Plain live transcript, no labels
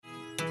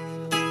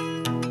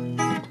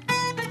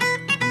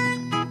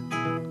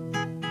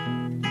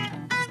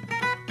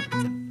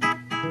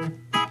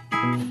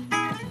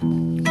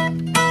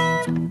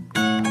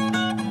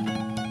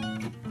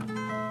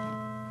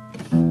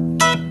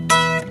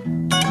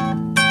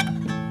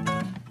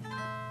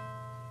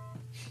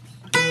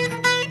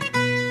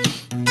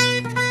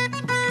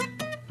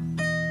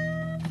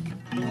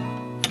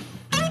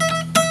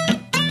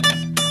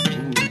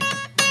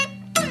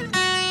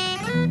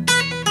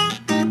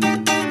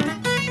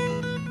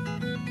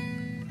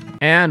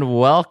And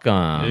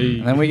welcome. Hey.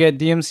 And then we get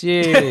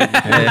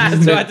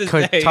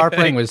DMCA. Guitar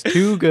playing was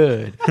too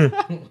good.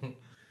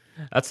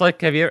 That's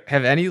like,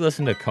 have any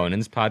listened to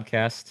Conan's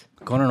podcast?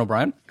 Conan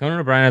O'Brien? Conan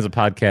O'Brien has a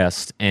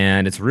podcast,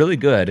 and it's really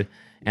good.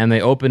 And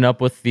they open up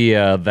with the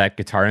that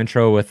guitar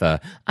intro with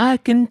 "I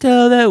can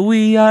tell that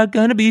we are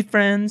gonna be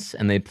friends,"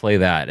 and they play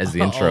that as the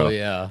intro. Oh,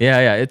 yeah.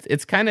 yeah.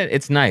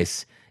 It's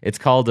nice. It's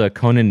called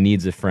 "Conan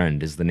Needs a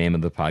Friend" is the name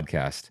of the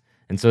podcast,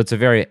 and so it's a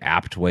very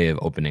apt way of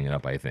opening it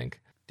up, I think.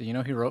 Do you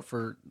know he wrote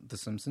for The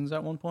Simpsons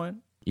at one point?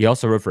 He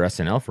also wrote for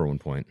SNL for one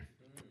point.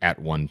 At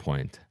one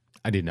point,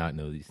 I did not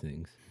know these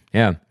things.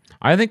 yeah.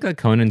 I think that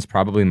Conan's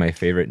probably my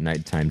favorite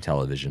nighttime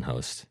television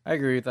host. I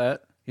agree with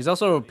that. He's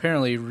also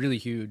apparently really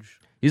huge.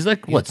 He's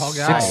like, He's a tall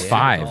guy.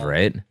 6'5",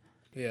 right?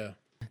 Yeah.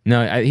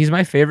 No, he's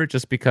my favorite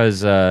just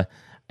because I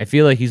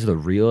feel like he's the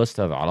realest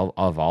of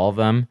all of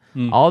them.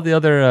 All the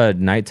other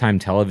nighttime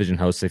television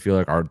hosts, I feel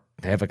like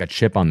they have like a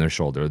chip on their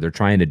shoulder. They're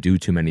trying to do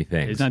too many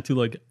things. He's not too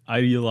like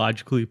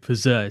ideologically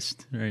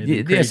possessed, right?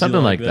 Yeah,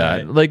 something like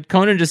that. Like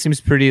Conan just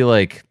seems pretty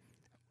like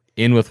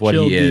in with what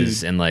Chill he is,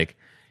 dude. and like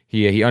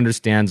he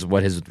understands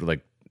what his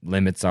like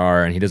limits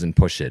are, and he doesn't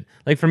push it.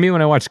 Like for me,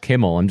 when I watch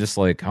Kimmel, I'm just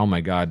like, oh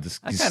my god,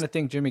 I kind of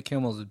think Jimmy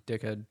Kimmel's a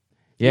dickhead.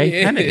 yeah,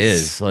 he kind of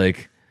is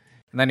like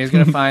And then he's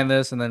going to find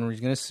this, and then he's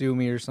going to sue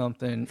me or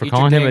something. for Eat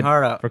calling your him dang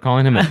heart out. a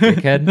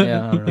dickhead.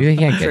 Yeah, I don't know. He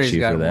can't I'm sure get he's you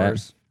for gotten that.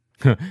 worse.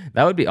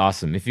 That would be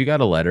awesome if you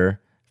got a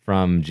letter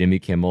from Jimmy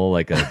Kimmel,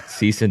 like a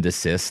cease and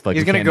desist. Like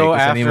He's going to go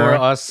after anymore.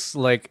 us,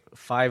 like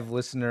 5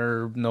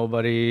 listener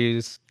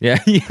nobodies. Yeah,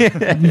 We're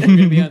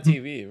gonna be on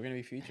TV. We're gonna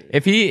be featured.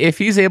 If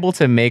he's able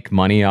to make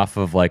money off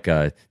of like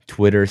a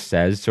Twitter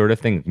says sort of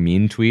thing,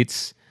 mean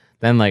tweets,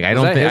 then like I Is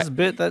don't that think his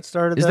bit that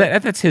started is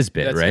that? that's his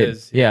bit, That's right?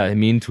 his, yeah,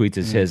 mean tweets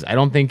is his. I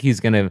don't think his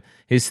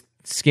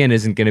skin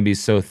isn't gonna be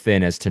so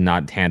thin as to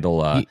not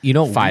handle You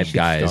know, what we 5 should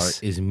guys.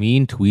 start is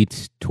mean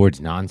tweets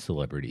towards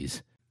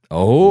non-celebrities.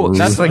 Oh,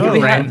 That's like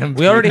we random.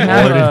 We already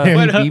have.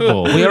 Ordinary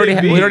people. We already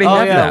Oh,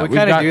 have yeah, that. we We've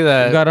kinda got- do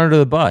that. We got under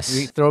the bus.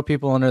 We throw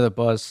people under the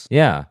bus.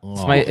 Yeah,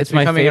 Oh. it's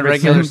my becoming a favorite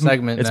regular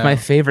segment It's now. my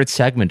favorite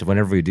segment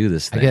whenever we do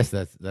this I thing. guess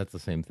that's the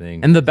same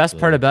thing. And the best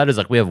part about it is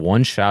like we have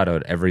one shout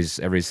out every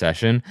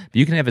session, but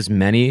you can have as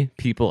many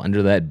people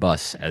under that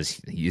bus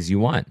as you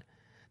want.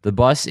 The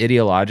bus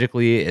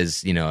ideologically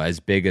is, as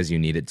big as you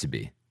need it to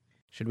be.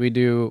 Should we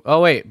do...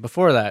 Oh, wait.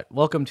 Before that,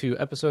 welcome to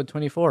episode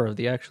 24 of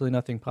the Actually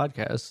Nothing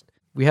podcast.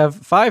 We have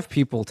 5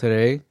 people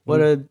today.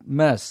 What a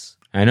mess.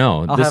 I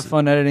know. I'll have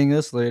fun editing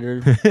this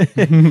later.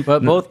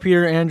 But both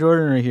Peter and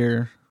Jordan are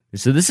here.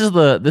 So this is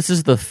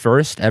the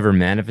first ever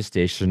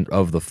manifestation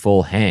of the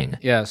full hang.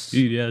 Yes,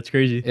 Dude, yeah, it's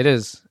crazy. it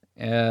is.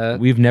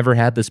 We've never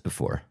had this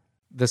before.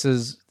 This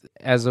is,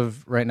 as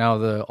of right now,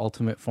 the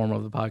ultimate form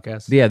of the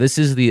podcast. Yeah, this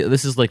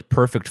is like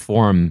perfect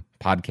form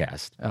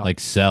podcast. like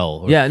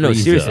Cell. Or Yeah, no,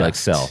 Frieza. seriously, like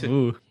Cell.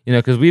 Ooh,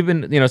 Because we've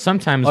been,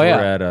 sometimes Oh, we're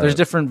yeah. at There's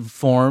different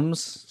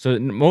forms. So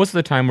most of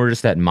the time we're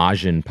just at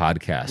Majin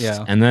podcast,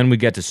 Yeah. and then we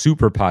get to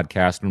Super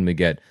podcast when we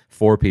get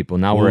 4 people.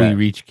 Now Will we're we at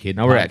reach Kid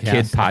Now we're at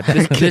Kid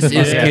Podcast? Pod. This is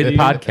Yeah, Kid dude.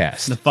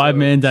 podcast. the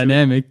 5-man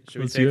dynamic. Should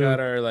we Let's take go.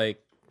 out our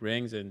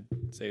rings and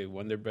say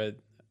Wonder Bread?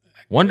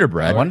 Wonder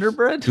Bread. Wonder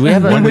Bread? Do we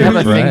have a thing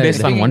Bread. based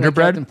on Thinking Wonder like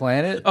Bread? Captain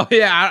Planet? Oh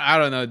yeah, I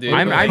don't know, dude.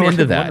 I'm Where into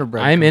did that. Wonder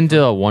Bread I'm come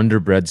into a Wonder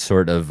Bread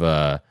sort of,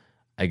 I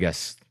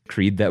guess,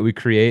 creed that we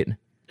create.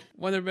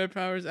 Wonder Bread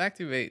powers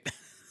activate.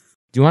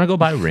 Do you want to go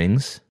buy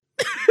rings?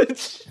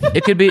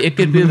 It could be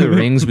the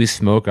rings we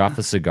smoke off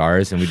the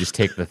cigars, and we just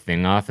take the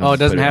thing off. And Oh, it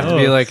just doesn't put have to Oh.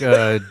 be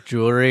like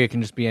jewelry. It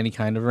can just be any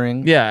kind of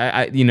ring.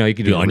 Yeah, you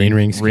could do Do onion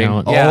rings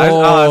count? Yeah, that's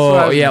what I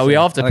was yeah. gonna We say.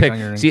 all have to I like pick.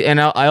 onion rings. See, and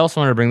I also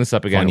want to bring this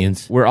up again.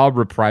 Funyuns. We're all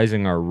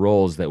reprising our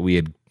roles that we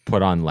had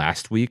put on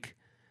last week.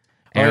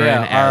 Aaron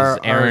our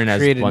as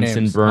created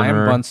Bunsen names.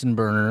 burner. I'm Bunsen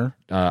burner.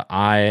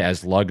 I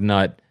as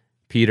Lugnut.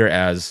 Peter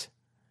as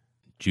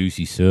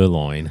Juicy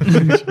sirloin.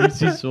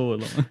 Juicy soul.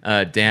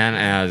 Dan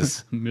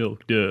as,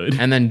 Milk, dude.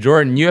 and then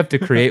Jordan. You have to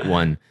create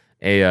one.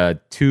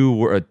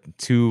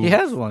 Two. He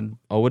has one.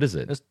 Oh, what is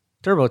it? It's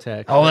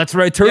TurboTax. Oh, that's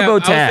right. Yeah, I TurboTax.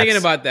 was thinking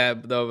about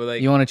that though, but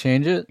like, You want to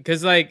change it?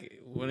 because like,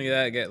 when did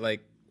that get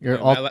like? You're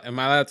am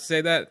I allowed to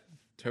say that?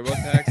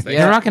 TurboTax. Like,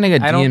 You're not going to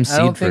get I don't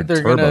DMC'd for think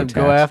they're gonna TurboTax.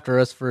 go after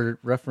us for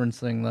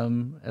referencing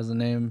them as a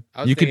name.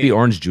 I was You could be thinking-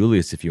 Orange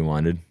Julius if you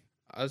wanted.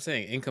 I was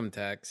saying income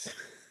tax.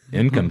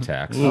 Income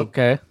tax.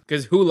 Okay,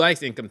 Because who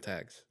likes income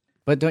tax?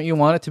 but don't you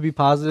want it to be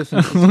positive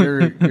since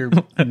it's your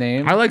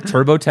name? I like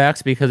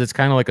TurboTax because it's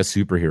kind of like a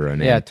superhero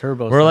name. Yeah,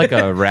 Turbo. We're like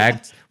a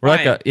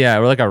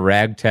we're like a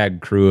ragtag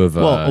crew of.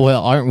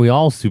 well, aren't we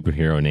all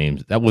superhero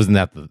names? Wasn't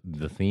that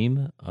the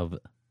theme of?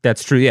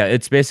 That's true. Yeah,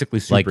 it's basically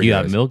superheroes. Like you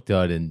got Milk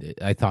Dud, and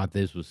I thought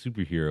this was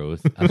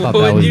superheroes. I thought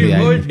What that was the what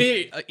would idea.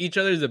 be each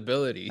other's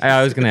abilities?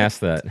 I was going to ask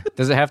that.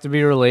 Does it have to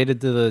be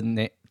related to the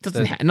name?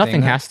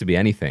 Nothing has to be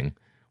anything.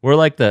 We're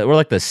like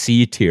the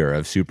C tier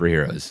of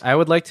superheroes. I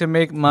would like to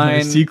make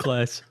mine. C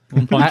class.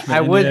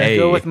 I would Hey.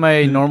 go with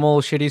my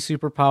normal shitty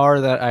superpower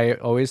that I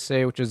always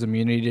say, which is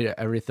immunity to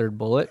every third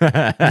bullet. But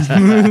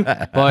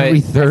Every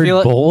third I feel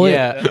like- bullet?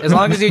 Yeah, as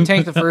long as you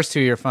tank the first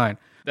 2, you're fine.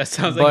 That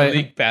sounds But- like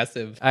leak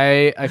passive.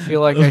 I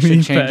feel like I should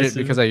Lean change it passive.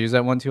 because I use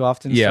that one too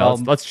often. Yeah,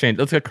 so let's change.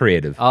 Let's get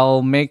creative.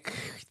 I'll make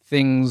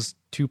things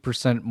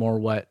 2% more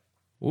wet.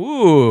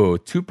 Ooh,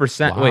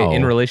 2%. Wow. Wait,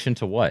 in relation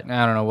to what?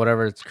 I don't know,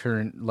 whatever its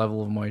current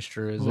level of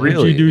moisture is. What Really?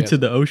 would you do Yeah. to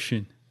the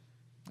ocean?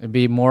 It'd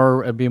be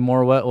more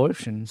wet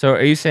ocean. So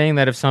are you saying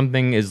that if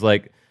something is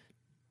like,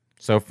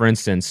 so for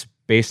instance,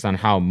 based on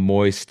how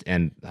moist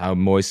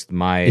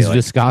my Is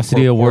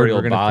viscosity a word corporeal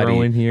we're gonna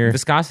throw in here?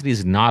 Viscosity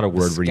is not a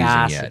word we're using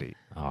yet. Viscosity.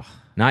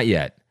 Not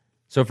yet.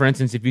 So for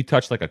instance, if you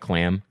touch like a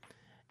clam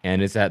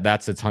and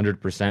that's its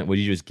 100%, would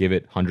you just give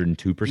it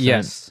 102%?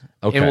 Yes.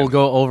 Okay. It will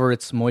go over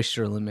its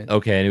moisture limit.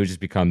 Okay, and it would just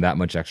become that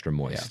much extra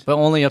moist. But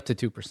only up to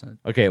 2%.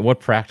 Okay, what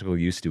practical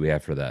use do we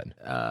have for that?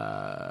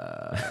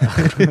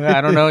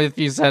 I don't know if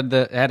you said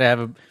that it had to have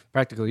a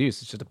practical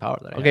use. It's just a power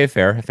that I have. Okay,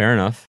 fair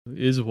enough.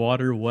 Is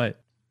water wet?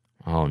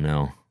 Oh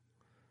no.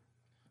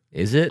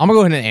 Is it? I'm gonna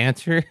go ahead and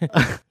answer.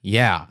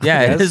 Yeah.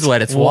 Yeah, it is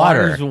wet. It's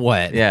water. Water's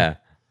wet. Yeah.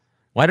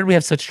 Why did we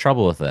have such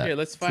trouble with Here, that?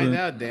 let's find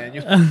out,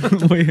 Daniel.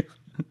 Wait.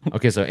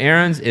 Okay, so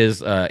Aaron's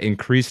is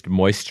increased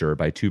moisture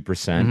by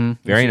 2%.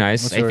 Very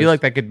nice. What's I feel yours?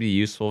 like that could be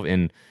useful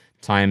in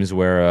times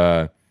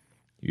where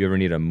you ever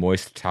need a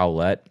moist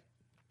towelette.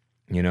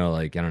 You know,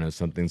 like, I don't know,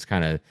 something's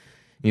kind of,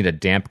 you need a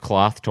damp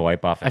cloth to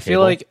wipe off a I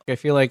table.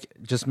 feel like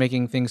just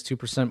making things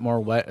 2% more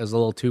wet is a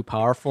little too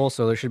powerful.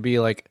 So there should be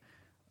like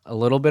a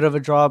little bit of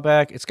a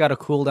drawback. It's got a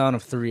cooldown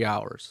of 3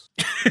 hours.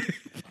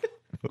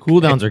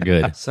 Cooldowns are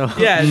good. So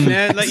Yeah,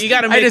 man. Like you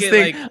gotta make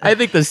I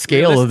think the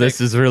scale of realistic.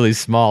 this is really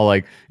small.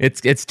 Like it's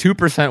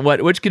 2%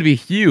 wet, which could be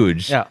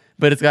huge. Yeah.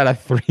 But it's got a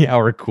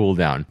 3-hour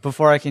cooldown.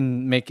 before I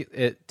can make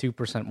it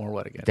 2% more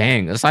wet again.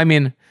 Dang. So, I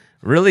mean,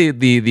 really,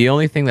 the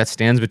only thing that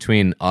stands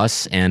between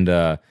us and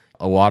a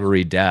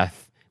watery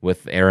death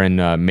with Aaron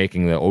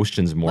making the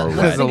oceans more It's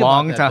wet a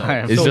long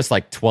time. is just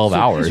like 12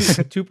 hours.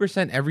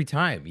 2% every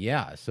time.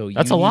 Yeah. So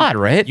That's a lot,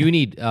 right? You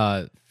need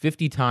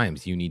 50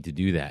 times you need to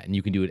do that, and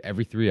you can do it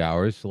every 3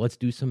 hours. So let's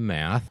do some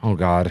math. Oh,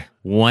 God.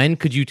 When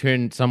could you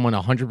turn someone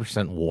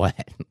 100%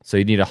 wet? So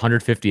you need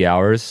 150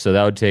 hours. So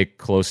that would take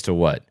close to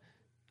what?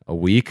 A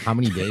week? How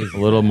many days? A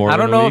little more I than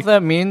don't a know week? if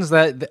that means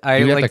that I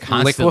You have to like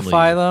constantly-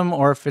 liquefy them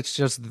or if it's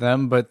just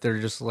them, but they're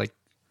just like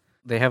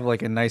they have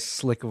like a nice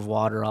slick of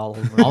water all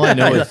over. All I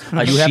know is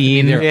A you have to be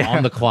sheen. there Yeah.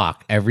 on the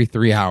clock every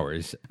 3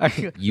 hours.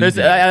 You There's-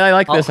 do. I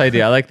like this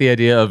idea. I like the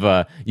idea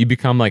of you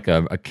become like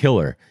a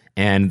killer.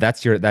 And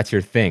that's your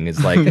thing.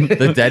 It's like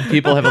the dead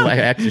people have like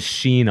extra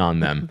sheen on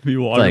them. Be It's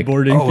like,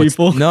 waterboarding it's-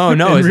 people No, in it's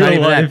not real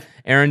even that. life.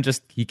 Aaron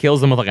he kills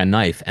them with like a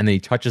knife, and then he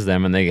touches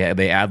them, and they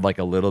add like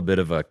a little bit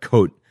of a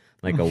coat,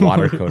 like a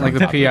water coat. Like on the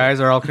top of it. PIs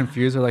are all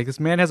confused. They're like, this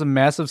man has a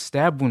massive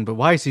stab wound, but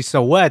why is he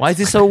so wet? Why is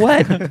he so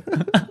wet?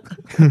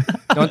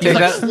 Don't take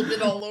that.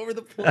 slipping all over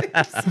the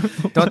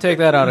place. Don't take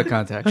that out of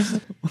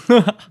context.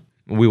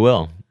 We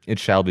will. It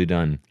shall be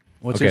done.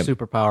 What's Okay. your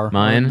superpower?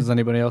 Mine? Does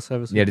anybody else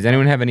have a superpower? Yeah. Does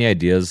anyone have any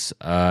ideas?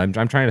 I'm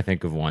trying to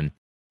think of one.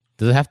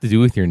 Does it have to do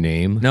with your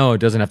name? No, it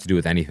doesn't have to do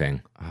with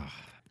anything.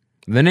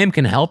 The name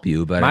can help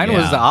you, but Mine Yeah.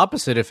 was the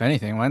opposite, if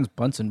anything. Mine's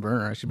Bunsen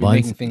burner. I should be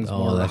Bunsen- making things oh,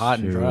 more that's hot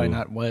and dry, true.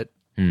 not wet.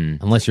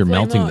 Unless you're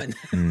Flame melting.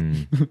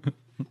 on.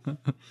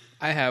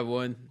 I have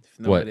one. If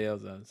nobody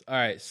else does. All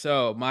right.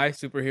 So my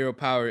superhero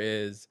power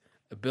is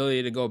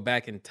ability to go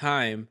back in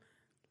time,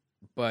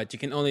 but you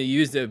can only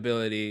use the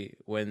ability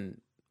when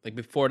like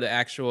before the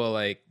actual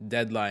like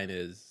deadline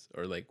is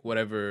or like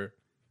whatever.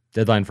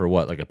 Deadline for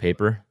what? Like a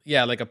paper?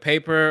 Yeah, like a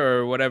paper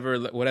or whatever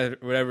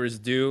is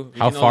due. You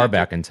How can far only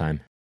back in time?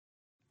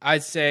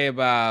 I'd say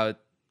about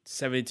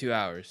 72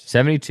 hours.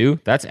 72?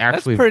 That's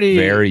actually pretty-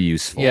 very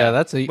useful. Yeah,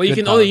 that's a. But you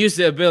good can only power. use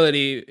the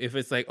ability if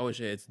it's like, oh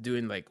shit, it's due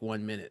in like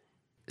 1 minute.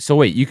 So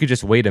wait, you could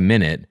just wait a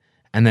minute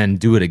and then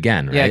do it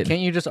again, right? Yeah,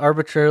 can't you just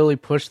arbitrarily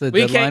push the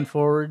We deadline can't-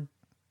 forward?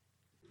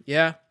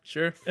 Yeah,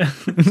 sure.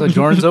 So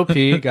Jordan's OP,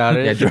 got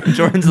it. Yeah,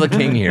 Jordan's the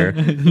king here.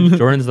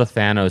 Jordan's the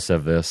Thanos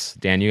of this.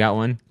 Dan, you got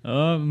one?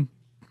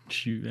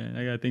 Shoot, man,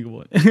 I gotta think of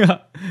one.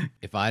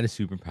 If I had a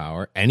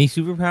superpower, any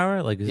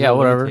superpower, like is Yeah, there a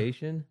whatever.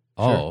 limitation?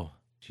 Oh,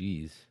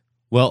 jeez.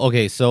 Well,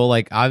 okay, so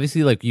like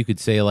obviously, like you could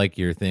say like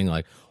your thing,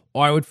 like oh,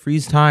 I would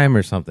freeze time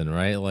or something,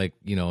 right? Like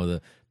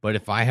But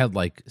if I had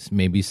like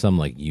maybe some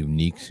like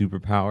unique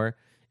superpower,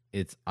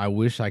 I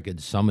wish I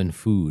could summon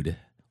food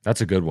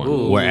That's a good one.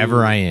 Ooh.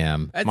 wherever I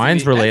am. That's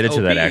Mine's that's related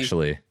to that, OP.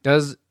 actually.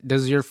 Does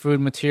your food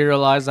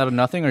materialize out of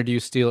nothing, or do you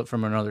steal it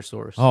from another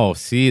source? Oh,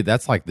 see,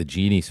 that's like the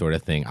genie sort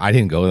of thing. I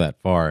didn't go that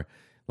far.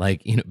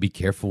 Like be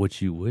careful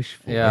what you wish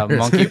for. Yeah,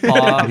 monkey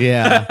paw.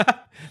 yeah.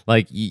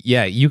 Like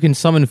yeah, you can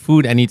summon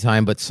food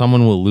anytime, but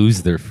someone will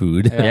lose their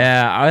food.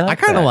 Yeah, I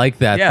kind of like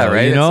that. Yeah, though,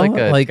 right? You know,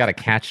 It's like got a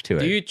catch to it.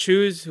 Do you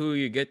choose who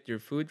you get your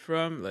food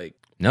from? Like,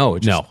 No,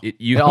 it just, No.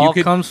 You, It all you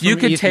could, comes you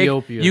from could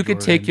Ethiopia, take you could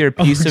take Jordan. your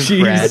piece of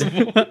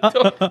jeez.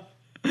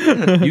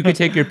 bread. You could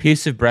take your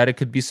piece of bread. It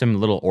could be some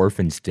little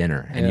orphan's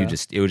dinner, and Yeah.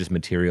 it would just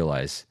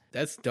materialize.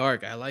 that's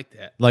dark. I like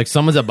that. Like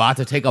someone's about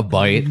to take a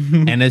bite,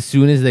 and as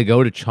soon as they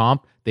go to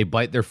chomp, they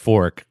bite their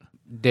fork.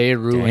 Day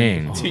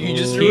ruined. Dang, You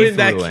just Teeth ruined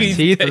that ruined. kid's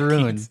Teeth that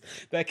ruined. kid's-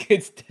 That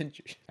kid's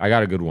dentures. I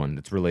got a good one.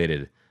 That's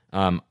related.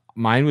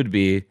 Mine would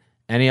be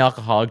any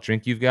alcoholic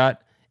drink you've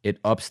got, it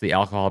ups the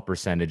alcohol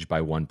percentage by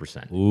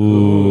 1%.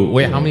 Ooh.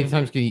 Wait, how many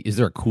times can you? Is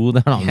there a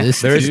cooldown on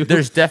this? too?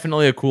 There's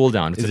definitely a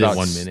cooldown. It's Is it about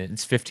 1 minute?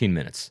 It's 15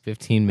 minutes.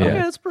 15 Okay,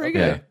 minutes. that's pretty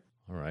Yeah. good.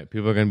 All right.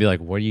 People are gonna be like,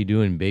 "What are you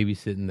doing,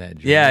 babysitting that?"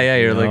 Drink? Yeah, yeah,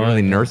 you're like You know?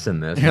 really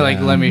nursing this. You're like,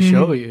 let me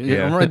show you.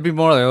 Yeah. I'm gonna be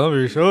more like,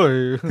 let me show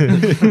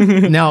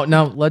you. now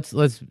let's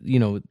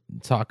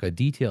talk a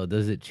detail.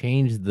 Does it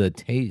change the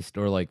taste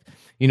or like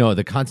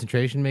the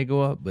concentration may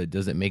go up, but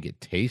does it make it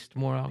taste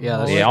more alcohol? Yeah,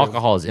 that's The true.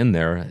 alcohol is in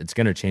there. It's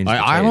gonna change. The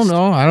I don't taste.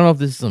 know. I don't know if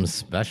this is some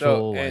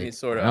special. So any like,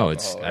 sort of No, alcohol,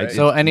 it's right?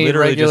 So any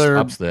literally regular just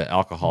ups the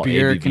alcohol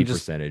beer ABV can just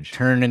percentage.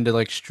 turn into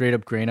like straight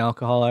up grain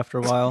alcohol after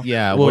a while.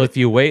 yeah. Well, what, if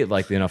you wait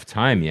like enough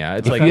time, yeah,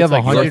 it's If like you it's have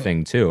like your 100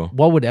 thing too.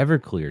 what would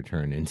Everclear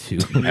turn into?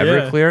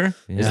 Everclear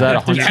is that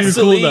After 100? two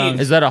Gasoline. cooldowns.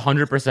 Is that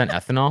 100%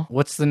 ethanol?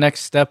 What's the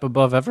next step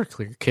above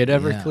Everclear? Kid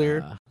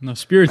Everclear, Yeah. No,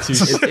 spirit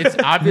juice. It's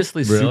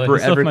obviously Really? super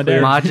Stuff my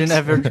dad- Everclear,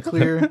 Majin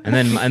Everclear.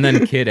 and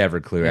then Kid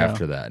Everclear Yeah.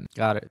 after that.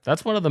 Got it.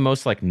 That's one of the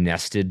most like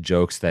nested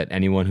jokes that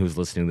anyone who's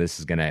listening to this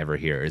is gonna ever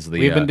hear. Is the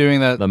We've been doing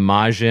that. the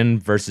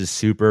Majin versus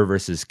Super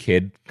versus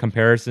Kid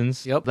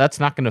comparisons. Yep. That's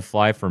not gonna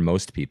fly for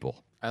most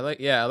people. I like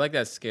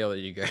that scale that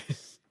you guys.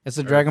 It's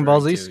a are Dragon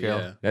Ball Z referring to,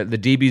 scale. yeah. The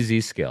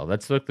DBZ scale.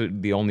 That's like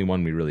the only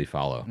one we really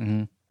follow.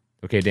 Mm-hmm.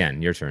 Okay,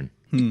 Dan, your turn.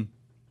 It'd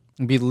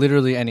be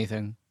literally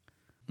anything.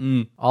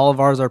 All of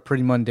ours are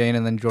pretty mundane,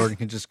 and then Jordan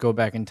can just go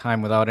back in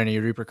time without any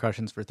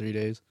repercussions for 3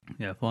 days.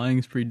 Yeah, flying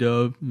is pretty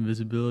dope.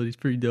 Invisibility is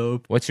pretty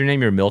dope. What's your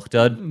name? Your Milk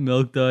Dud?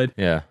 Milk dud.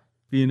 Yeah.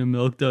 Being a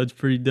milk dud's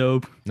pretty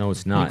dope. No,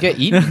 it's You not. get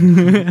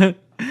eaten.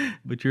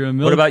 But you're a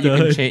milk What about you dud.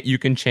 can change? You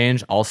can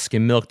change all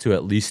skim milk to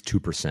at least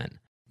 2%.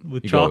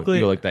 with You chocolate?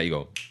 go like that. You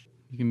go.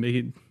 You can make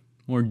it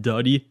more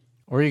duddy.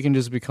 Or you can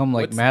just become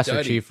like What's Master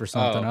Duddy? Chief or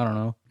something. Oh. I don't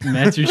know.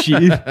 Master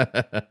Chief.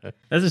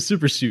 That's a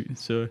super suit.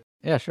 So,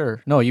 Yeah,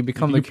 sure. No, you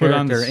become You the put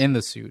on character this- in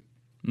the suit.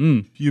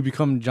 You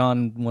become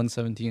John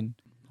 117.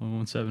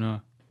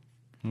 117.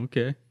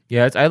 Okay.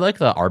 Yeah, I like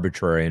the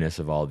arbitrariness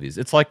of all of these.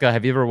 It's like,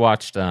 have you ever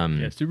watched?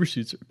 Yeah, super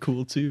suits are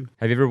cool too.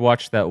 Have you ever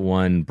watched that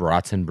one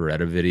Brats and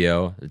Beretta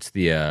video? It's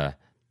the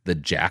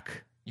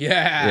Jack.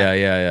 Yeah.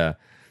 Yeah.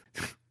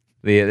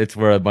 It's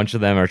where a bunch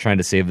of them are trying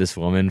to save this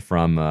woman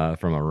from a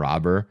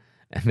robber,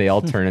 and they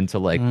all turn into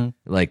like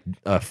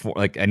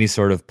any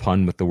sort of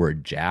pun with the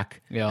word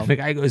Jack. Yeah. And the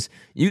guy goes,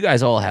 "You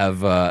guys all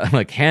have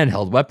like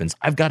handheld weapons.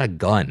 I've got a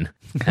gun,"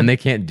 and they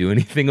can't do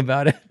anything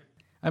about it.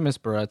 I miss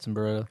Barrett's and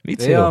Beretta. Me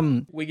They,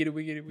 too.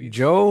 Wiggity.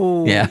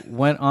 Joe Yeah.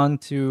 went on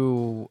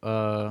to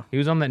He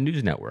was on that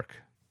news network.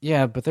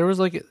 yeah, but there was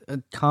like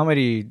a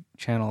comedy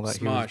channel that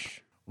Smosh.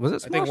 was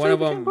it I think Smosh one that of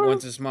he them became part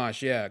went to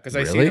Smosh. Yeah, because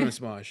I seen Really? him in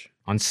Smosh.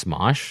 On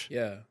Smosh.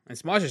 Yeah, and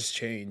Smosh has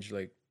changed.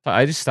 Like,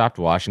 I just stopped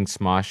watching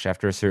Smosh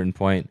after a certain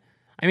point.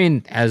 I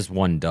mean, as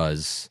one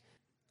does.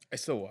 I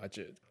still watch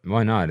it.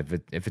 Why not?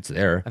 If it's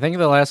there. I think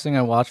the last thing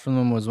I watched from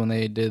them was when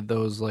they did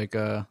those like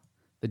the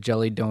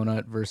jelly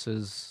donut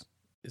versus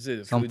Is it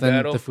a something food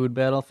battle? the food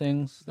battle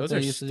things that Those they are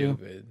used to do.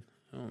 stupid.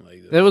 I don't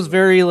like those. That was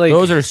very like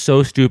Those are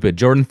so stupid.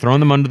 Jordan throwing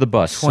them under the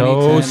bus. So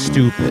 2010.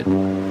 stupid.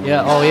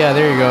 yeah. Oh yeah,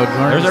 there you go.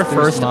 Jordan There's our just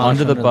threw first Smosh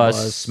under the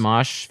bus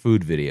Smosh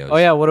food videos. Oh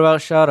yeah, what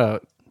about shout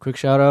out? Quick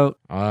shout out.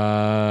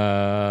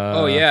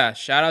 Oh yeah!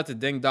 Shout out to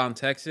Ding Dong,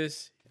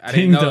 Texas. I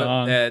Ding didn't know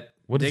Dong. that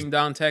What is- Ding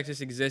Dong,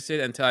 Texas existed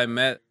until I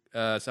met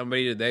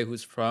somebody today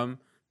who's from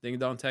Ding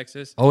Dong,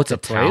 Texas. Oh, it's a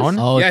place? town?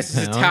 Oh, Yes,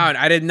 it's a town.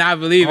 I did not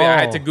believe it. I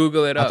had to Oh.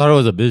 Google it I up. thought it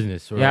was a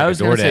business. Or Yeah, like I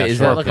was a going to say, DoorDash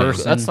is or that a like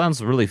person. that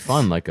sounds really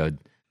fun. Like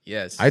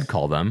Yes, I'd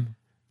call them.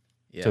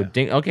 Yeah. So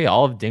okay,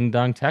 all of Ding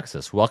Dong,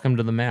 Texas. Welcome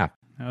to the map.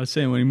 I was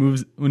saying when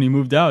he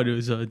moved out, it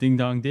was a ding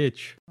dong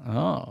ditch.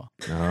 Oh,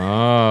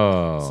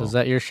 Oh. so is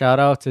that your shout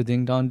out to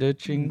Ding Dong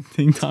Ditching?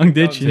 Ding dong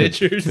ditch Dong ditch.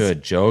 ditchers. to a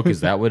joke? Is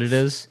that what it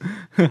is?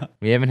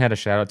 We haven't had a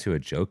shout out to a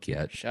joke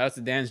yet. Shout out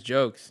to Dan's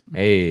jokes.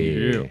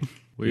 Hey, Yeah.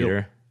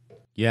 Peter.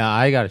 Yeah,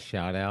 I got a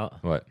shout out.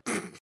 What?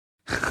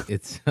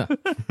 It's Just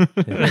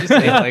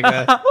say it like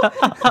that.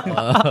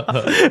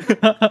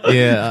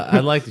 yeah,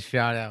 I'd like to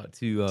shout out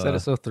to Said it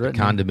so threatening.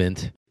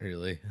 condiment.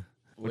 Really,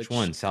 Which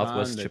one?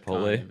 Southwest kind of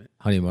Chipotle? condiment?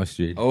 honey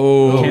mustard.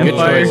 Oh, good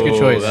choice, good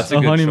choice. That's a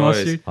The good honey choice.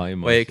 mustard. Honey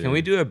mustard. Wait, can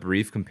we do a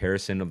brief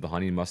comparison of the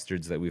honey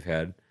mustards that we've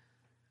had?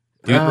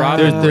 Dude, Red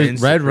Robin there's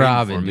reigns Red supreme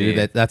Robin, for dude.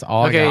 me. That's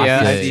all. Okay, I yeah,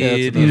 got to I'd say. say that's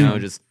Seed, the- you know,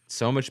 just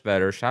so much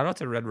better. Shout out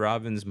to Red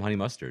Robin's honey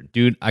mustard.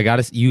 Dude,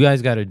 you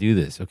guys got to do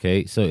this,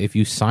 okay? So if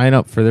you sign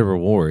up for the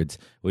rewards,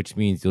 which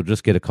means you'll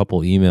just get a couple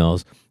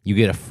emails, you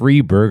get a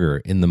free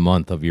burger in the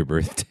month of your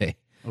birthday.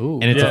 Ooh.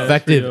 And it's Yeah,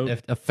 that's pretty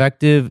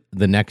effective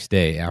the next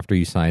day after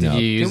you sign Did up.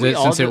 you use Can we it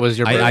all since it do- was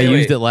your I birthday?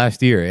 used it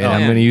last year, and Oh, I'm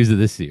man. going to use it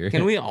this year.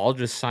 Can we all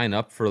just sign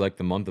up for like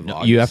the month of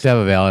August? You have to have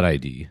a valid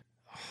ID.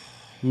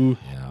 Ooh.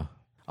 Yeah.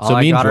 Oh,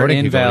 I got our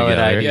Jordan could go invalid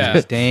together. ID.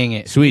 Yeah. Dang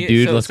it. Sweet,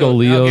 dude. So- Let's so go, I'll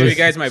Leo's. give you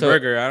guys my So-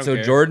 burger. I don't So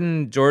care.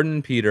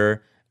 Jordan,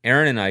 Peter,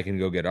 Aaron, and I can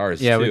go get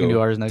ours. Yeah, too. we can do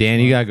ours next Dan,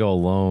 month. you got to go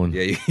alone.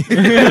 Yeah. You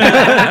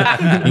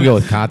can go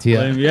with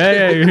Katya.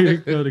 Yeah, you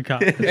go to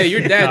cop. Hey,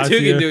 your dad too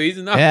can do it. He's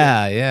enough.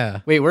 Yeah.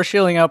 Wait, we're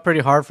shilling out pretty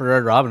hard for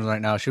Red Robin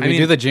right now. Should I we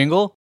mean- do the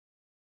jingle?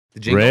 The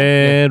jingle.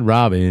 Red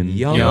Robin.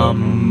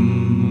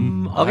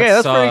 Yum. Okay,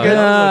 that's pretty good.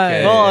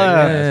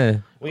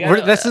 Okay. Well,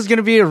 Yeah. this is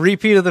gonna be a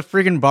repeat of the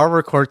freaking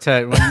Barber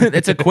Quartet when,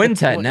 It's a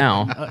quintet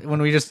now.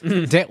 when we just Dan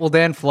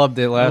flubbed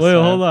it last Wait,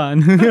 time. hold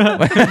on. I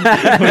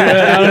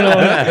don't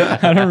know.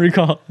 I don't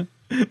recall.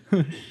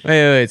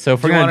 Wait. So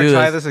if Do we're you want gonna to do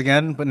try this, this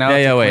again? But now Yeah,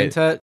 it's yeah, a wait.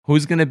 quintet.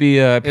 who's gonna be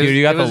Peter?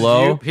 You got the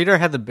low. Peter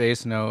had the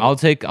bass note. I'll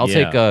take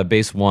Yeah.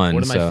 bass one.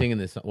 What am so. I singing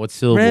this? What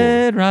syllable?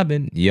 Red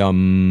Robin,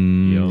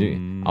 yum.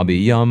 Yum. I'll be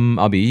yum.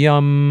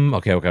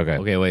 Okay.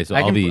 Okay, wait. So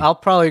I'll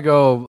probably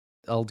go.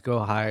 I'll go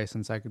high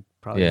since I could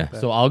probably. Yeah. get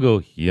that. So I'll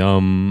go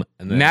yum.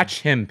 And then,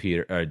 Match him,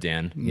 Peter or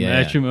Dan. Yeah.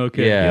 Match him.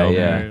 Okay. Yeah, Yum.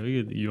 yeah. All right,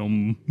 look at the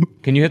yum.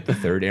 Can you hit the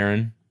third,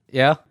 Aaron?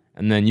 yeah.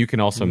 And then you can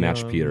also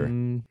match Peter.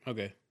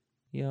 Okay.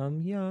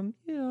 Yum.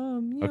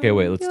 Okay,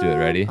 wait. Let's do it.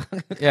 Ready?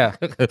 Yeah.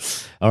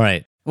 All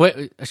right.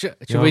 Wait, should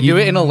we do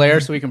it in a layer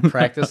so we can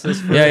practice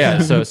this? First? Yeah.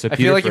 So I Peter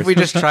feel like if first. we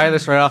just try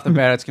this right off the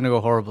bat, it's gonna go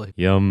horribly.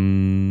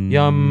 Yum.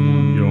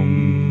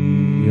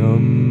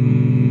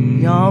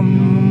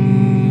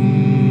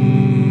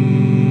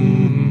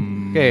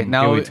 Okay,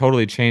 now Yeah, we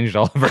totally changed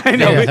all of our. I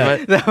know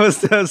things, but- that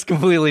was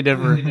completely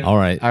different. All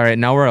right. all right,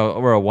 now we're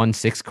a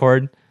 1/6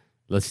 chord.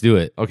 Let's do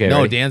it. Okay,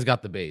 No, ready? Dan's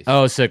got the bass.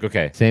 Oh, sick.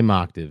 Okay. Same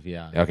octave.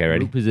 Yeah. Okay, ready?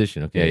 Group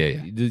position. Okay.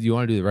 Yeah. Do you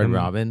want to do the Red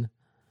Robin?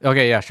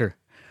 Okay, yeah, sure.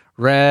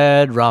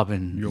 Red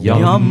Robin.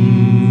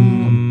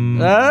 Yum.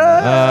 Could have been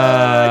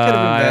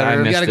I better.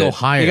 You missed got to go it.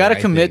 higher. You got to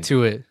I commit think.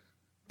 to it.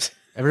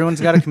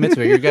 Everyone's got to commit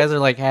to it. You guys are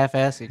like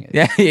half-assing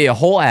it. Yeah,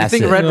 whole I ass.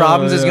 think Red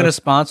Robins is going to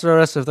sponsor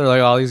us if they're like,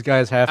 oh, these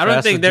guys half-ass. I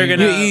don't think they're it.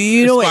 gonna.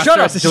 You know what? Shut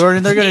up,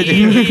 Jordan. They're going to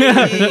do.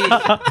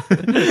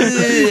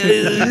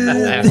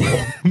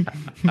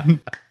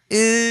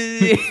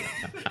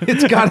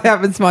 It's got to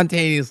happen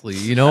spontaneously.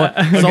 You know what?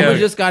 Someone okay.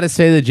 just got to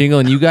say the jingle,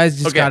 and you guys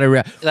just Okay. got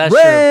to That's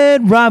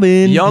Red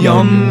Robin.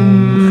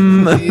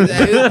 Yum.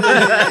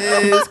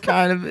 It's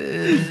kind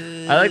of.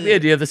 I like the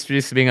idea of this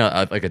just being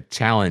a like a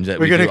challenge that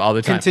We're we gonna do all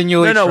the time.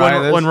 continually no,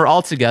 try when we're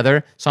all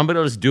together, somebody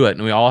will just do it,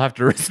 and we all have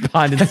to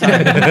respond in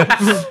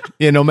time.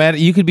 Yeah, no matter.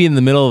 You could be in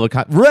the middle of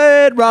a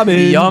Red Robin.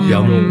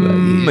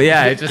 Yum.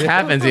 Yeah, it just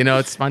happens.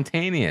 It's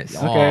spontaneous.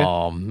 Okay.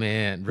 Oh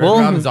man, Red Well,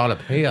 Robin's ought to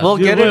pay us. we'll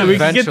Dude, get wait, it we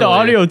can get the eventually.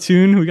 audio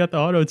tune. We got the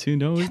auto tune,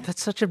 don't we?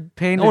 That's such a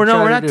pain. Oh, to no,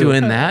 try we're to not do.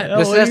 doing that. Oh,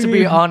 This what has do to you be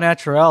mean? all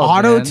natural.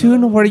 Auto man.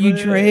 tune? What are you,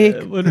 Drake?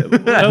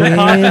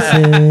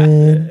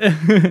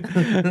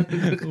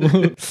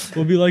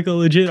 We'll be like a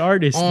legit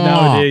artist Aw.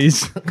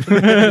 nowadays.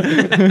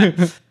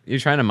 You're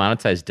trying to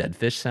monetize dead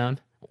fish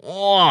sound?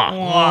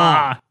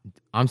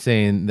 I'm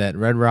saying that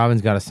Red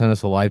Robin's got to send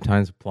us a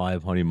lifetime supply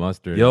of honey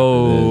mustard.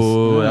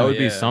 Yo, that would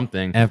be Yeah.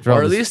 something. After all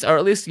or at this-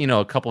 least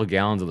a couple of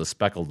gallons of the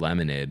speckled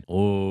lemonade.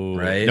 Oh,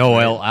 Right? No,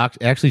 well,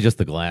 actually, just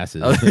the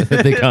glasses.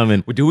 They come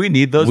in. Do we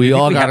need those? We think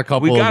all got have- a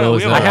couple we of got-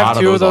 those we have now. a I have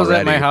lot two of those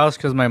at my already. house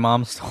because my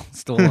mom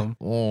stole them.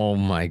 Oh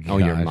my god! Oh,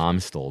 your mom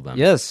stole them.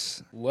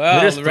 Yes.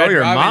 Well, just the throw Red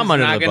your Robin's mom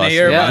under not the gonna bus,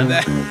 hear yeah. about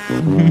that.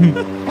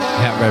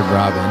 Cat Red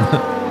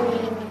Robin.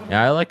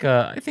 Yeah,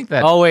 I think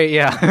that. Oh wait,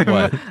 yeah.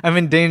 What? I'm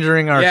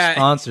endangering our Yeah.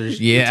 sponsors.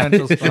 Yeah.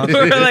 Potential We're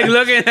sponsors. like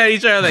looking at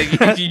each other,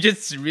 like you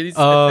just really.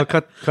 Oh,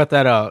 cut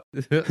that out.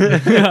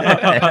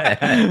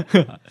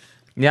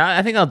 Yeah,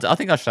 I think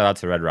I'll shout out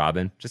to Red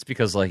Robin just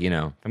because, like,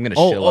 I'm gonna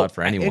Oh, shill out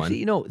for anyone.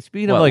 Actually,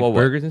 speaking What, of like what?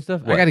 burgers and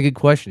stuff, I What? got a good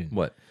question.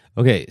 What?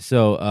 Okay,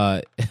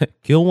 so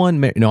kill one.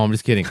 No, I'm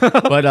just kidding.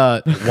 But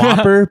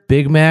Whopper,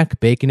 Big Mac,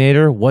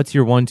 Baconator. What's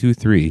your 1, 2,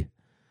 3?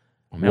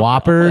 Oh, man, I'll play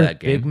Whopper, that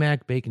game. Big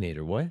Mac,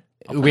 Baconator. What?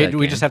 I'll play that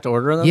We game. just have to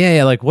order them.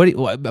 Yeah, like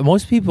what?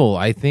 Most people,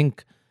 I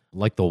think,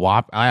 like the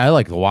Whopper. I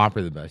like the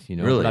Whopper the best.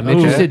 Really? But I'm Okay.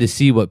 interested to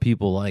see what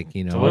people like. So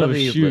Oh, what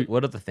shoot.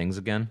 are the things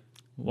again?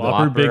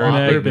 Whopper, Big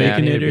Mac, Big Mac,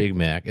 Baconator. Big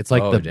Mac. It's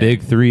like Oh, the dang.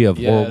 big three of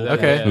Yeah, horrible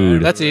Okay,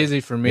 food. that's easy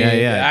for me. Yeah,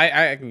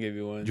 yeah. I can give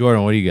you one.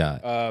 Jordan, what do you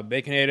got?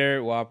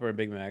 Baconator, Whopper,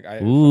 Big Mac. I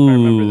Ooh,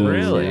 remember those.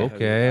 really? Yeah,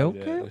 Okay, yeah.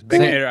 okay.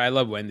 Baconator, I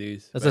love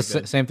Wendy's. That's Very the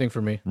good. same thing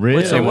for me.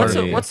 Really? So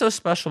Really? what's so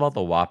special about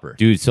the Whopper?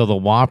 Dude, so the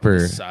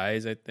Whopper.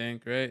 Size, I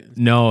think, right?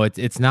 No,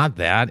 it's not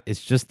that.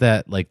 It's just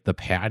that like the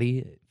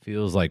patty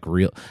feels like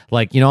real.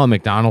 Like, how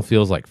McDonald's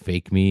feels like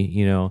fake meat,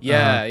 Yeah,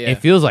 yeah. It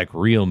feels like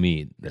real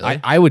meat. Really?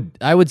 I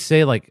would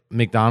say like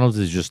McDonald's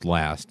is just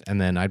last,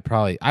 and then I'd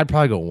probably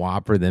go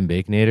Whopper then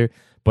Baconator.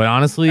 But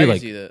honestly, I can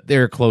like see that.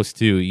 they're close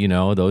too,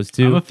 those I'm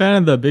two. a fan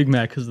of the Big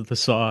Mac because of the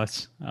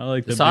sauce. I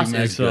like the sauce Big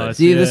Mac is good. sauce.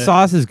 See, the yeah.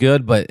 sauce is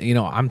good, but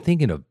I'm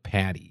thinking of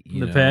patty.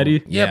 The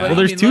patty? Yeah, but Well, you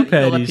there's can two let- you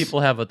can let patties.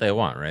 people have what they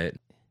want, right?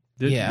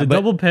 The, Yeah, the but-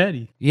 double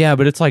patty. yeah,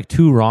 but it's like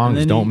two wrongs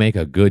then don't you- make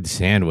a good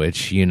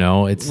sandwich.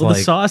 It's Well, like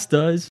the sauce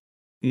does.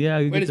 Yeah,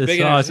 I Wait, get it's the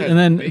bacon sauce. and And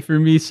then bacon. for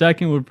me,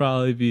 second would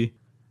probably be,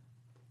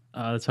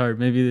 it's hard.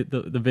 Maybe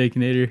the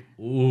Baconator.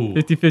 ooh.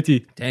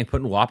 50-50. Dang,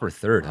 putting Whopper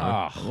third,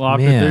 huh?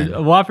 Whopper man.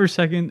 third. Whopper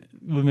second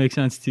would make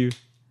sense too.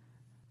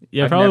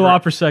 Yeah, I've probably never-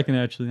 Whopper second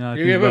actually. Now I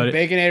You're think gonna about put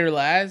it. Baconator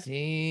last?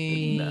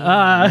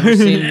 I've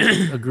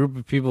seen a group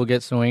of people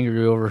get so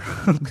angry over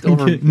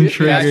Getting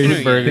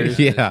triggered. burgers.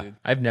 Yeah.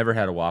 I've never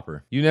had a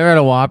Whopper. You never had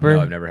a Whopper?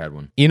 No, I've never had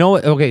one. You know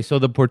what? Okay, so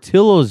the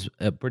Portillo's,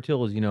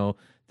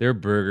 their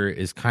burger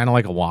is kind of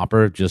like a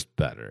Whopper, just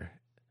better.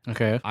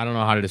 Okay. I don't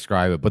know how to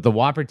describe it, but the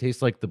Whopper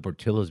tastes like the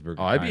Portillo's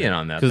burger. Oh, I'd be in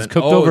on that. because it's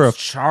then. cooked over it's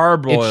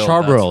charbroiled. It's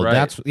charbroiled.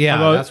 That's right. Yeah,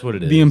 How about that's what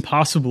it is. The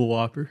Impossible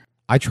Whopper.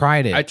 I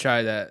tried it. I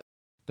tried that.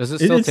 Does it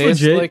still It's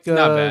taste legit. like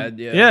Not bad.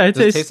 Yeah. Yeah, it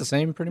Does it tastes taste the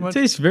same pretty it much?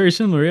 tastes very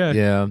similar. Yeah.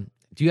 yeah.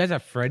 Do you guys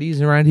have Freddy's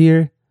around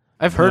here?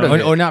 I've heard of Or,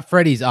 it. or not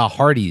Freddy's?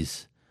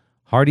 Hardee's.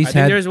 Hardee's I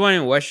think had. there's one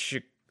in West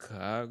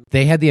Chicago.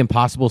 They had the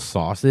Impossible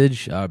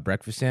sausage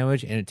breakfast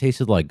sandwich, and it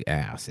tasted like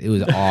ass. It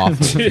was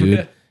awful,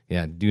 dude.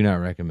 Yeah, do not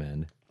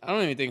recommend. I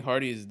don't even think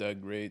Hardee's is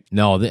that great.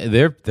 No,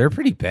 they're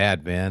pretty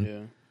bad, man. Yeah.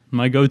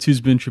 My go-to's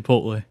been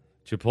Chipotle.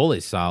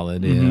 Chipotle's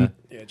solid. Mm-hmm.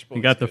 Yeah, Yeah, I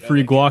got the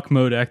free guac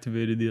mode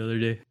activated the other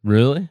day.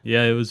 really?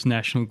 Yeah, it was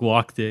National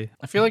Guac Day.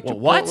 I feel like Well,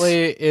 Chipotle what?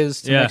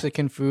 is to Yeah.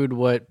 Mexican food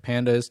what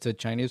Panda is to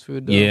Chinese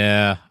food. Though.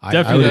 Yeah, I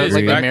Definitely. would It's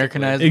like agree. the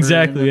Americanized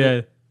Exactly. version of Yeah,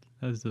 it.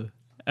 that's the Yeah,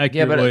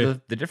 accurate but way.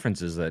 the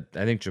difference is that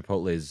I think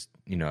Chipotle is,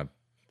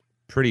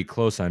 pretty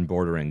close on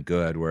bordering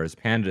good, whereas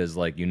Panda is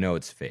like,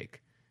 it's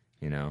fake.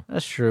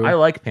 That's true. I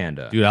like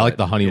Panda. Dude, I like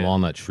but the honey yeah,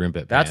 walnut shrimp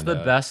at That's Panda.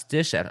 the best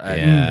dish at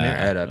Yeah.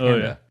 Panda. Oh,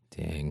 yeah.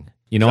 Dang.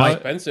 You know, It's I,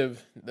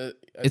 expensive.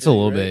 it's a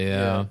little bit,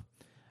 yeah.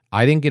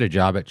 I didn't get a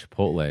job at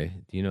Chipotle.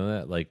 Do you know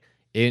that? Like,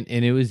 and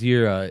it was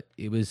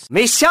it was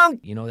Mission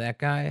you know that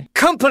guy?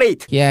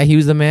 complete. Yeah, he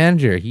was the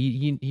manager.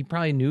 He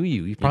probably knew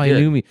you. He probably did.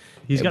 knew me.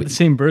 He's got the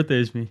same birthday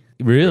as me.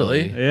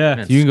 Really? Yeah.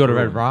 Man, So you can go to screw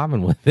Red him.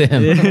 Robin with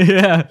him.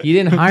 Yeah. He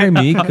didn't hire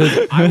me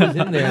because I was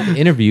in there at the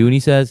interview, and he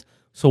says,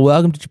 "So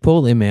welcome to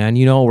Chipotle, man.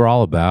 You know what we're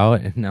all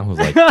about." And I was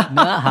like,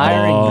 Not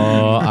hiring.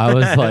 "Oh," I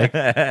was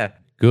like,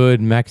 "Good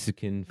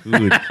Mexican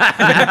food."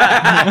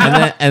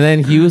 and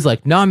then he was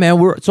like, "No, man,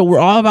 we're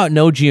all about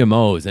no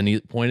GMOs." And he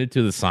pointed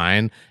to the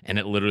sign, and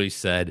it literally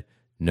said,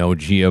 "No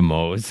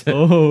GMOs."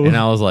 Oh. And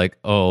I was like,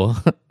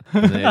 "Oh."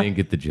 And then I didn't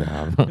get the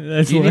job.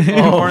 That's You need to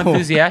be lame. more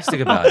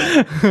enthusiastic about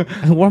it.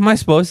 What am I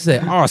supposed to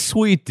say? Oh,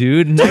 sweet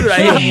dude. No Dude, I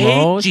hate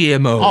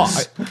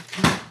GMOs. GMOs.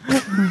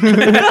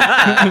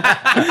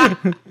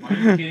 Are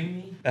you kidding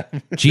me?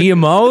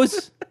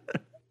 GMOs?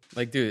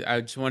 Like, dude,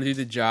 I just want to do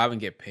the job and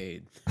get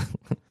paid.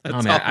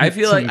 Oh, man, I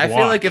feel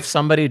like if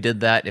somebody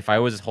did that, if I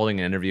was holding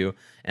an interview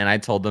and I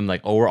told them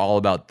like, "Oh, we're all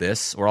about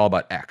this, we're all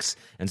about X,"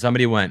 and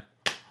somebody went,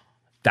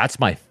 "That's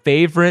my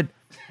favorite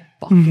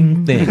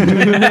fucking thing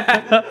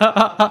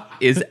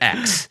is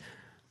X."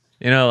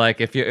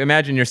 Like if you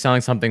imagine you're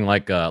selling something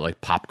like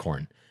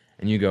popcorn,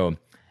 and you go,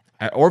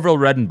 "At Orville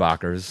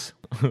Redenbacher's,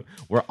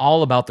 we're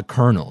all about the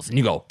kernels," and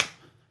you go,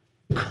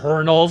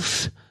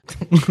 "Kernels."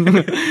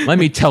 Let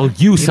me tell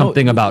you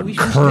something about we should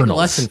just take a kernels.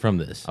 lesson from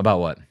this. About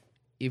what?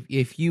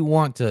 If you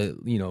want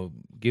to,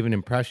 give an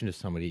impression to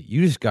somebody,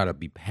 you just got to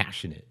be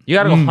passionate. You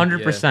got to go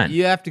 100%.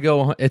 You have to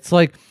go. It's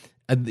like,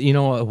 a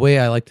way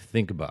I like to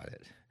think about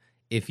it.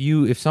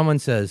 If someone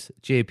says,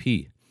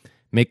 "JP,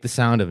 make the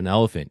sound of an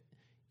elephant,"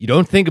 you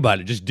don't think about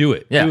it. Just do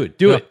it. Yeah.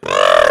 Do it.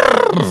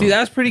 See,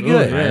 that's pretty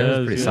good. yeah, Right? that That's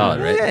was pretty good.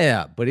 solid, right?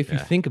 Yeah, but if you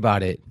think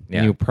about it,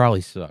 Yeah. you'll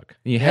probably suck.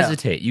 You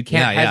hesitate. You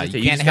can't Yeah, hesitate.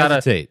 you can't just gotta-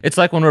 hesitate. It's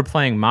like when we were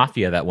playing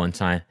Mafia that one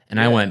time, and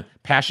I went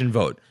passion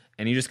vote,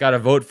 and you just got to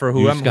vote for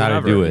You just gotta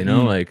whoever. do it. You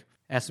know, like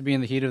Has to be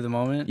in the heat of the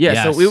moment. yeah.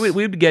 Yes. So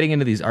we'd be getting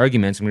into these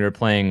arguments when we were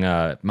playing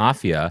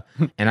Mafia,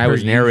 and I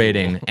was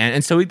narrating,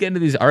 and so we'd get into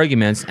these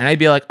arguments, and I'd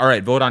be like, "All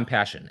right, vote on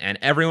passion," and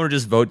everyone would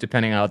just vote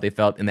depending on how they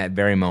felt in that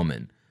very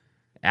moment.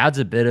 Adds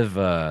a bit of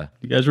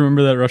You guys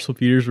remember that Russell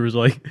Peters was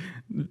like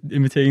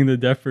imitating the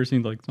deaf person?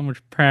 He's like, so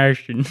much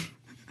passion.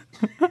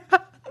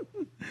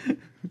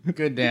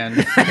 Good, Dan.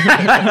 Good.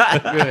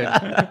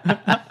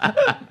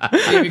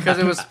 See, because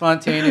it was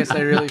spontaneous, I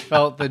really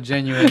felt the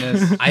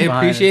genuineness. I behind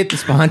appreciate the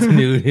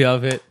spontaneity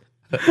of it.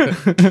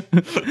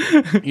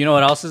 it. You know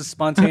what else is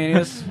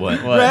spontaneous?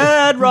 What?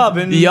 Red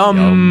Robin.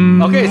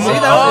 yum. Okay, see,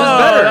 that Oh, was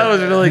better. that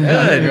was really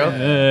There you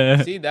good.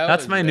 go. See, that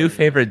That's was my better. new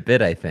favorite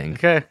bit. I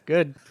think Okay,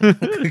 good.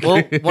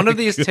 Well, one of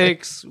these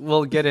takes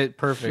will get it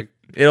perfect.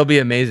 it'll be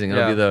amazing.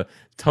 It'll Yeah. be the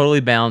totally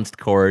balanced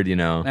chord.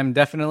 I'm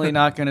definitely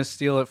not going to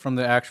steal it from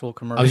the actual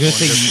commercial. I was gonna and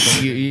just-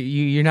 say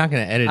you're not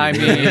gonna edit it.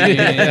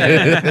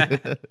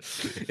 I mean,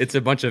 It's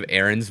a bunch of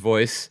Aaron's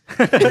voice.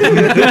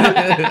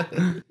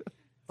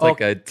 It's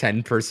like a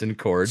 10-person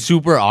chord.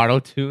 super auto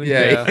tune.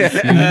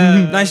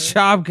 Yeah. Nice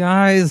job,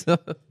 guys.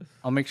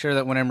 I'll make sure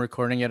that when I'm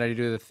recording it, I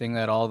do the thing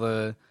that all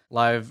the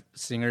live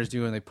singers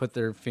do, and they put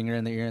their finger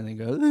in the ear and they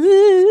go,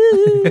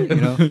 you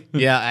know.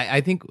 Yeah, I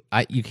think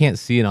you can't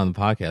see it on the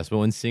podcast, but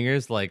when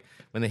singers when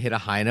they hit a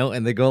high note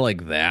and they go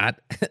like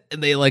that,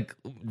 and they like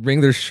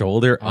bring their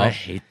shoulder up I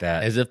hate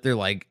that. as if they're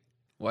like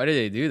Why do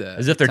they do that?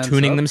 As if they're Tense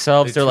tuning up.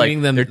 themselves. They're They're,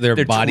 tuning like their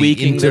they're body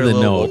tweaking into their the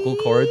little note. vocal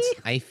cords.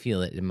 I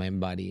feel it in my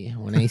body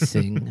when I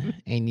sing.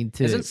 I need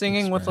to. Isn't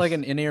singing with express. like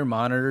an in-ear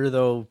monitor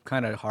though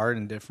kind of hard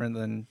and different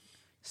than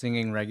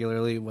singing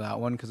regularly without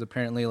one? Because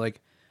apparently,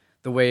 like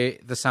the way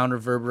the sound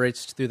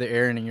reverberates through the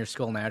air and in your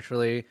skull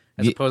naturally,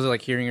 as opposed to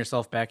like hearing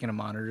yourself back in a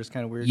monitor, is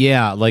kind of weird.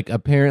 Yeah, like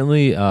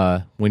apparently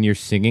when you're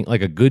singing,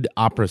 like a good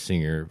opera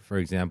singer, for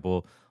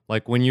example,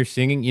 like when you're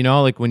singing,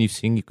 like when you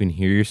sing, you can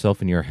hear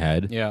yourself in your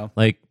head. Yeah.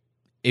 Like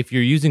if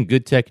you're using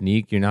good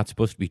technique, you're not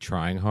supposed to be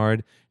trying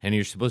hard, and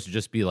you're supposed to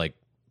just be like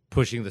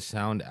pushing the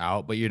sound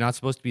out, but you're not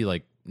supposed to be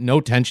like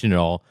no tension at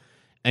all,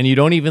 and you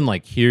don't even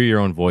like hear your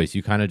own voice.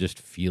 You kind of just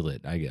feel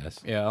it, I guess.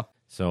 Yeah.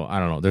 So I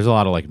don't know. There's a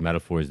lot of like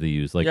metaphors they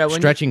use, like Yeah, when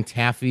stretching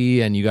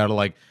taffy, and you got to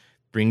like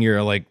bring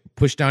your like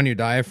push down your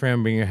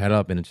diaphragm, bring your head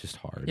up, and it's just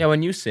hard. Yeah,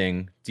 when you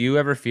sing, do you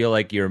ever feel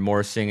like you're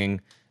more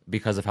singing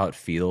because of how it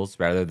feels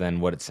rather than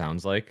what it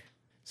sounds like?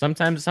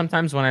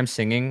 Sometimes when I'm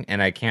singing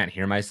and I can't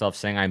hear myself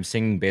sing, I'm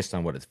singing based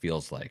on what it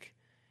feels like.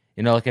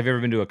 You know, like have you ever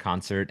been to a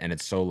concert and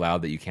it's so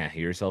loud that you can't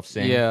hear yourself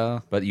sing? Yeah.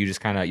 But you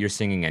just you're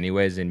singing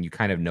anyways, and you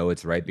kind of know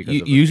it's right because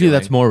of the Usually feeling.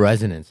 that's more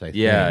resonance. I think.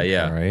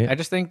 Yeah. Right. I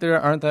just think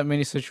there aren't that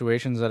many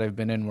situations that I've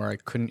been in where I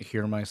couldn't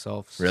hear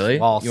myself. Really?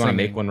 While You want to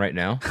make singing. one right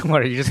now?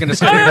 What are you just gonna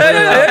say?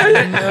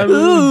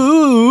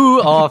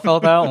 Ooh, oh, I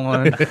felt that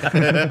one.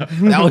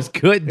 That was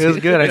good. It was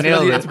good. I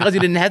nailed It's it. because you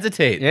didn't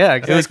hesitate. Yeah,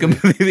 It was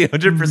exactly. completely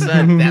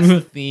 100%. That's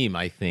the theme,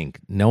 I think.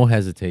 No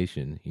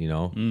hesitation. You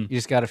know, You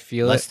just gotta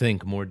feel less it.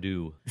 think, more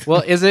do.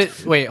 Well, is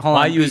it? Wait, hold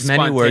I on. use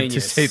many words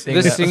to spontaneous. say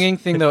things. This singing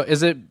thing though,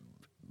 is it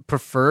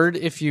preferred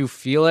if you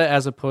feel it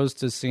as opposed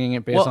to singing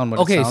it based on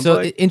what it sounds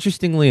like?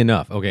 Interestingly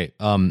enough,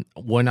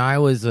 when I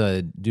was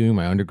doing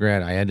my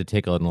undergrad, I had to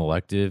take an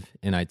elective,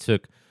 and I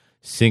took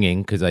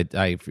singing because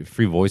I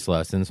free voice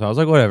lessons. So I was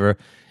like, whatever.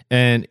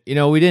 And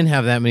we didn't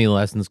have that many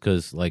lessons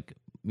because like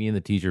me and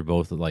the teacher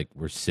both like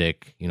were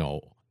sick,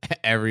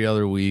 every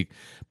other week.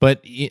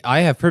 But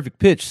I have perfect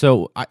pitch,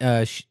 so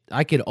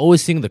I could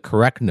always sing the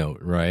correct note,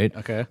 right?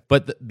 Okay.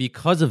 But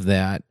because of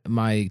that,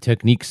 my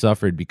technique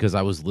suffered because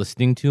I was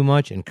listening too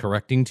much and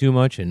correcting too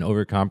much and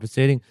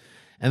overcompensating.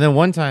 And then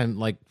one time,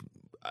 like,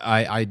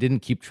 I didn't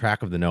keep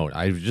track of the note.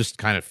 I was just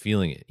kind of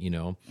feeling it,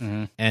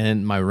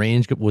 And my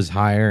range was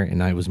higher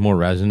and I was more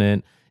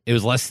resonant. It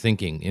was less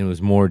thinking. It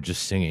was more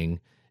just singing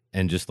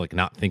and just like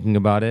not thinking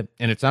about it.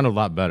 And it sounded a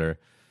lot better.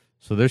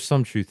 So there's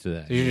some truth to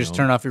that. So you just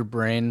turn off your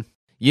brain.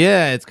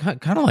 Yeah, it's kind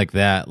of like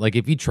that. Like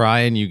if you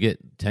try and you get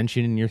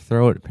tension in your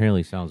throat, it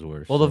apparently sounds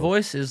worse. Well, the So-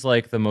 voice is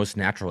like the most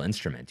natural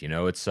instrument.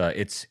 It's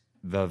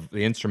the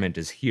instrument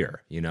is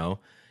here.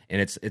 And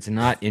it's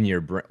not in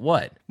your brain.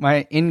 What?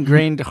 My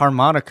ingrained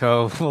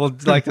harmonica will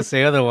like to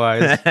say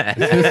otherwise.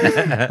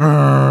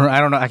 I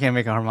don't know. I can't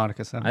make a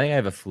harmonica sound. I think I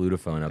have a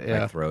flutophone up my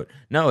Yeah. throat.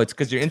 No, it's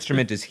because your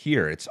instrument is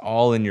here. It's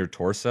all in your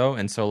torso.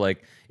 And so,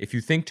 like, if you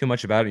think too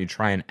much about it and you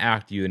try and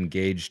act, you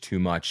engage too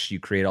much. You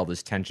create all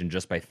this tension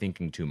just by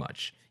thinking too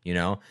much,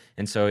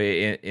 And so,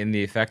 in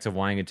the effect of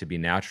wanting it to be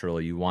natural,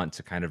 you want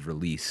to kind of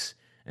release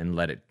and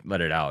let it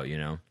out,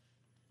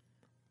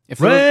 If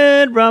it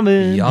were-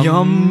 ramen.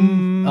 Yum.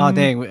 Oh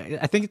dang!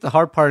 I think the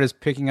hard part is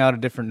picking out a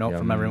different note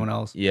from everyone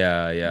else.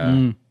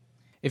 Yeah.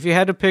 If you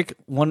had to pick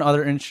one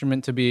other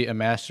instrument to be a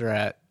master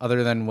at,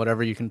 other than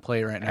whatever you can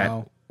play right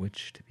now,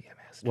 Which to be a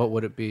master. what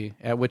would it be?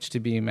 At which to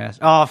be a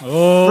master? Oh,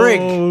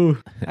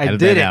 frig! I Edit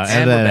did that it. out.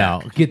 Edit that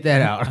out. Get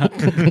that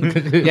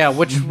out. Yeah,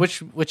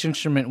 which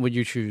instrument would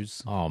you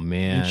choose? Oh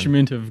man.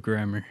 Instrument of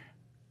grammar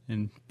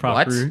and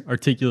proper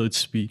articulate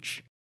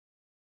speech.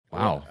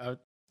 Wow.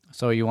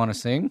 So you want to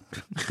sing?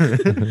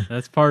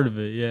 That's part of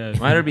it, yeah.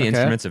 Mine would be Okay.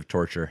 instruments of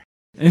torture.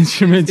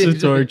 Instruments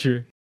of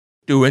torture.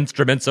 Do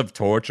instruments of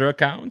torture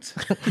count?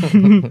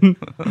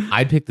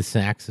 I'd pick the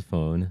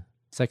saxophone.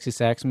 Sexy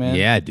sax man.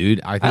 Yeah,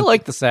 dude. I think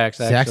like the sax.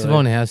 Actually.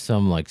 saxophone has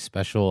some like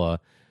special.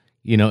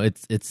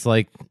 It's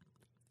like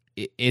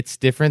it's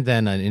different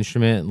than an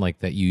instrument like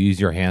that you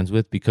use your hands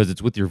with because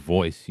it's with your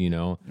voice.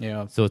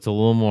 Yeah. So it's a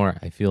little more.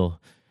 I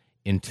feel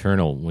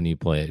internal when you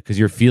play it because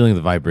you're feeling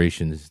the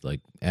vibrations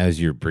like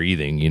as you're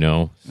breathing.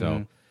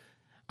 So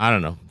I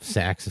don't know.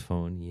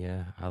 Saxophone.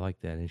 Yeah, I like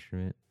that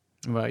instrument.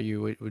 What about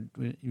you? Would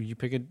you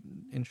pick an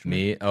instrument?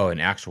 Me? Oh, an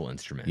actual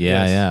instrument.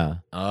 Yeah, Yes.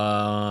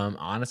 yeah.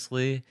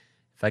 Honestly,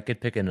 if I could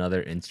pick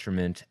another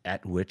instrument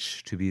at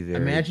which to be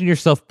very Imagine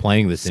yourself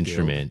playing this skilled.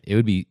 instrument. It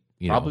would be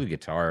probably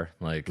guitar,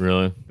 like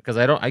really. because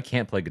I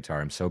can't play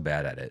guitar. I'm so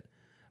bad at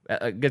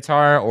it.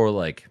 Guitar or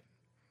like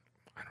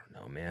I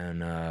don't know,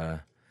 man.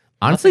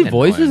 Honestly, nothing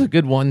voice is annoying. a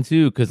good one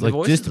too, because The like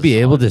voice just is to a be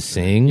able solid to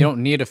instrument. sing. You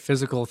don't need a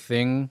physical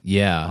thing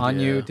Yeah, on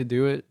you to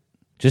do it.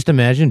 just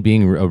imagine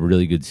being a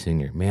really good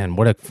singer. Man,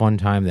 what a fun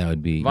time that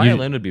would be.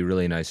 Violin would be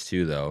really nice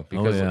too, though,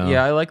 because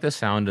yeah. I like the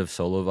sound of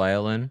solo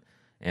violin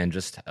and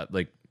just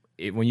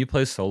when you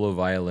play solo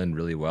violin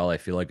really well, I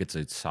feel like it's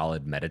a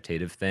solid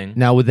meditative thing.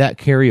 Now, would that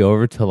carry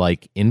over to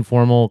like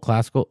informal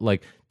classical,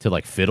 like to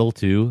like fiddle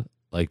too?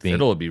 Like being,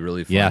 Fiddle would be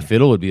really fun. yeah,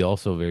 fiddle would be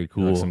also very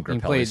cool. Like some You can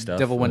Grappelli play stuff.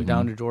 Devil Went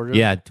Down to Georgia.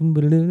 Yeah.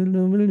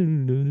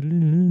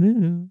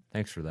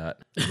 Thanks for that.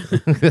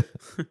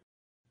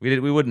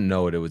 We wouldn't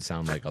know what it would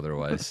sound like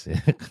otherwise.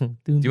 Do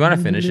you wanna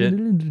finish it?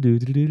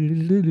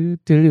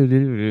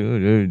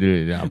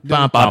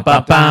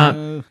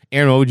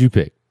 Aaron, what would you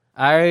pick?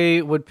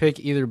 I would pick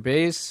either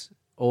bass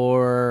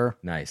or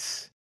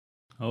Nice.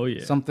 Oh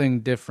yeah.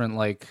 something different,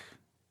 like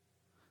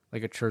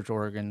a church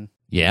organ.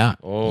 Yeah,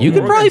 Oh, you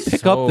could probably organ's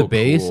pick up the so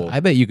bass. cool. I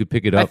bet you could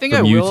pick it up I think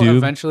from I will YouTube.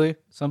 eventually.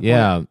 Some point.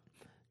 Yeah,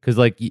 because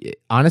like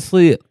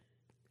honestly,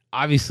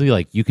 obviously,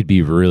 like you could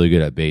be really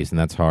good at bass, and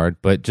that's hard.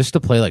 But just to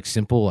play like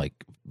simple like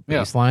Yeah.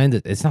 bass lines,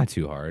 it's not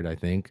too hard. I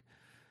think.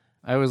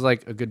 I always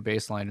like a good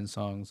bass line in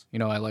songs. You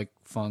know, I like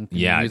funk. And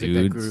Yeah, music that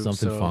dude, grooves,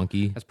 something so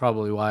funky. That's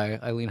probably why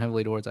I lean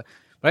heavily towards that.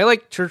 But I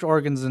like church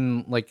organs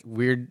and like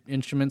weird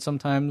instruments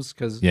sometimes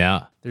because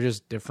Yeah. they're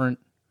just different.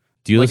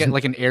 Do you Like listen?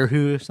 like an air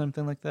hoo or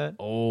something like that,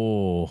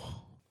 Oh,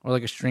 or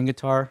like a string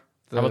guitar.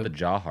 How about the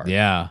jaw harp?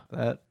 yeah.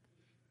 That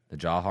The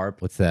jaw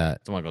harp. What's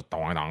that? Someone goes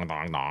dong dong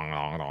dong dong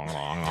dong dong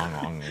dong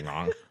dong dong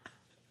dong.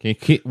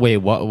 Wait,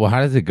 what?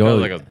 How does it go?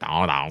 Like a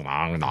dong dong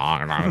dong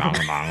dong dong dong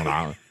dong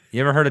dong. You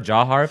ever heard a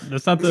jaw harp?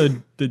 That's not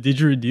the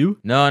didgeridoo.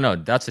 No,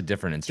 that's a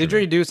different instrument.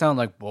 didgeridoo sound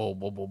like bo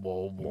bo bo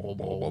bo bo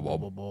bo bo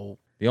bo bo.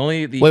 The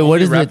only Wait, what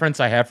only is it? reference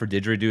I have for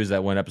didgeridoo is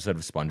that one episode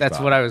of SpongeBob. That's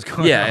what I was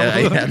going.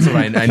 Yeah, that's what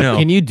I know.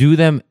 Can you do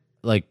them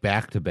like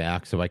back to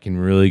back so I can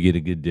really get a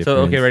good difference?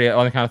 So okay, ready?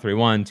 On the count of 3.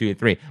 1, 2,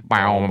 3. Did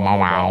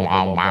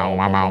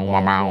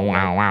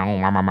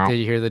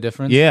you hear the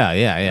difference? Yeah.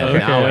 Okay,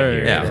 Now I alright. hear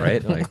it. Yeah,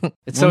 right. Like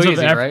It's so One's easy, of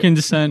African right?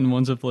 descent and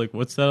one's of like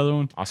what's that other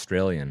one?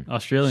 Australian.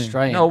 Australian.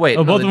 Australian. No, wait.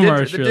 Oh, no, both the of them are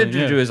The Australian,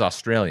 didgeridoo yeah. is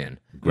Australian.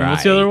 And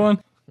what's the other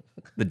one?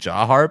 The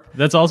jaw harp.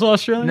 That's also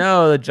Australian.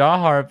 No, the jaw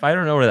harp. I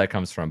don't know where that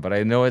comes from, but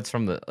I know it's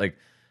from the like.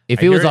 If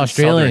I it hear was in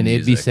Australian, Southern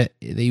it'd be music.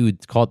 they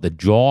would call it the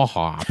jaw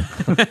hop.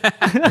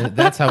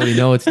 That's how we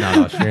know it's not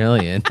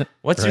Australian.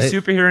 What's Right?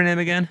 your superhero name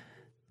again?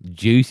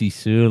 Juicy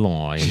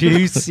sirloin.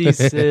 Juicy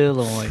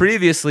sirloin.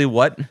 Previously,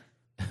 what?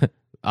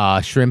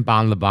 Shrimp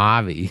on the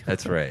bobby.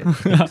 That's right.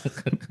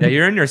 Yeah,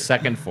 you're in your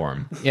second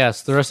form.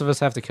 Yes, the rest of us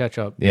have to catch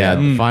up. Yeah,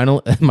 the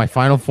final. My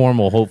final form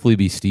will hopefully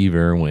be Steve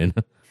Irwin.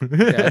 Too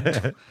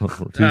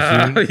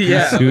soon?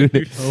 yeah. Too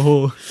soon?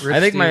 Oh, Rip I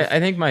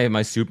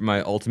think Steve.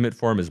 my ultimate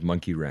form is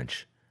monkey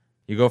wrench.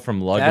 You go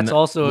from lug That's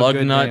also a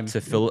good nut name.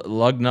 to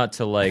lug nut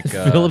to like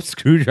Phillips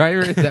screwdriver.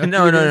 Is that what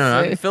No, you're no,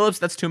 gonna no. say? Phillips.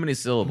 That's too many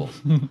syllables.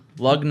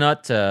 Lug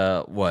nut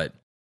to what?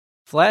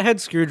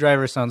 Flathead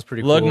screwdriver sounds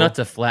pretty Lug cool. nut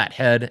to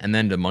flathead, and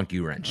then to monkey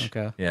wrench.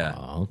 Okay. Yeah.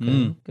 Oh,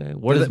 okay.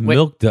 What Do does the- wait,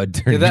 milk dud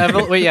turn? Do the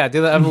into?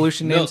 do the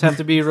evolution names have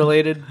to be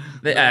related?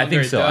 I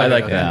think so. Dud. I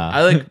like Yeah. that.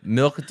 I like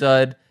milk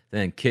dud,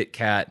 then Kit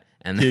Kat,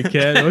 and then, Kit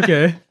Kat.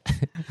 Okay.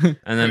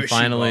 and then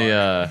finally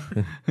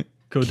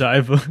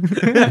Godiva.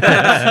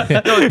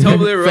 No,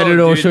 totally wrong.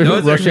 Federal Dude.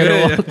 Those are Russian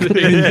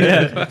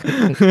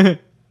good.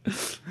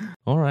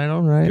 All right.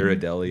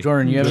 Ghirardelli.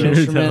 Jordan, you have an Sure,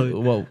 instrument?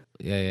 Whoa.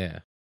 Yeah.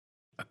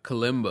 A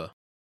kalimba.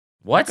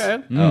 What?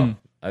 Okay. Oh,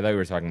 I thought we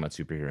were talking about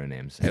superhero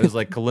names. It was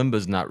like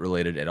Kalimba's not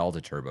related at all to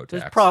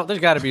TurboTax. There's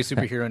got to be a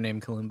superhero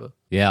named Kalimba.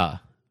 Yeah.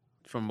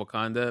 From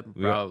Wakanda?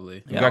 We got-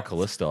 Probably. We got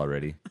Callista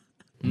already.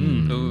 Ooh.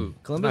 Not a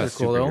Kalimba's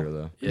cool though. superhero,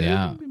 though.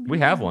 Yeah. We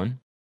have one.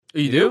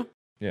 You do?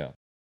 Yeah.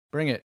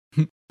 Bring it.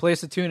 Play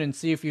us a tune and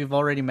see if you've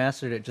already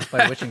mastered it just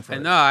by wishing for I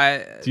it. know.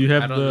 I Do you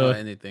have I don't know the-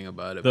 anything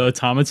about it. The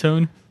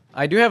automaton.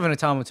 I do have an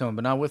automaton,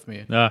 but not with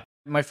me. Ah.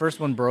 My first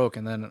one broke,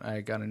 and then I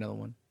got another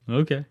one.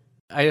 Okay.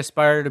 I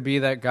aspire to be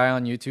that guy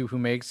on YouTube who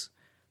makes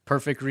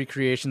perfect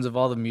recreations of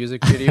all the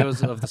music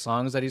videos of the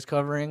songs that he's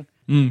covering.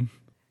 Mm.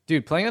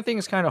 Dude, playing that thing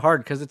is kind of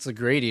hard because it's a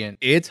gradient.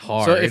 It's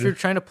hard. So if you're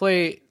trying to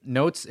play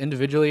notes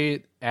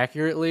individually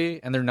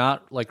accurately and they're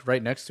not like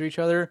right next to each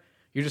other,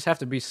 you just have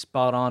to be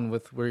spot on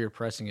with where you're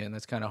pressing it, and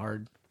that's kind of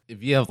hard.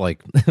 if you have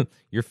like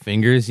your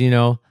fingers,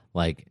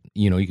 like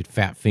you could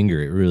fat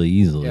finger it really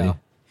easily. Yeah.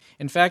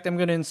 In fact, I'm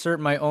going to insert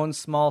my own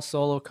small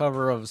solo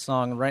cover of a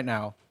song right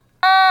now.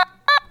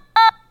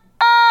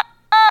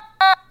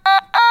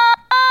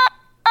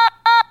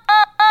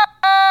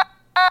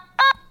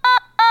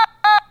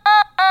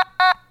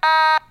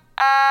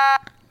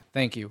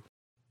 Thank you.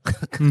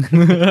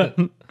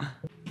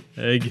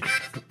 Egg.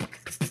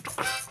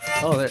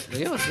 Oh, there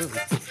you go.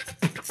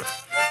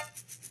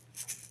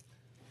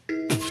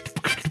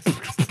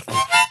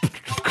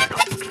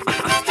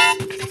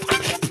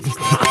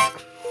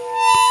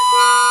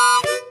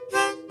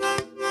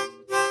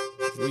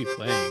 What are you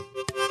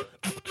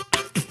playing?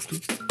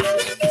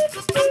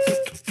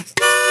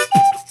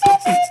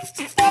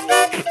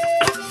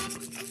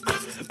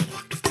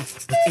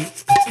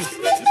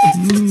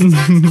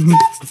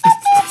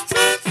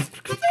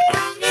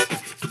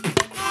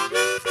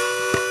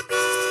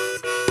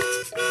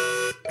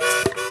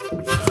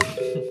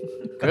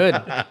 Good.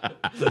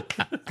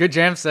 Good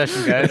jam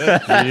session,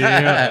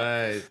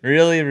 guys.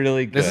 Really,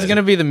 really good. This is going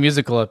to be the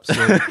musical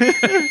episode.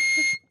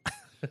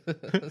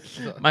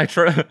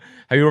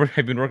 Have you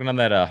been working on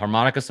that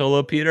harmonica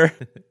solo, Peter?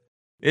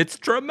 It's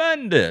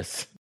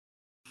tremendous.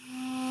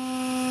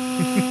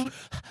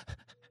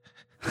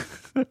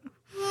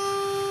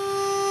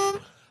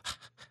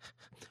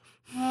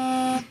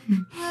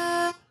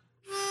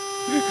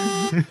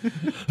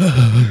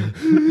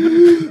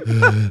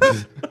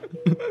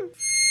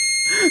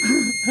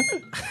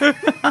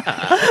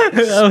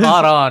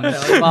 Spot on.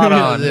 Spot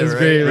on. That's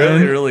great, Really,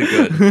 man. really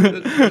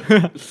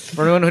good.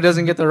 For anyone who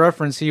doesn't get the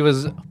reference, he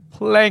was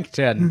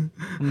Plankton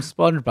from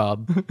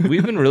SpongeBob.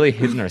 We've been really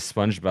hitting our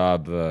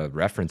SpongeBob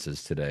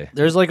references today.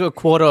 There's like a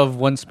quota of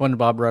one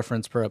SpongeBob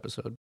reference per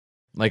episode.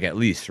 Like at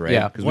least, right?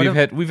 Yeah. Because What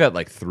we've had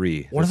like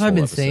 3. What this have I whole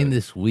been saying episode.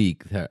 this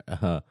week?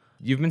 That,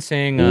 you've been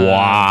saying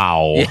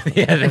Wow.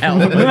 yeah, that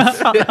one.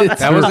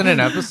 That wasn't an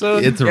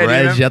episode. It's Yeah, do you Reg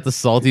remember- at the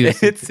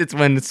saltiest. It's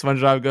when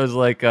SpongeBob goes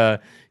like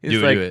he's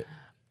Do like it.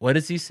 what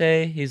does he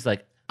say? He's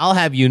like I'll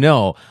have you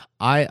know,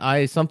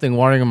 I something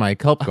watering my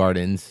kelp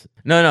gardens,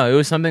 no, it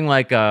was something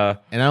like and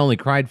I only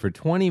cried for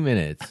 20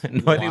 minutes.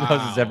 no, I think that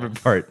was a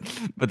separate part.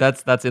 But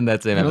that's in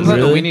that same Wasn't episode.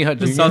 that the Really? Weenie Hut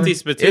The Jr.? salty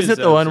spittoons. Is it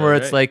the one where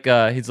episode, it's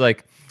right? like he's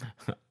like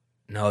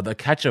no, the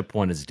ketchup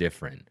one is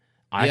different.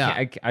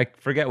 Yeah. I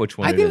forget which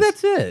one I it think is.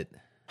 that's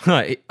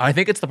it. I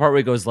think it's the part where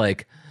he goes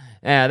like,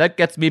 "Yeah, that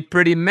gets me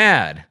pretty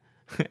mad,"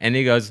 and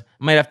he goes,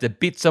 "Might have to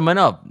beat someone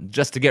up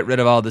just to get rid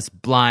of all this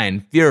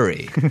blind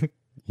fury."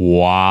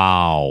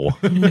 Wow.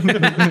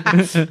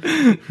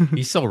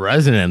 He's so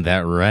resonant,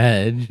 that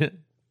Reg.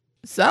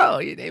 So,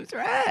 your name's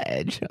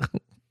Reg.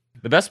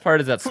 The best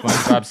part is that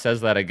SpongeBob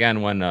says that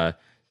again when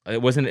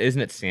isn't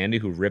it Sandy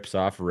who rips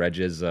off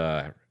Reg's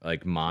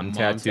like mom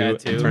tattoo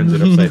tattoo. and turns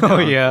it upside down? Oh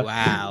yeah.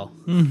 Wow.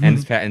 and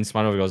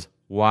SpongeBob goes,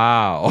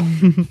 "Wow."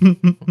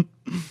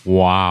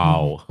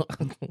 Wow.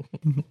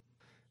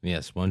 Yeah,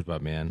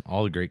 SpongeBob, man.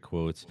 All the great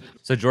quotes.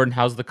 So Jordan,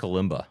 how's the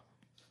kalimba?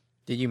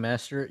 Did you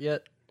master it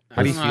yet?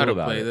 How do you I don't know how feel to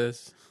about play it?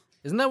 this.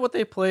 Isn't that what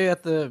they play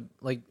at the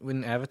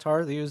in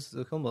Avatar? They use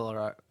the Kumba a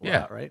lot,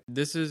 Yeah. right?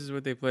 This is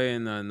what they play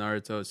in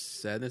Naruto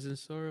Sadness and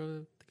Sorrow,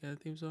 the kind of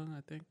theme song,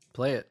 I think.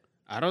 Play it.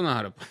 I don't know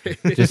how to play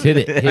it. Just hit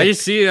it. I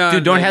just see it on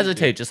Dude, don't like,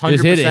 hesitate. Just 100%.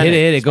 hit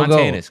it. Go, go.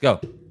 Spontaneous. Go.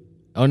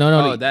 Oh, no,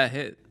 no. Oh, that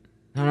hit.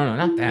 No,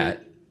 not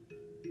that.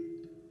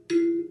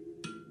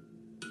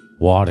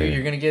 Water, Dude,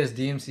 you're gonna get his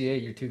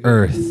DMCA. You're too good.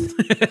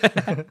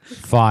 earth,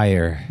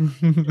 fire,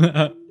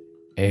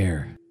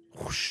 air.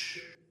 Whoosh.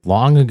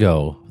 Long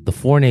ago, the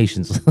four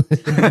nations.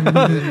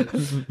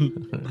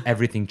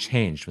 Everything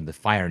changed when the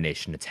Fire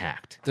Nation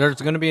attacked. There's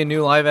gonna be a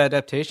new live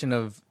adaptation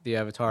of the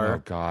Avatar,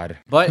 Oh God.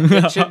 but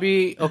it should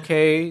be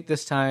okay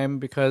this time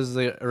because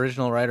the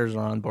original writers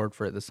are on board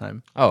for it this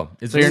time. Oh,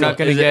 So you're not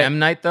gonna is get- it M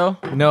Night though?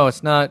 No,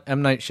 it's not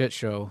M Night Shit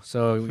Show,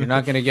 so you're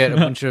not gonna get a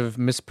bunch of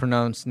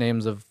mispronounced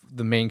names of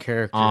the main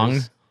characters.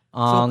 Ong.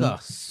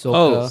 Sokka.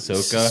 Oh,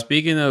 Ahsoka.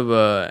 speaking of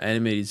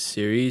animated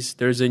series,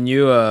 there's a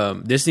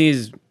new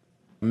Disney's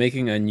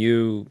making a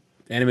new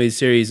animated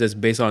series that's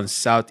based on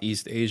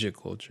Southeast Asia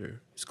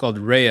culture. It's called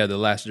Raya, the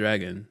Last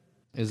Dragon.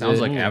 Is Sounds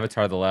it, like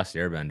Avatar: The Last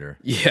Airbender.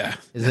 Yeah,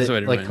 is that's it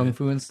what like reminded kung me.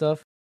 fu and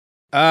stuff?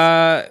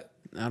 I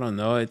don't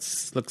know.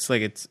 Looks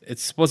like it's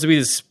supposed to be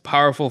this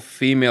powerful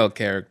female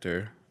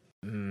character.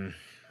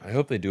 I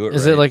hope they do it.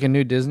 Is right. it like a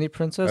new Disney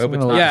princess? I hope I'm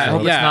it's gonna not. look Yeah, I it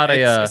hope up. yeah, it's not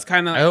it's- a. it's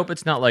kinda- I hope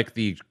it's not like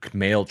the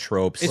male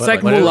tropes. It's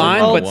like what is it Mulan,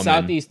 called? but Woman.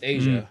 Southeast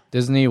Asia.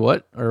 Disney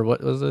what or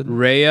what was it?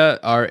 Raya,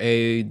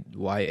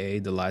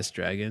 Raya, the Last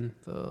Dragon.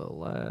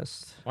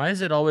 Why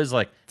is it always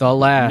like The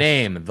last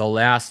name the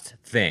last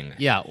thing?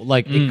 Yeah,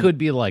 like it could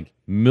be like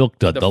Milk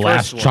Dud, the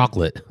last first one.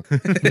 chocolate.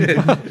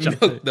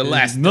 The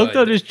Last Milk Dud.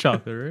 Dud is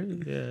chocolate,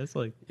 right? Yeah, it's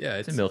like Yeah,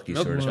 it's a milky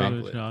milk sort of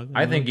chocolate. chocolate.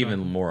 I think even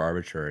more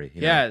arbitrary.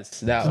 you know?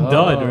 Yes, that one.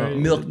 Dud, right?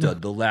 Milk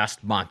Dud, the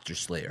last monster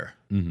slayer.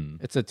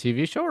 It's a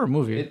TV show or a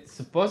movie? It's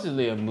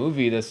supposedly a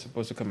movie that's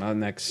supposed to come out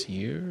next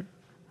year.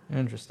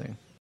 Interesting.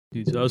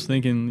 Dude, so I was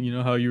thinking, you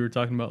know how you were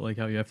talking about like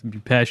how you have to be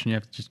passionate, you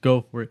have to just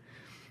go for it.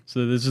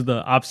 So this is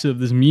the opposite of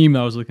this meme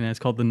I was looking at. It's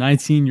called the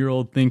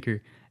 19-year-old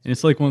thinker. And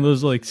it's like one of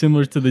those like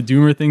similar to the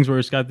Doomer things where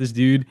it's got this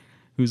dude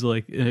who's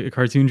like a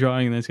cartoon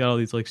drawing and then it's got all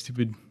these like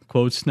stupid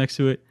quotes next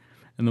to it.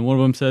 And then one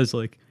of them says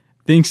like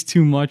thinks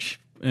too much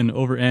and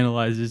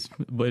overanalyzes,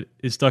 but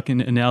is stuck in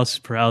analysis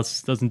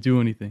paralysis, doesn't do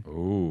anything.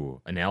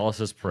 Ooh,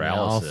 analysis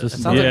paralysis. Analysis.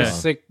 It sounds like Yeah. a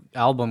sick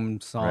album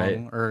song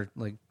Right. or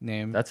like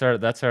name. That's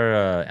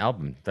our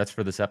album. That's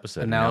for this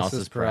episode.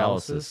 Analysis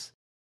paralysis.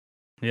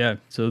 Yeah,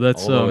 so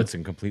that's Although it's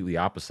in completely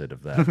opposite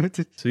of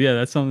that. so yeah,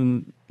 that's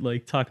something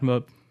like talking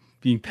about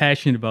being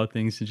passionate about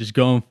things and just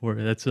going for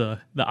it. That's the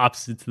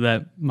opposite to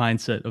that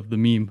mindset of the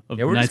meme of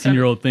Yeah, the we're just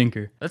 19-year-old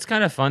thinker. That's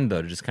kind of fun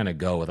though, to just kind of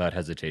go without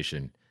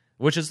hesitation,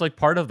 which is like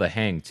part of the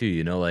hang too.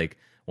 You know, like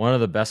one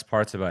of the best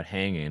parts about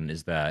hanging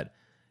is that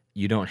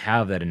you don't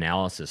have that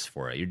analysis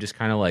for it. You're just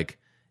kind of like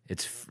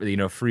it's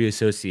free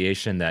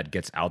association that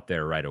gets out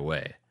there right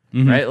away,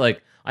 right?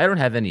 Like I don't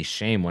have any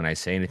shame when I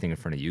say anything in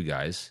front of you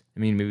guys. I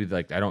mean, maybe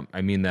like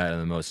I mean that in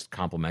the most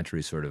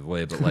complimentary sort of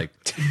way, but like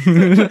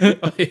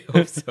I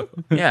hope so.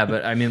 yeah,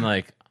 but I mean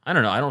like I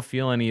don't know. I don't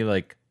feel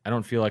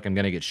like I'm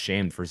gonna get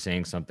shamed for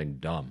saying something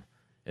dumb.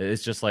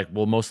 It's just like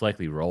we'll most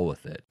likely roll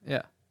with it.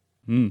 Yeah.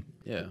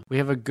 Yeah. We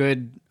have a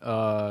good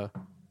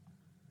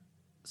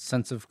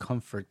sense of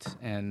comfort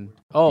and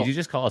Did you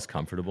just call us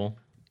comfortable?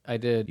 I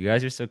did. You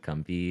guys are so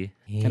comfy.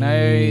 Can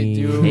I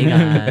do Hey,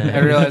 guys. I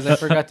realized I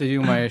forgot to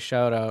do my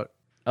shout out.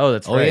 Oh,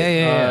 that's Oh, right.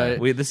 yeah.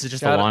 Wait, this is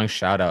just shout a out- long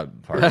shout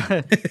out part.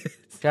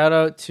 Shout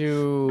out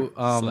to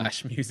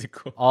Slash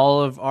musical.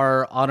 all of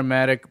our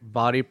automatic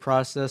body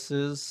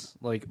processes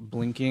like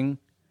blinking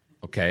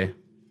Okay.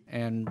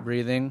 and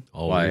breathing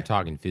Oh, Why? you're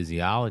talking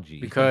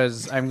physiology.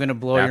 because I'm going to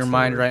blow That's your the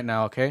mind word. right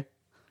now, okay?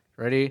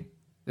 Ready?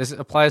 This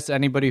applies to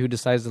anybody who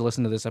decides to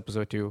listen to this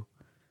episode too.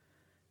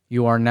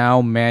 You are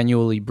now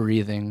manually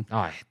breathing.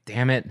 Oh,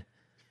 damn it.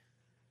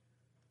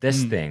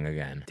 this thing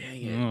again.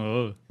 Dang it.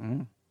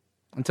 Oh,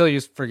 Until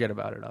you forget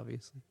about it,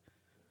 obviously.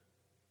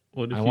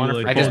 what if I you wanna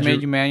like? I just Well,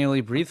 made you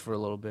manually breathe for a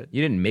little bit.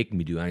 You didn't make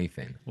me do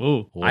anything.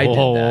 Whoa. I did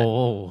that.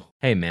 Whoa.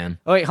 Hey, man.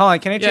 Oh wait, hold on.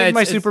 Can I change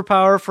my it's-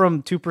 superpower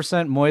from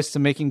 2% moist to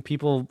making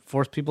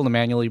force people to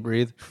manually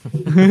breathe?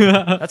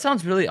 That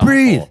sounds really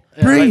Breathe. awful.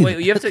 Breathe. Wait,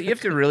 you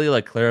have to really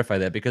like clarify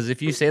that, because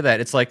if you say that,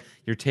 it's like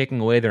you're taking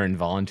away their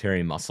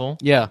involuntary muscle.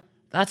 Yeah,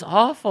 That's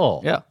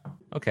awful. yeah.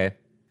 Okay.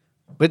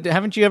 But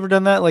haven't you ever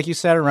done that? Like you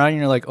sat around and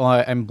you're like, oh,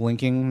 I'm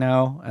blinking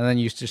now, and then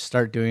you just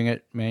start doing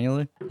it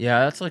manually.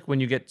 Yeah, that's like when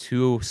you get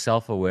too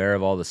self-aware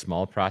of all the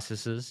small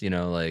processes. You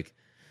know, like,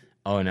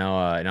 oh,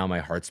 now my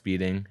heart's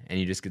beating, and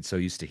you just get so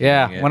used to hearing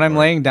Yeah, it. when I'm or-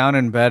 laying down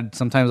in bed,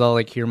 sometimes I'll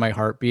like hear my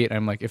heartbeat.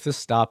 I'm like, if this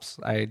stops,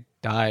 I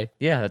die.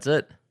 Yeah, that's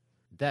it.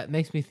 That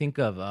makes me think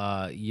of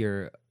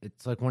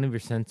it's like one of your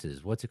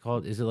senses. What's it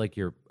called? Is it like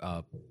your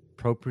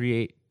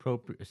appropriate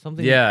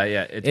something? Yeah.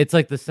 It's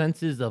like the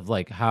senses of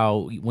like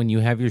how when you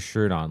have your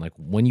shirt on, like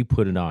when you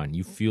put it on,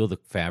 you feel the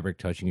fabric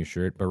touching your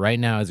shirt. But right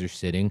now, as you're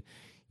sitting,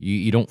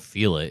 you don't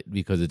feel it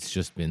because it's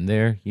just been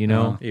there, you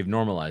know? You've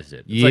normalized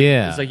it.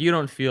 Yeah. It's like you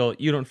don't feel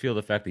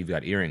the fact that you've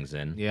got earrings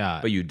in. Yeah.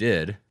 But you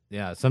did.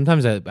 Yeah,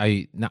 sometimes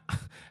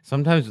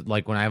sometimes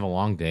like when I have a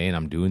long day and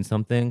I'm doing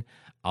something,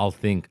 I'll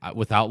think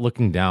without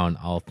looking down,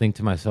 I'll think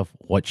to myself,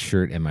 what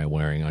shirt am I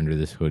wearing under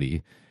this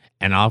hoodie?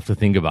 And I'll have to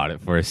think about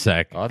it for a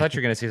sec. Oh, I thought you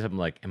were gonna say something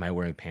like, "Am I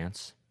wearing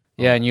pants?"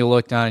 Yeah, and you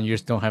look down and you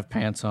just don't have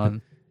pants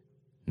on.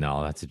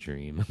 No, that's a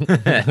dream.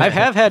 I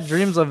have had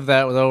dreams of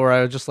that though, where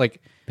I was just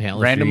like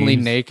Pantless randomly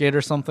dreams. naked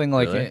or something,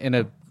 like Really?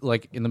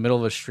 in the middle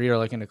of a street or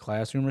like in a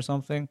classroom or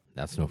something.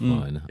 That's no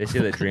fun. They say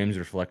that dreams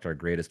reflect our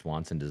greatest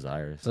wants and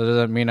desires. So does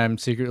that mean I'm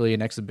secretly an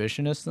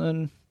exhibitionist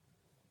then?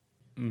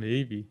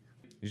 Maybe.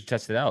 You should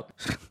test it out.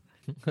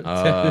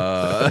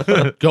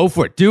 Go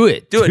for it. Do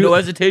it. Do it, no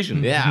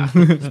hesitation. Yeah.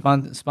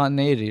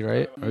 Spontaneity,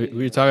 right? Are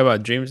we talking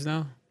about dreams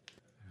now?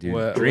 Dude,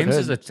 Well, dreams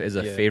we is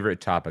a Yeah. favorite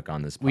topic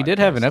on this podcast. We did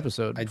have an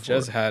episode. I before.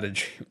 just had a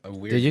dream. A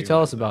weird. Did you dream tell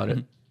about us about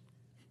it?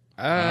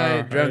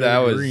 I dreamt that I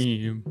was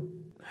Dream.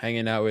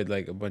 hanging out with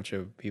like a bunch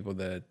of people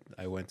that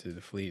I went to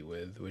the fleet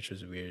with, which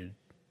was weird.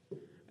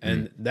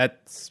 And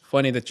that's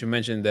funny that you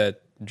mentioned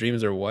that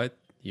dreams are what?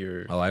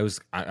 You're Oh, I was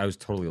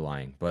totally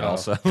lying, but Oh.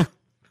 also,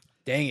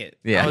 dang it.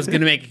 Yeah. I was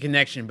gonna make a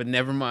connection, but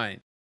never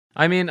mind.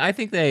 I mean, I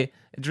think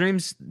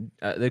dreams,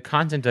 the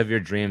content of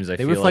your dreams, They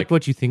feel reflect like,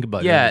 what you think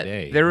about yeah, every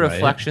day. they're right?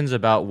 reflections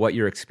about what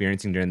you're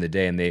experiencing during the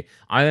day, and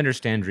I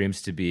understand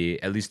dreams to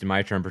be, at least in my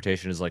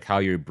interpretation, is like how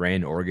your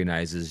brain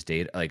organizes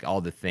data, like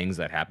all the things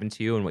that happen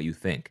to you and what you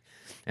think,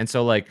 and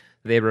so like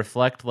they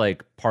reflect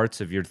like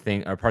parts of your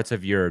thing or parts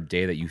of your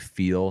day that you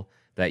feel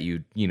that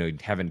you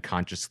haven't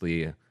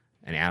consciously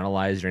and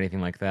analyzed or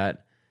anything like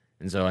that,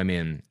 and so I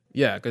mean.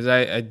 Yeah, because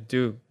I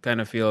do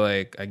kind of feel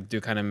like I do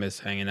kind of miss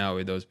hanging out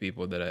with those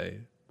people that I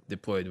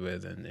deployed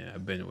with and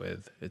I've been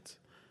with.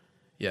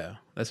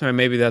 That's why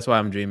maybe that's why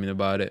I'm dreaming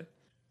about it.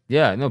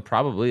 Yeah, no,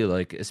 probably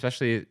like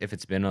especially if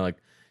it's been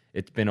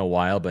a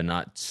while but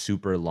not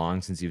super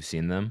long since you've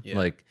seen them. Yeah.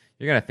 Like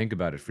you're gonna think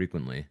about it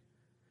frequently.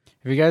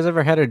 Have you guys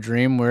ever had a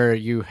dream where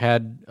you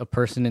had a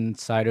person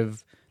inside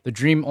of the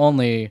dream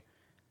only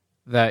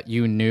that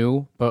you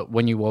knew, but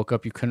when you woke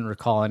up you couldn't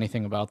recall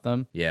anything about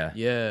them? Yeah.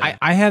 Yeah,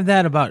 I have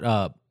that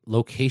about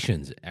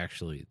locations,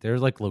 actually.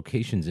 There's like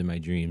locations in my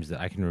dreams that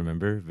I can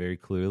remember very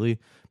clearly.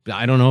 But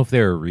I don't know if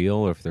they're real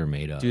or if they're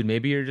made up. Dude,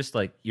 maybe you're just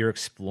like you're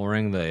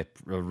exploring the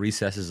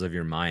recesses of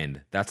your mind.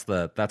 That's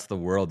the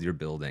world you're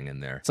building in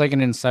there. It's like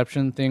an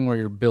Inception thing where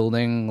you're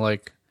building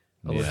like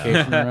a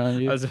location around I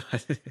you. was-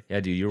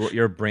 Yeah, dude,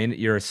 your brain,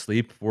 your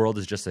sleep world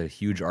is just a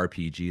huge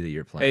RPG that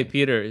you're hey playing.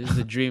 Peter, it's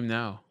a dream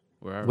now.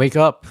 Where are Wake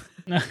up.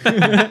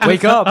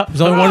 Wake up.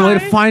 There's only one way to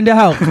find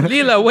out. we?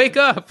 Leela, wake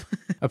up!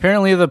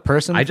 Apparently the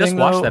person I just thing,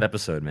 watched though, that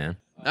episode, man.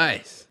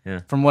 Nice.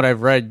 from what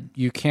I've read,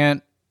 you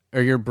can't,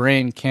 or your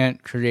brain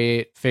can't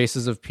create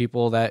faces of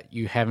people that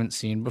you haven't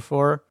seen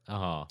before.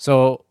 Uh-huh.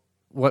 So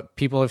what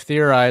people have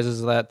theorized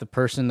is that the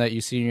person that you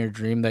see in your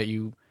dream that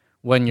you,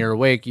 when you're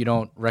awake, you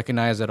don't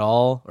recognize at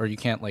all, or you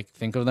can't like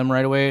think of them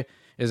right away,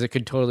 is it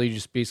could totally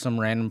just be some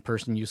random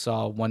person you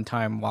saw one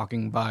time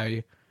walking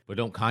by. But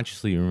don't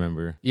consciously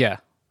remember. Yeah.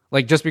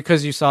 Like just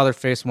because you saw their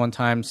face one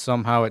time,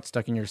 somehow it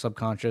stuck in your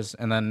subconscious,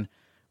 and then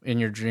in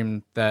your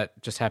dream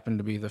that just happened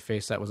to be the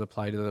face that was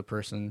applied to the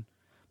person.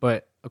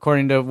 But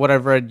according to what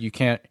I've read,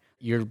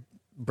 your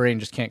brain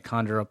just can't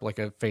conjure up like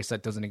a face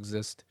that doesn't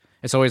exist.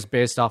 It's always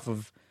based off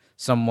of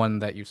someone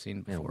that you've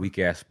seen Yeah, before. weak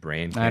ass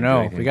brain. I can't do know.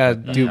 anything We gotta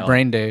but do hell.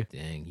 brain day.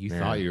 Dang, you Man,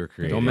 thought you were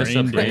creative. Don't miss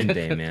Brain up day. brain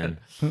day,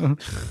 man.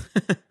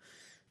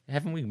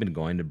 Haven't we been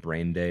going to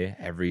brain day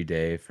every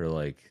day for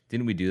like?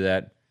 Didn't we do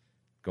that?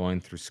 Going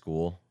through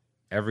school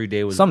every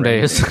day was Some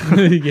brain days.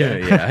 day.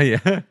 yeah.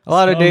 yeah. A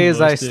lot of Some days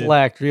of I us did.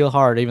 slacked real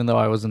hard, even though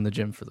I was in the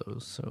gym for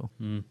those. So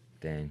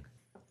Dang.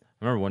 I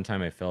remember one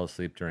time I fell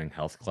asleep during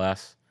health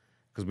class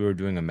because we were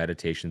doing a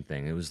meditation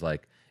thing. It was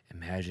like,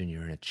 imagine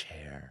you're in a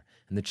chair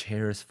and the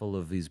chair is full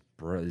of these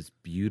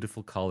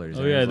beautiful colors.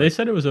 Oh And I yeah, was they like,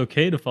 said it was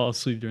okay to fall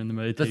asleep during the the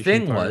meditation.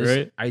 thing part, was,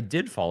 right? I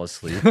did fall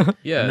asleep,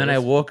 Yeah, and then I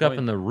that's the woke up point.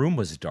 and the room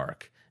was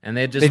dark, and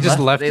they They just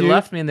left they you?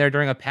 left me in there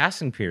during a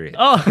passing period.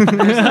 Oh, I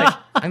was like,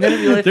 I'm gonna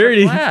be late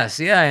Dirty. for class.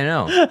 Yeah, I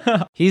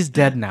know. He's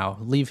dead now.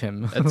 Leave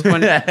him. That's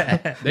funny.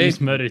 they he's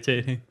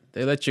meditating.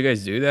 they let you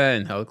guys do that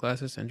in health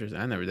classes.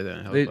 Interesting. I never did that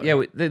in health. They- class.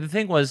 yeah, the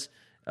thing was,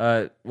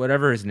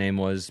 whatever his name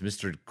was,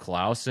 Mr.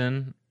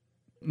 Clausen.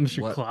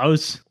 Mr. What?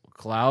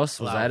 Klaus.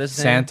 Was that his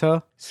name?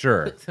 Santa.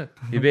 Sure,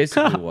 he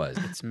basically was.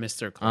 It's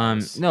Mr.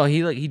 Claus. No,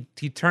 he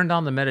turned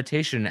on the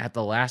meditation at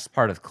the last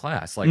part of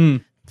class,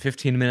 like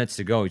 15 minutes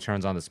to go. He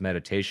turns on this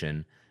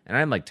meditation, and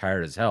I'm like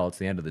tired as hell. It's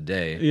the end of the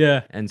day,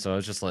 Yeah. and so I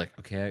was just like,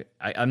 okay,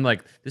 I'm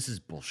like, this is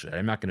bullshit.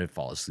 I'm not gonna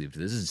fall asleep to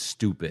this. This is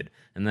stupid.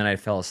 And then I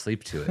fell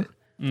asleep to it.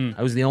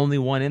 I was the only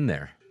one in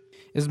there.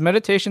 Is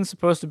meditation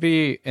supposed to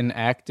be an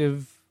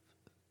active?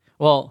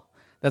 Well,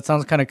 that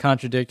sounds kind of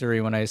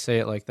contradictory when I say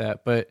it like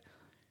that, but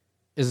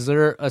is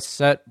there a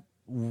set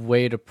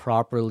way to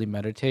properly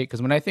meditate?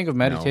 Because when I think of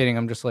meditating,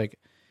 I'm just like,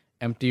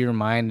 empty your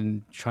mind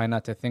and try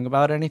not to think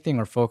about anything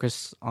or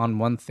focus on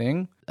one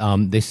thing.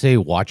 They say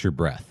watch your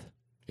breath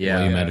while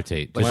you Yeah.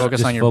 meditate. Like Just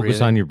focus on your focus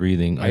breathing. on your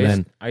breathing, and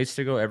then I used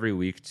to go every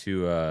week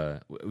to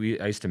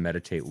I used to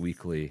meditate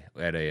weekly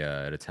at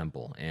a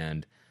temple,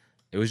 and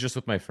it was just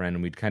with my friend,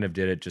 and we kind of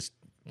did it just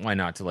why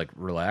not to like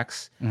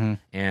relax.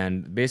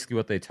 And basically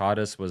what they taught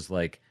us was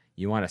like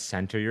you want to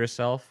center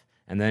yourself,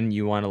 and then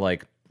you want to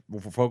like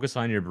focus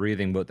on your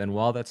breathing, but then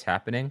while that's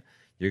happening,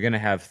 you're going to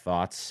have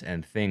thoughts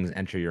and things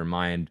enter your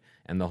mind,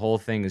 and the whole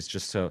thing is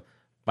just so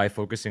by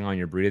focusing on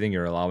your breathing,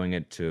 you're allowing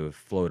it to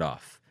float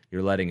off.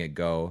 You're letting it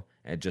go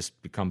and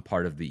just become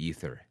part of the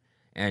ether.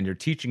 And you're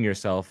teaching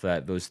yourself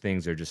that those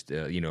things are just,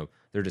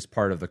 they're just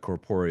part of the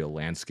corporeal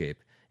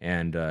landscape,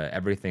 and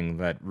everything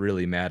that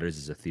really matters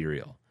is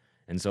ethereal.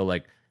 And so,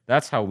 like,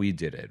 that's how we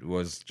did it,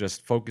 was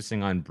just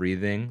focusing on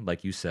breathing,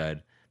 like you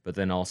said, but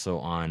then also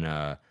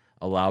on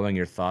allowing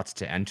your thoughts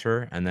to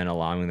enter and then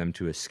allowing them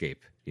to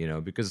escape,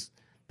 because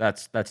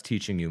that's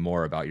teaching you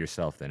more about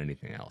yourself than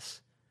anything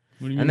else.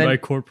 What do you And mean then- by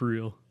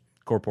corporeal?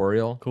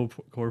 Corporeal.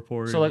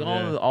 Corporeal. So like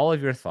yeah. all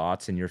of your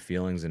thoughts and your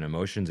feelings and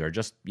emotions are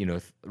just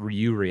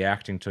you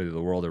reacting to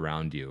the world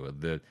around you,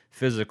 the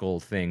physical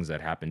things that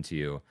happen to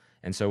you.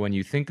 And so when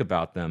you think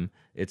about them,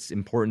 it's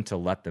important to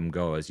let them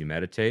go as you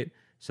meditate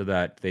so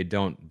that they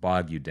don't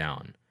bog you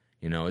down.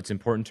 It's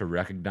important to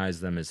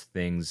recognize them as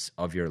things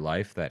of your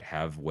life that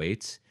have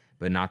weight,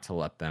 but not to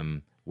let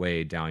them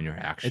weigh down your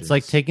actions. it's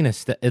like taking a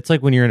step. It's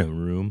like when you're in a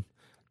room,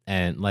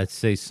 and let's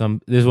say this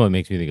is what it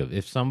makes me think of.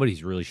 If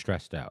somebody's really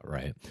stressed out,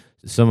 right?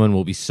 Someone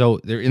will be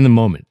they're in the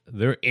moment,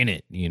 they're in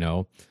it.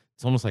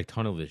 It's almost like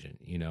tunnel vision.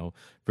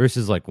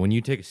 Versus like when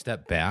you take a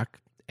step back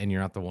and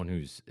you're not the one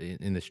who's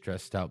in the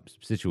stressed out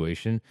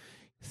situation,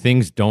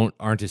 things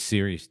aren't as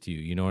serious to you.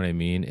 You know what I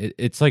mean?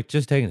 It's like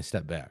just taking a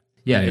step back.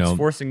 Yeah, you it's know?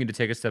 forcing you to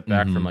take a step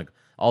back from like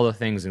all the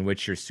things in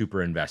which you're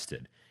super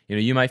invested.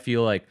 You might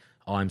feel like,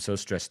 oh, I'm so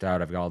stressed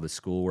out. I've got all this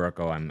schoolwork.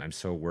 Oh, I'm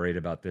so worried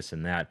about this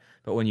and that.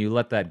 But when you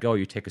let that go,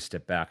 you take a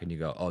step back and you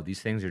go, oh,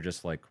 these things are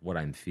just like what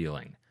I'm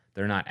feeling.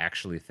 They're not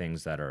actually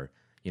things that are,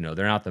 they're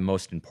not the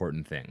most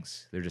important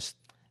things. They're just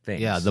things.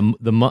 Yeah,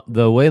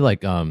 the way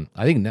like I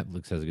think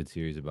Netflix has a good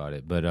series about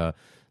it, but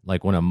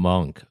like when a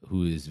monk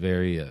who is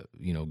very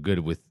good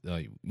with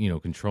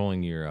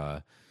controlling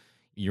your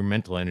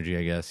mental energy,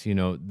 I guess,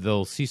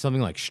 they'll see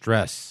something like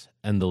stress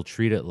and they'll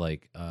treat it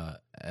like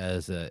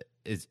as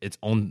its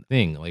own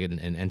thing, like an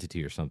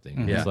entity or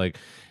something. Yeah. It's like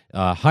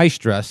high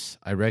stress,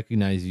 I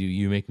recognize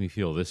you make me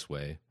feel this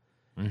way.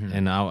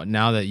 And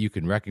now that you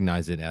can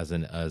recognize it as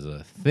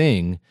a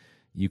thing,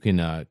 you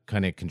can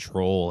kind of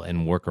control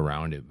and work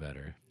around it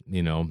better.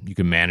 You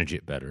can manage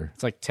it better.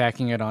 It's like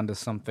tacking it onto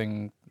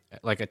something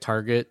like a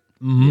target.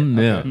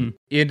 Yeah.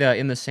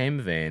 In the same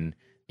vein,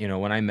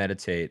 when I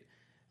meditate,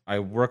 I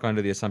work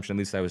under the assumption, at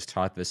least I was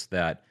taught this,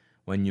 that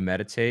when you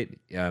meditate,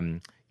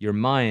 your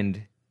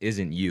mind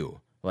isn't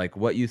you. Like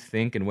what you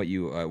think and what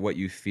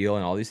you feel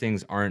and all these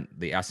things aren't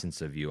the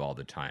essence of you all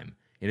the time.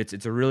 And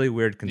it's a really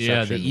weird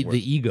Yeah, conception.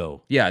 the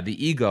ego. Yeah,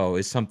 the ego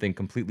is something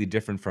completely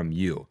different from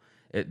you.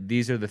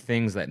 These are the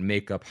things that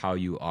make up how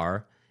you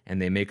are,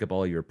 and they make up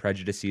all your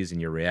prejudices and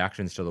your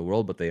reactions to the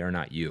world, but they are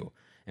not you.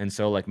 And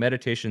so like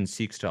meditation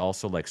seeks to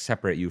also like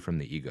separate you from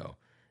the ego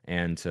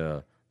and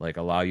to like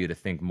allow you to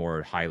think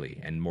more highly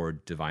and more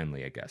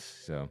divinely, I guess.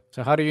 So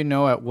So how do you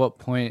know at what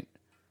point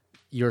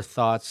your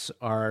thoughts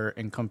are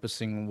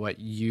encompassing what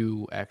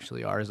you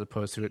actually are as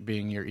opposed to it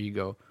being your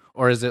ego?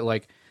 Or is it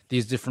like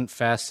these different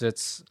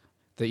facets,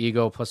 the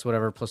ego plus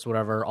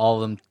whatever, all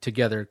of them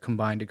together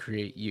combined to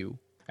create you?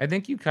 I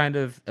think you kind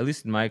of, at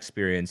least in my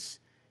experience,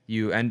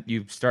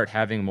 you start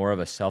having more of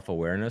a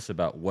self-awareness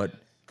about what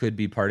could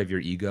be part of your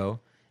ego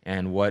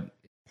and what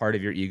part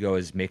of your ego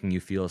is making you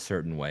feel a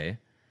certain way.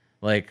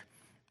 Like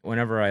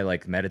whenever I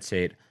like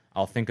meditate,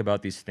 I'll think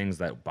about these things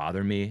that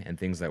bother me and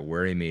things that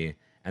worry me,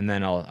 and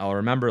then I'll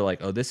remember like,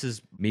 oh, this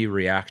is me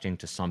reacting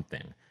to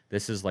something.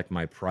 This is like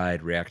my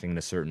pride reacting in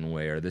a certain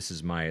way, or this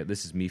is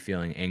me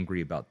feeling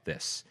angry about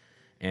this.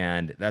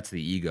 and that's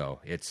the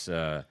ego.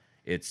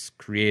 It's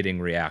creating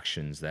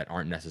reactions that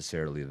aren't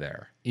necessarily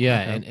there. Yeah,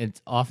 and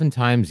it's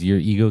oftentimes your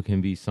ego can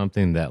be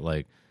something that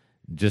like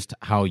just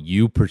how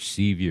you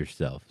perceive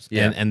yourself.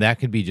 Yeah. And that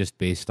could be just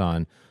based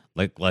on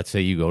like let's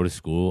say you go to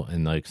school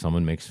and like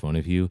someone makes fun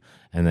of you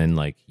and then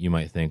like you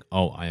might think,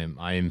 "Oh, I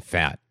am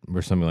fat"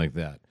 or something like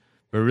that.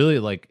 But really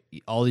like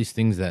all these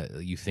things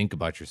that you think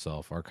about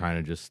yourself are kind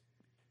of just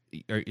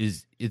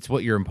it's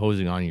what you're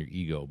imposing on your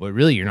ego. But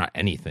really you're not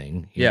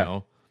anything, you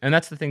know. And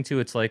that's the thing too.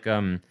 It's like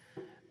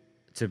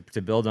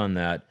to build on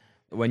that,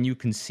 when you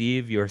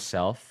conceive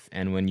yourself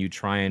and when you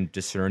try and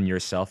discern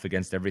yourself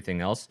against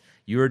everything else,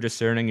 you are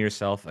discerning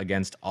yourself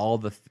against all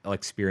the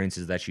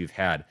experiences that you've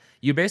had.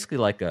 You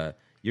basically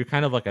you're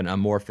kind of like an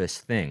amorphous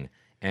thing,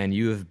 and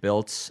you have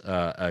built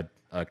a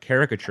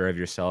caricature of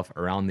yourself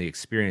around the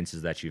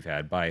experiences that you've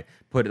had by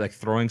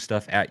throwing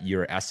stuff at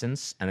your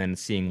essence and then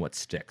seeing what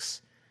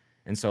sticks.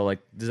 And so, like,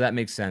 does that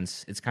make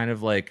sense? It's kind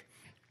of like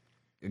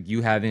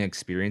you having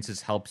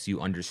experiences helps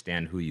you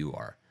understand who you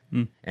are.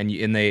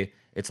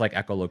 It's like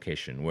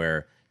echolocation,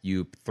 where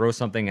you throw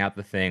something at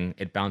the thing,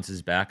 it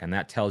bounces back, and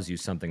that tells you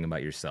something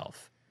about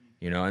yourself.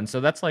 You know, and so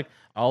that's like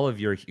all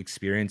of your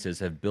experiences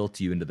have built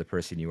you into the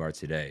person you are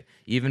today.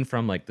 Even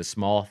from like the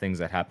small things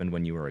that happened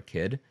when you were a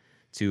kid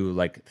to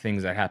like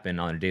things that happen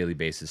on a daily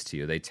basis to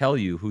you. They tell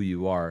you who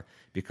you are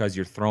because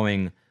you're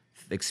throwing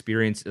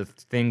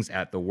things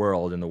at the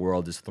world, and the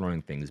world is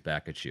throwing things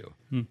back at you.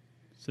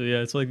 So yeah,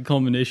 it's like a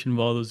culmination of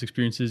all those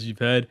experiences you've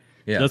had.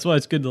 Yeah. So that's why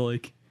it's good to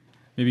like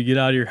maybe get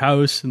out of your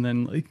house and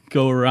then like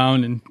go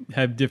around and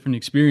have different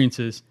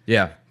experiences.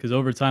 Yeah. Because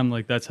over time,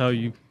 like that's how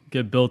you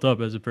get built up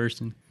as a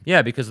person.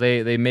 Yeah, because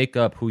they make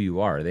up who you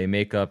are. They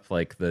make up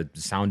like the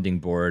sounding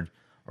board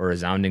or a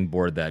sounding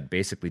board that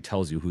basically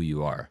tells you who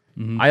you are.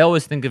 I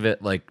always think of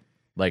it like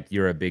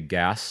you're a big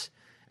gas,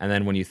 and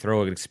then when you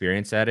throw an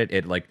experience at it,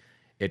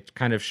 it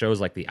kind of shows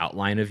like the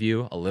outline of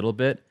you a little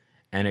bit,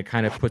 and it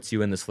kind of puts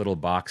you in this little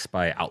box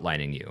by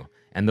outlining you.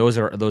 And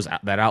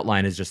that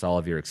outline is just all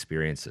of your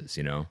experiences,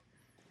 you know?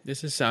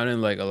 This is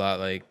sounding like a lot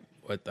like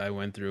what I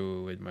went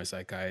through with my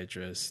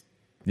psychiatrist.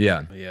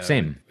 Yeah.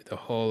 Same. With the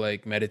whole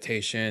like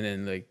meditation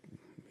and like,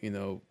 you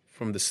know,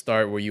 from the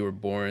start where you were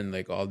born,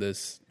 like all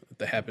this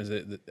that happens,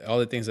 all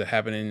the things that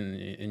happen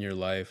in your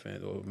life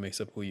and what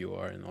makes up who you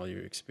are and all your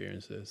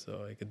experiences.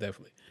 So I could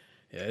definitely,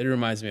 it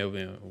reminds me of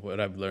what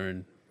I've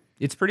learned.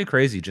 It's pretty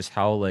crazy just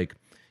how like,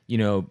 you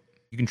know,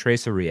 you can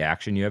trace a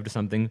reaction you have to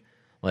something,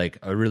 like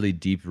a really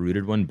deep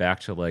rooted one,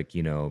 back to like,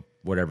 you know,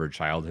 whatever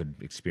childhood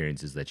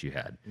experiences that you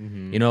had.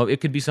 You know,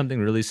 it could be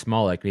something really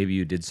small, like maybe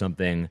you did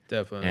something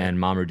Definitely. and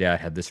mom or dad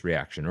had this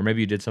reaction, or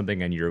maybe you did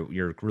something and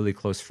your really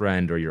close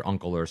friend or your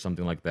uncle or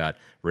something like that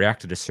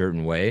reacted a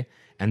certain way,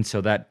 and so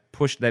that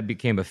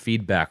became a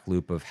feedback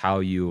loop of how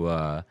you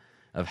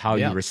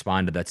you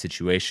respond to that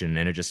situation,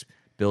 and it just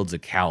builds a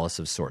callus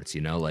of sorts, you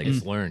know, like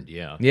It's learned,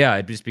 yeah. Yeah,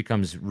 it just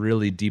becomes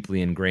really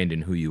deeply ingrained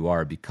in who you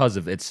are because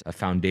of it's a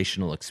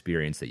foundational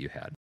experience that you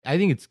had. I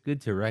think it's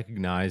good to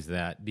recognize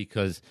that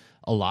because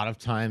a lot of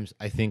times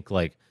I think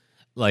like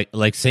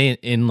saying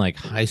in like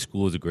high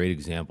school is a great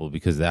example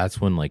because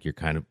that's when like you're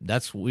kind of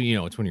it's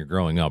when you're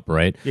growing up,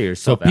 right? Yeah, you're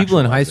so people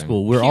in high self-actualizing.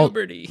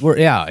 school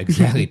Puberty.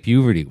 Exactly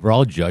puberty. We're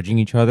all judging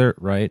each other,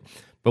 right?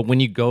 But when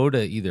you go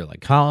to either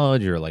like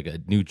college or like a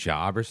new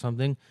job or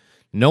something,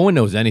 no one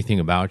knows anything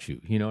about you.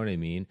 You know what I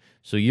mean?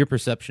 So your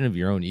perception of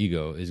your own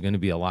ego is going to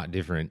be a lot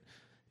different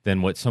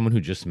than what someone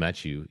who just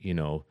met you, you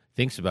know,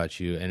 thinks about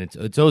you. And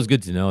it's always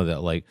good to know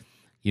that, like,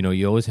 you know,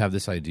 you always have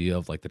this idea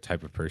of like the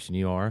type of person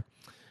you are,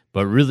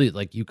 but really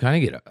like you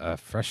kind of get a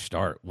fresh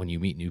start when you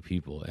meet new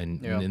people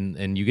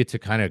and you get to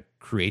kind of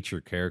create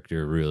your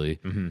character really,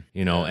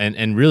 you know,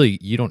 and really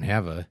you don't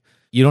have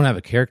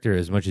a character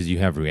as much as you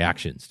have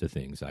reactions to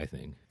things, I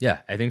think. Yeah,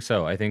 I think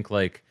so. I think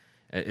like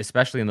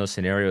especially in those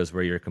scenarios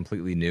where you're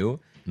completely new,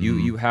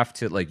 you have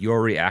to like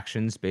your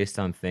reactions based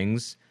on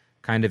things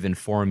kind of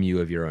inform you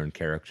of your own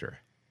character,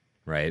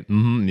 right?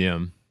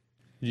 Yeah.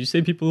 Did you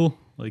say people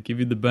like give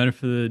you the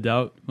benefit of the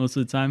doubt most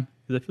of the time?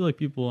 Because I feel like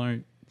people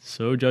aren't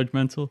so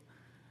judgmental.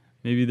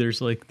 Maybe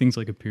there's like things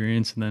like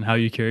appearance and then how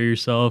you carry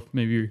yourself,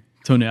 maybe your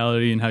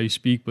tonality and how you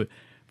speak. But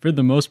for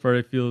the most part,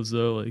 I feel as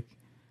though like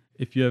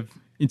if you have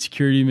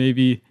insecurity,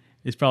 maybe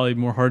it's probably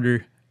more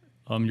harder.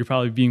 You're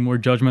probably being more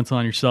judgmental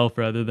on yourself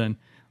rather than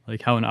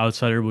like how an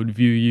outsider would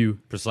view you.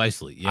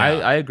 Precisely. Yeah.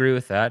 I agree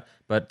with that,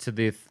 but to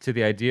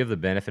the idea of the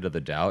benefit of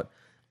the doubt,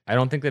 I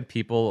don't think that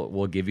people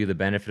will give you the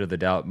benefit of the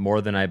doubt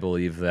more than I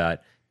believe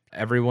that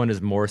everyone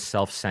is more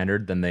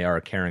self-centered than they are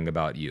caring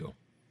about you.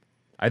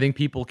 I think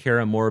people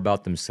care more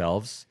about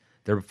themselves.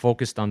 They're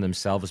focused on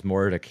themselves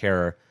more to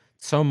care,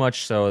 so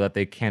much so that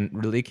they can't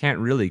really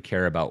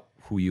care about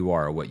who you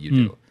are or what you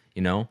do,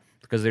 you know?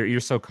 Because you're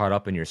so caught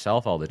up in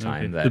yourself all the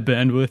time that the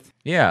bandwidth.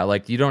 Yeah,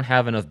 like you don't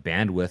have enough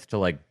bandwidth to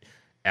like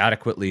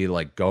adequately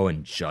like go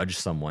and judge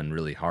someone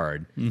really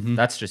hard.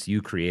 That's just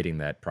you creating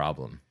that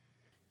problem.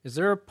 Is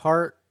there a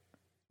part?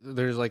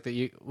 There's like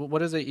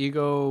what is it?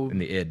 Ego In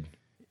the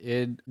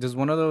id. Does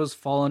one of those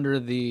fall under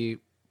the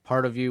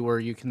part of you where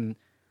you can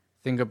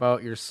think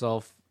about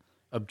yourself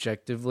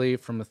objectively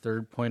from a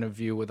third point of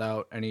view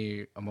without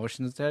any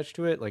emotions attached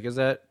to it? Like, is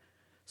that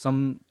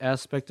some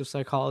aspect of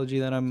psychology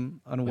that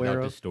I'm unaware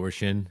Without of?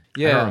 distortion.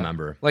 Yeah, I don't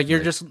remember. Like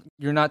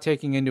you're not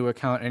taking into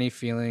account any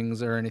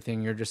feelings or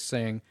anything. You're just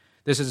saying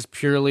this is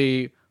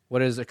purely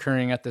what is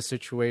occurring at the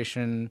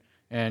situation,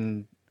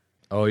 and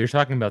Oh, you're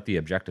talking about the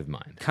objective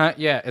mind.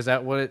 yeah, is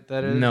that what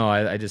that is? No,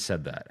 I just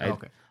said that.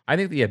 Okay. I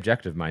think the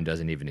objective mind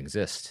doesn't even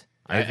exist.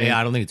 I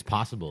don't think it's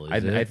possible.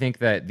 Is it? I think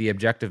that the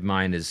objective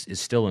mind is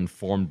still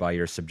informed by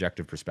your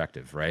subjective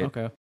perspective, right?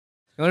 Okay.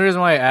 The only reason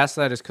why I ask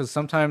that is because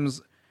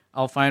sometimes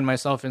I'll find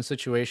myself in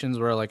situations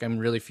where like I'm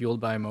really fueled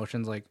by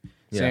emotions, like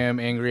say Yeah. I'm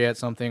angry at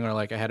something or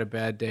like I had a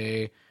bad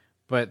day,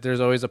 but there's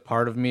always a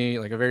part of me,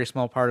 like a very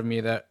small part of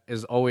me, that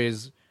is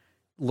always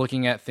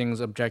looking at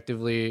things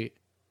objectively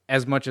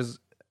as much as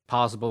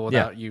possible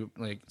without you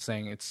like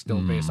saying it's still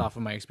based off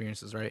of my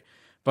experiences, right?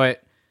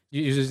 But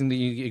using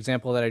the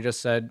example that I just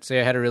said, say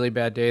I had a really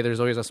bad day, there's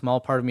always a small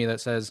part of me that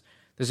says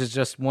this is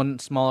just one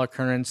small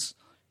occurrence.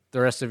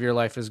 The rest of your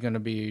life is going to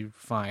be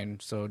fine.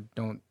 So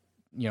don't,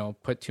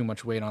 put too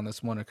much weight on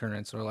this one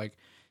occurrence. Or like,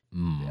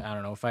 I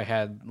don't know, if I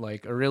had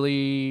like a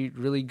really,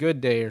 really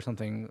good day or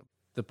something,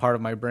 the part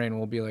of my brain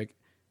will be like,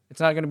 it's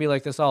not going to be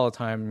like this all the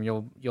time.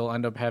 You'll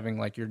end up having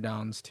like your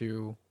downs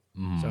too.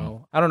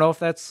 So I don't know if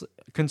that's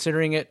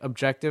considering it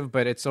objective,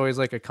 but it's always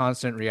like a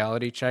constant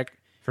reality check.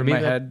 For in me, my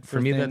that, head for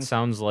me, that things.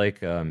 sounds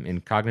like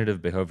in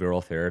cognitive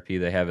behavioral therapy,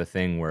 they have a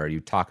thing where you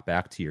talk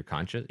back to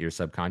your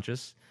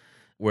subconscious,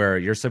 where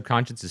your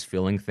subconscious is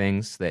feeling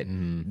things that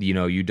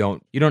you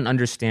don't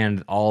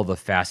understand all the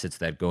facets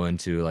that go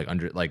into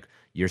like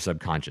your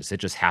subconscious. It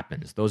just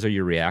happens. Those are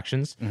your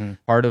reactions.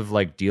 Part of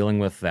like dealing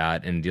with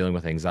that and dealing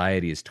with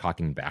anxiety is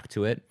talking back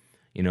to it,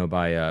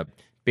 by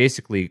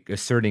basically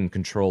asserting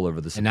control over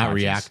the subconscious. And not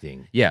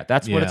reacting. Yeah,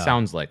 that's what it Yeah.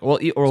 sounds like. Well,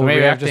 or So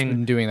maybe I've just reacting.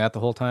 been doing that the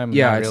whole time.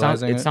 Yeah, not it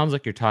sounds realizing it sounds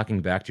like you're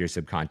talking back to your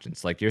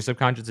subconscious. Like your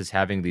subconscious is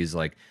having these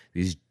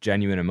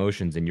genuine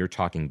emotions, and you're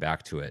talking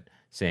back to it,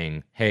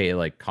 saying, "Hey,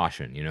 like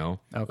caution,"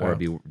 Okay. or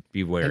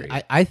be wary.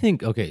 I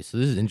think, okay, so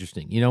this is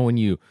interesting. When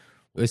you,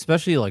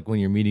 especially like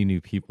when you're meeting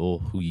new people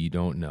who you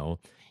don't know,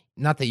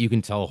 not that you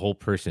can tell a whole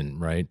person,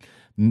 right?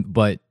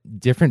 But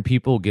different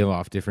people give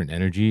off different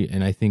energy.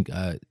 And I think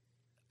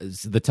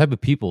the type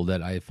of people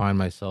that I find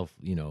myself,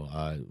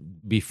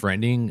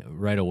 befriending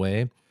right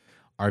away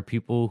are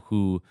people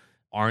who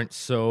aren't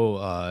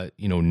so,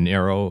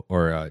 narrow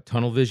or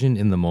tunnel vision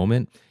in the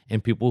moment,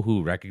 and people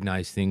who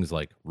recognize things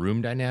like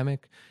room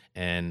dynamic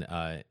and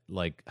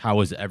like how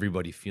is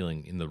everybody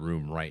feeling in the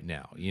room right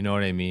now. You know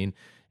what I mean?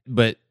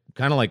 But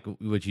kind of like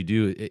what you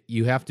do,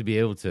 you have to be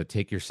able to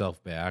take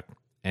yourself back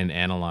and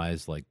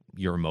analyze like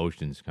your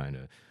emotions, kind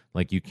of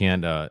like you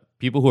can't.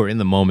 People who are in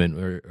the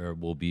moment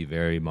will be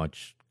very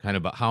much kind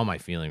of about how am I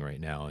feeling right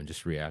now and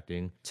just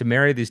reacting. To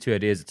marry these two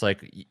ideas, it's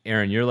like,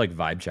 Aaron, you're like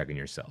vibe checking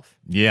yourself.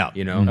 Yeah,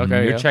 Okay,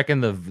 You're yeah.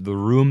 checking the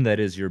room that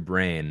is your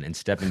brain and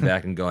stepping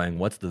back and going,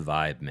 "What's the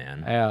vibe,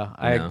 man?"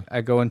 Yeah,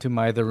 I go into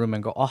the room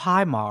and go, oh,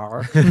 hi,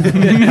 Mar.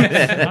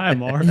 Hi,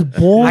 Mark.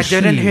 I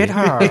didn't hit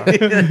her.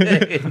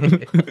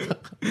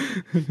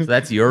 So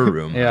that's your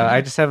room. Yeah,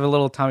 I just have a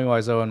little Tommy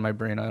Wiseau in my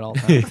brain at all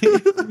times.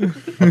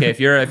 Okay, if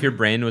your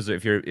brain was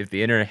if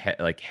the inner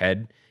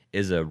head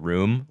is a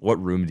room,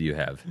 what room do you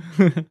have?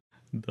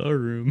 The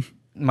room.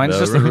 Mine's The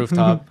just the room.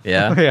 rooftop.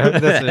 Yeah, Yeah,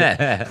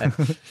 that's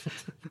it.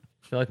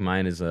 I feel like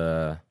mine is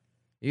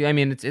yeah, I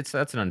mean,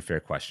 that's an unfair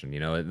question.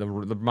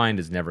 The mind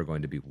is never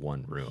going to be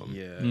one room.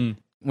 Yeah.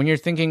 When you're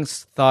thinking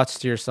thoughts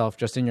to yourself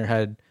just in your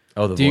head,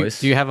 Oh, the do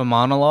voice. you have a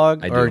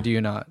monologue I or do. do you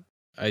not?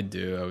 I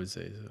do. I would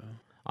say so.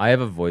 I have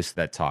a voice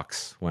that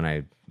talks when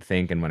I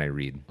think and when I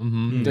read.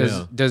 Mm-hmm.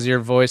 Does your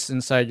voice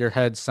inside your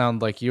head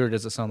sound like you, or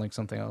does it sound like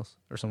something else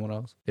or someone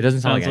else? It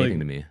doesn't sound like Sounds anything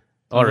like- to me.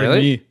 Oh, Like really?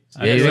 me.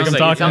 I Yeah, feel it like sounds I'm like-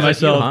 talking it to sounds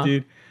like you, myself, huh?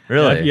 dude.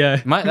 Really?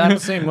 Yeah. I'm the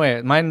same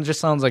way. Mine just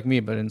sounds like me,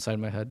 but inside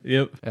my head.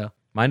 Yep.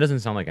 Mine doesn't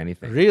sound like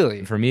anything.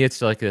 Really? For me,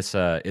 it's like this.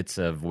 It's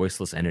a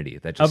voiceless entity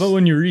that How just. about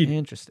when you read?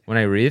 Interesting. when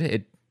I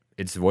read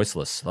it's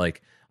voiceless.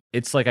 Like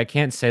it's like I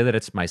can't say that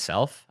it's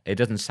myself. It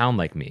doesn't sound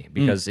like me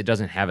because it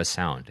doesn't have a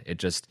sound. It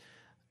just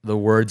the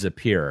words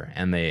appear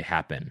and they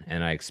happen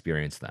and I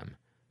experience them.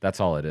 That's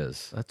all it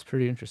is. That's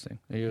pretty interesting.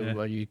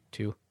 Yeah. You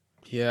too?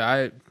 Yeah,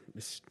 it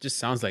just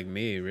sounds like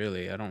me,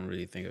 really. I don't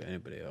really think of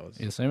anybody else.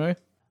 You the same way?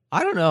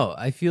 I don't know.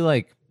 I feel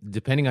like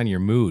depending on your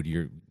mood,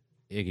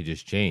 it could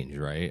just change,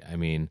 right? I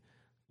mean,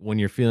 when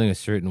you're feeling a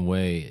certain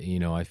way,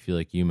 I feel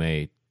like you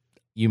may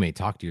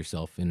talk to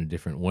yourself in a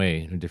different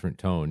way, in a different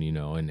tone,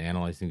 and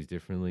analyze things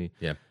differently.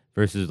 Yeah.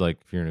 Versus like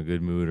if you're in a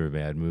good mood or a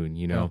bad mood,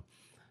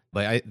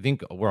 But I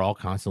think we're all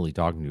constantly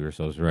talking to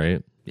ourselves,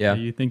 right? Yeah. Are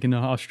you thinking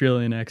an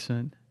Australian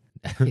accent?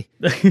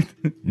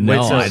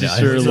 No, so- I so don't.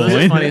 sure, this Lloyd.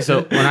 is funny.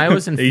 So when I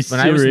was in Hey, when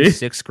I was in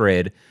Siri. 6th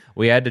grade,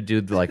 we had to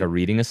do like a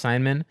reading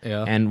assignment.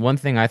 Yeah. And one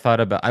thing I thought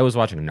about, I was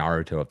watching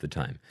Naruto at the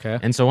time. Okay.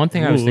 And so one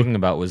thing I was Ooh. thinking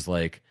about was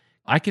like,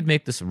 I could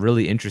make this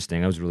really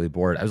interesting. I was really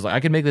bored. I was like, I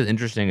could make this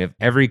interesting if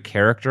every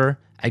character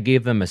I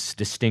gave them a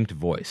distinct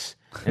voice.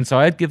 And so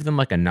I'd give them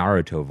like a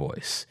Naruto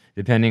voice,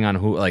 depending on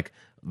who, like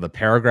the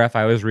paragraph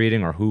I was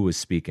reading or who was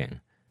speaking.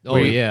 Oh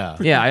yeah.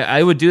 Yeah,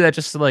 I would do that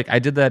just to like, I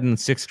did that in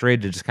 6th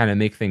grade to just kind of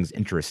make things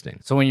interesting.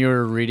 So when you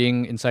were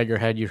reading inside your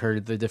head, you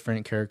heard the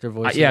different character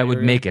voices. Yeah, I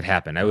would make it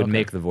happen. I would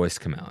make the voice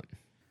come out.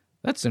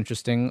 That's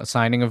interesting.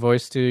 Assigning a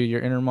voice to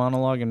your inner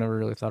monologue. I never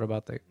really thought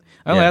about that.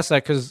 I only Yeah. asked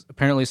that because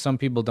apparently some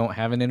people don't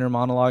have an inner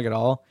monologue at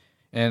all.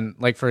 And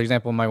like, for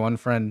example, my one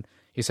friend,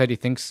 he said he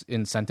thinks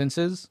in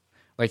sentences.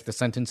 Like the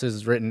sentence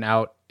is written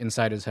out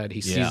inside his head. He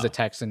Yeah. sees the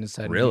text in his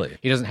head. Really?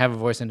 He doesn't have a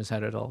voice in his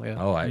head at all. Yeah.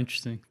 Oh,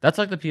 Interesting. that's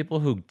like the people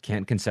who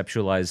can't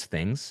conceptualize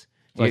things.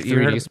 Like You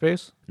heard 3D of-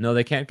 space? No,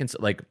 they can't.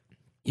 Like,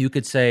 you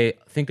could say,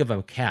 think of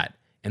a cat,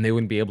 and they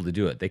wouldn't be able to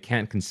do it. They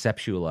can't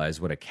conceptualize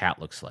what a cat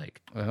looks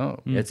like. Oh.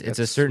 It's a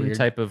that's certain weird.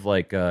 type of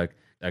like a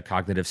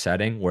cognitive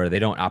setting where they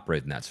don't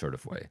operate in that sort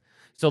of way.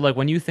 So like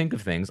when you think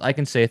of things, I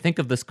can say, think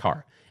of this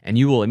car, and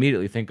you will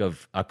immediately think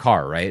of a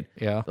car, right?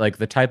 Yeah. Like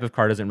the type of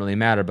car doesn't really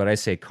matter, but I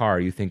say car,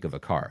 you think of a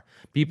car.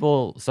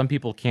 Some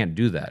people can't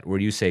do that, where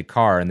you say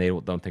car and they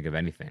don't think of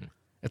anything.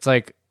 It's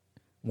like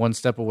one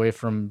step away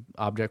from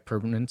object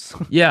permanence.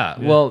 Yeah,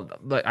 well,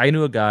 like, I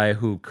knew a guy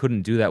who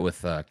couldn't do that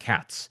with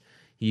cats.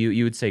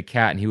 You would say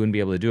cat and he wouldn't be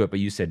able to do it, but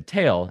you said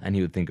tail and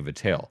he would think of a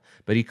tail.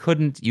 But you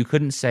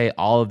couldn't say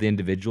all of the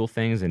individual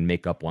things and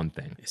make up one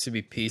thing. It should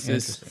be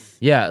pieces.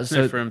 Yeah,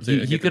 so For him to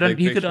he get could the big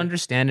he could picture.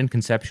 understand and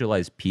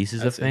conceptualize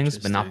pieces That's of things,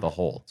 but not interesting. the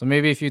whole. So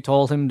maybe if you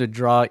told him to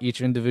draw each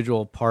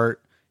individual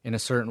part in a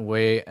certain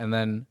way and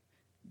then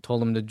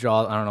told him to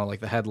draw, I don't know,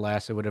 like the head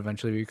last, it would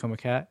eventually become a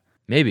cat.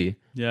 Yeah,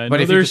 I But know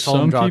if you there's just told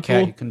him some draw a people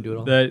cat, you couldn't do it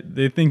all. that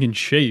they think in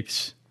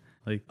shapes.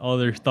 Like all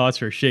their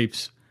thoughts are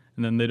shapes,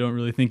 and then they don't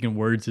really think in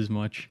words as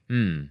much.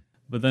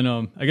 But then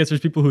I guess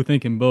there's people who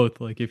think in both.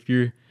 Like if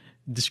you're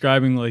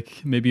describing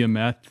like maybe a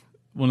math,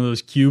 one of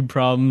those cube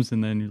problems,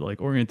 and then you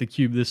like orient the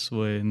cube this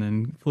way and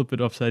then flip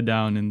it upside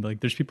down. And like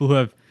there's people who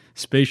have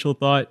spatial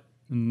thought,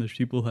 and there's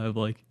people who have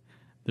like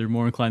they're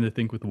more inclined to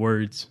think with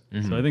words.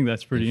 So I think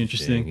that's pretty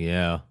interesting.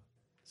 Yeah.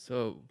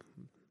 So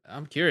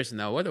I'm curious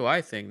now. What do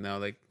I think now?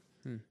 Like,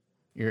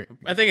 You're,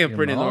 I think it's Your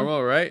pretty mom?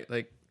 normal, right?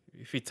 Like,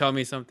 if you tell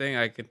me something,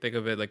 I can think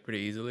of it like pretty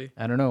easily.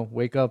 I don't know.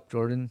 Wake up,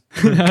 Jordan.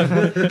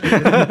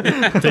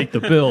 Take the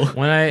bill.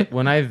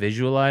 When I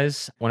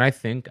visualize, when I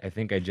think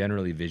I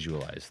generally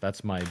visualize.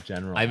 That's my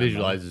general. I MO.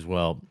 visualize as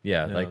well.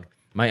 Yeah, like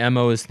my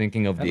MO is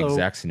thinking of the Hello.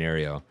 exact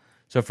scenario.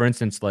 So for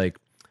instance, like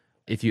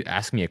if you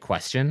ask me a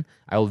question,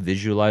 I will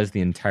visualize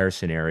the entire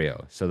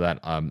scenario so that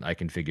I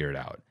can figure it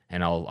out.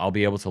 And I'll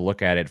be able to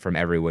look at it from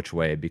every which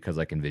way because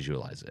I can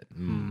visualize it.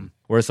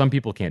 Whereas some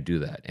people can't do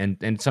that.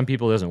 And some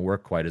people it doesn't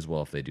work quite as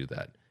well if they do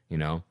that, you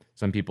know?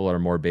 Some people are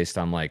more based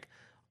on like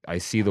I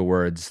see the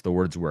words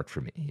work for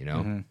me, you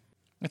know?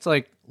 It's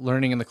like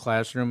learning in the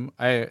classroom.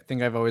 I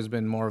think I've always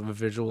been more of a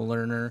visual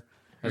learner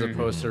as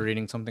opposed to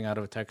reading something out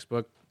of a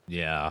textbook.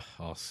 Yeah.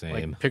 All same.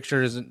 Like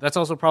pictures. That's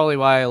also probably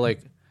why I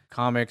like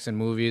comics and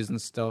movies and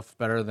stuff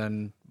better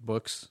than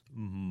books.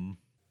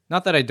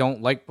 Not that I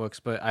don't like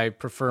books, but I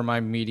prefer my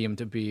medium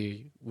to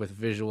be with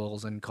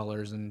visuals and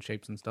colors and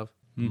shapes and stuff.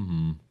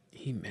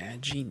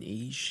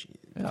 Imagination.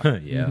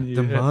 Yeah.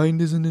 The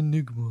mind is an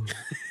enigma.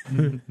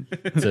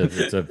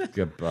 It's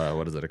a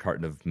what is it? A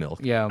carton of milk.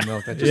 Yeah,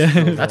 milk. That just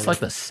fills That's all like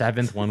the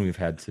 7th one we've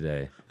had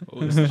today.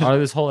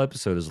 This whole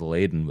episode is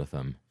laden with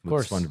them. Of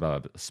course.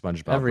 SpongeBob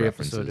every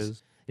references. episode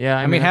is. Yeah,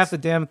 I mean, half that's- the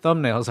damn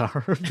thumbnails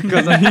are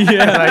because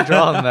I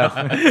draw them that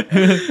way.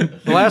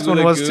 The last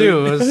one was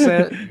too. It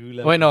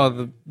was wait,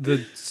 no,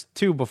 the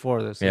two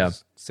before this. Yeah.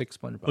 is 6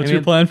 SpongeBob. What's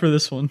your plan for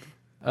this one?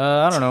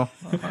 I don't know.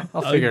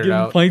 I'll figure it Give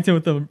out. Plankton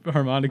with the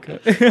harmonica.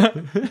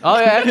 Oh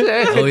yeah,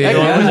 actually,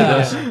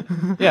 yeah,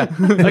 yeah.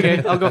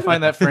 Okay, I'll go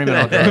find that frame and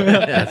I'll draw it.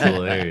 That's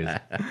hilarious.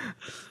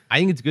 I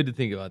think it's good to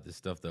think about this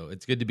stuff, though.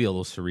 It's good to be a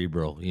little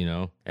cerebral, you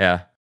know?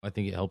 Yeah. I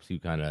think it helps you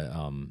kind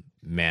of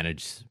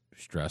manage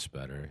stress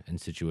better and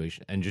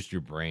situation and just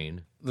your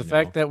brain. The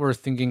fact that we're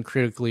thinking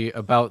critically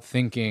about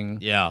thinking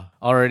Yeah.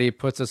 already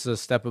puts us a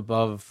step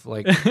above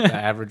like the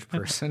average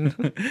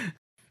person.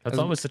 That's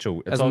always such a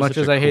as always much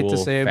such as a I hate to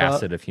cool say about-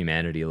 facet of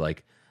humanity.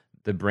 Like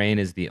the brain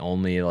is the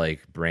only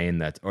like brain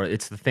that's or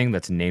it's the thing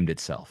that's named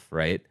itself,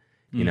 right?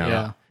 You know,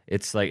 Yeah.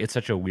 it's like it's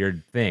such a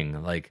weird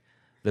thing. Like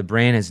the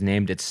brain has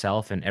named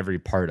itself and every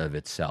part of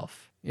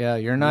itself. Yeah,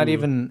 you're not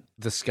even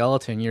the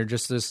skeleton. You're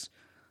just this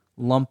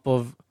lump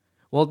of.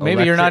 Well,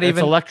 maybe you're not It's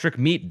even. electric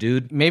meat,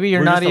 dude. Maybe you're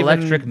We're not just even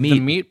electric the meat.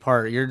 meat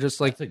part. You're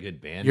just like That's a good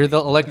band. you're the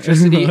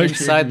electricity Electric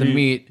inside the meat.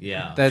 meat.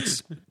 Yeah.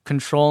 That's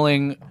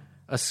controlling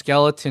a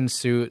skeleton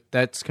suit.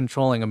 That's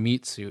controlling a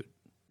meat suit.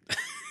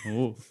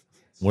 Oh.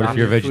 What if Stop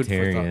you're your food for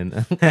vegetarian?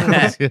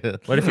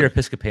 What if you're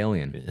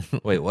Episcopalian?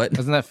 Wait, what?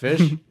 Isn't that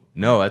fish?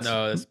 No, that's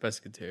No, that's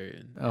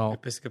pescatarian. Oh.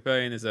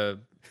 Episcopalian is a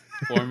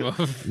form of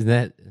Is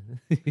that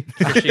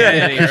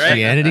Christianity, right?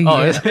 Christianity?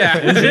 Oh, is Yeah.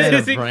 Is that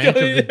a branch of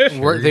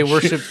the They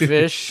worship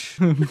fish,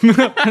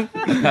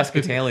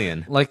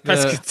 Pescatalian. like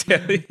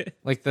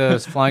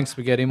the flying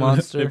spaghetti They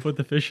monster. put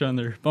the fish on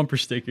their bumper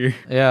sticker.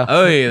 Yeah.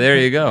 Oh, yeah, there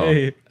you go.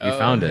 Hey. You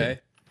found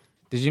it.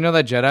 Did you know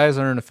that Jedis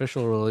are an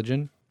official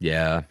religion?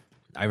 Yeah.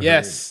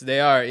 Yes, they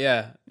are.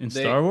 Yeah, In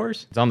They- Star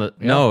Wars? It's on the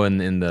no, in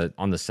the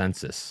on the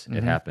census.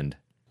 It happened.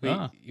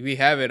 we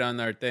have it on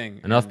our thing.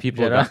 Enough And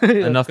people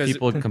Jedi. enough 'Cause-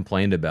 people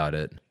complained about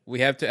it. We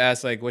have to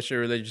ask like, what's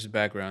your religious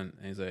background?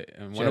 And he's like,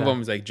 and one of Jedi.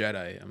 them is like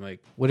Jedi. I'm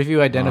like, What if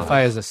you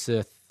identify as a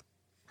Sith?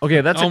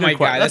 Okay, that's Oh a my good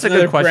question. God, That's a that's good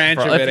another question. branch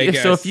for- of it, I if,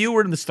 so if guess. you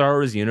were in the Star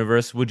Wars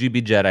universe, would you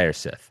be Jedi or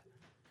Sith?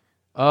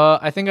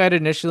 I think I'd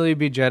initially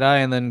be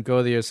Jedi and then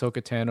go the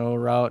Ahsoka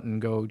Tano route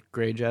and go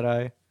Gray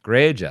Jedi.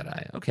 Gray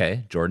Jedi.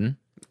 Okay, Jordan,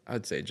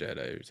 I'd say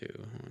Jedi too.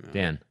 I don't know.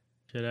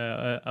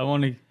 Dan. I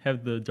want to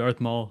have the Darth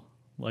Maul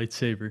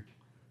lightsaber.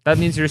 That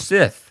means you're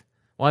Sith.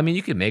 Well, I mean,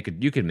 you could make it.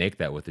 You could make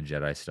that with the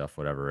Jedi stuff,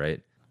 whatever,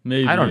 right?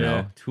 Maybe. I don't yeah.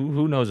 know.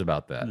 Who knows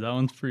about that? That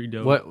one's pretty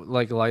dope. What,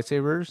 like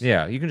lightsabers?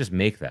 Yeah, you can just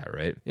make that,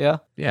 right? Yeah.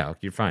 Yeah,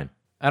 you're fine.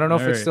 I don't know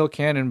if it's Alright. still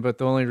canon, but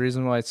the only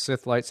reason why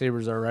Sith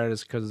lightsabers are red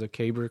is because the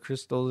kyber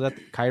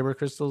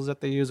crystals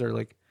that they use are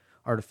like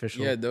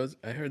artificial. Yeah, those.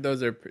 I heard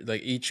those are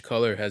like each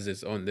color has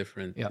its own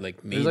different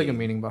like meaning. There's like a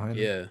meaning behind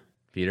it. Yeah.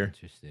 Peter.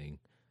 Interesting.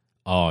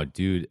 Oh,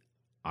 dude,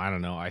 I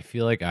don't know. I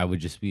feel like I would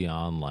just be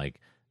on like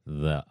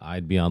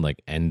I'd be on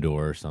like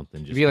Endor or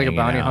something. Just Be like a hanging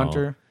bounty out.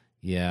 hunter.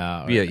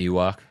 Yeah. Be a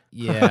Ewok.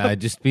 Yeah,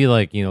 just be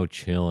like,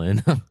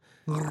 chilling. not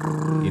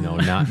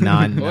What about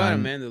a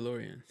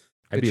Mandalorian?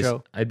 I'd Good be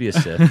show. I'd be a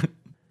Sith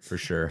for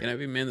sure. Can I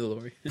be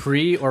Mandalorian?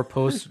 Pre or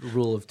post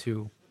Rule of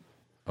Two.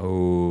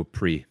 Oh,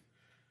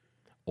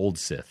 old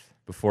Sith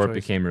before it Choice.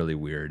 became really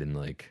weird and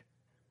like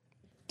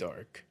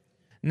Dark.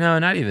 no,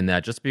 not even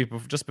that. Just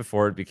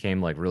before it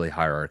became like really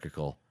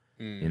hierarchical.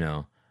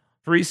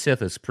 Free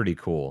Sith is pretty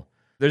cool.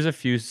 There's a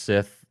few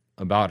Sith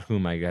about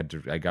whom I got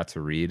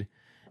to read,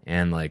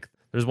 and like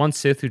there's one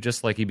Sith who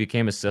just like he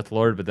became a Sith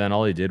Lord, but then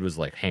all he did was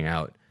like hang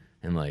out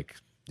and like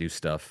do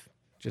stuff.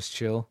 Just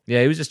chill.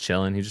 Yeah, he was just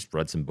chilling. He just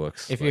read some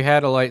books. If Like, you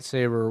had a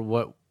lightsaber,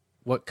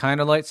 what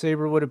kind of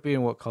lightsaber would it be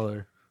and what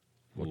color?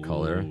 what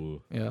color?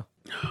 Ooh. Yeah.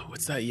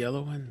 What's that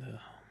yellow one?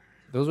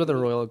 Those were the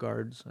Royal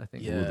Guards, I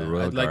think. Yeah, the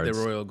Royal I'd like Guards.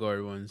 the Royal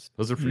Guard ones.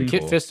 Those are pretty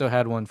Kit cool. Fisto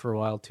had one for a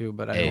while too,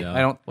 but Hey,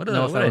 I don't What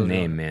know a, if what that a was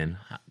name, man.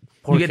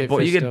 Poor You Kit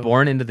get Fisto.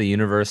 born into the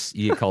universe,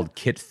 you get called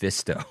Kit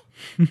Fisto.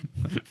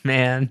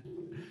 Man,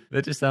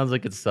 that just sounds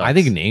like it sucks. I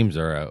think names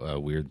are a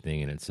weird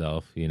thing in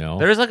itself,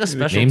 there's like a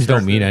special Names term.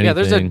 don't mean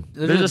anything.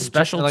 Yeah, There's a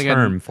special like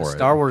term a for it.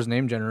 Star Wars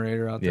name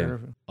generator out Yeah. there.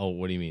 Oh,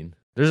 what do you mean?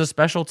 There's a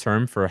special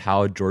term for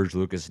how George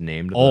Lucas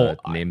named Oh,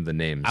 the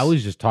names. I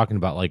was just talking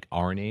about like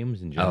our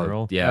names in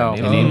general. yeah, Oh.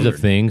 The names, names are of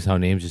things, how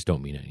names just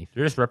don't mean anything.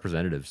 They're just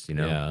representatives,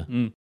 Yeah.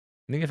 I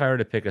think if I were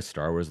to pick a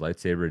Star Wars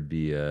lightsaber, it'd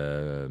be.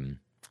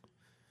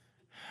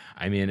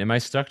 I mean, am I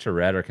stuck to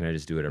red, or can I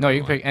just do whatever? No, I you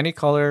can want? pick any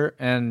color,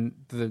 and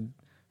the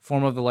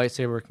form of the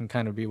lightsaber can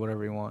kind of be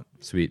whatever you want.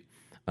 Sweet.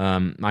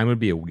 Mine would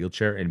be a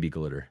wheelchair and be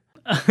glitter.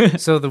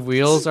 So the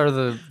wheels are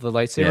the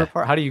lightsaber Yeah.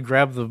 part. How do you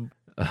grab the?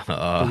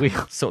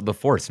 So the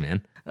Force,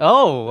 man.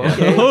 Oh,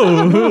 okay.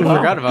 I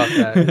forgot about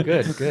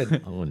that.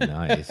 Good. Oh,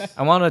 nice.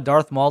 I want a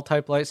Darth Maul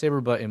type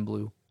lightsaber, but in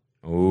blue.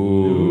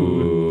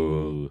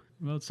 Ooh.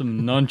 About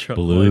some nunchuck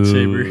Blue.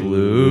 lightsaber.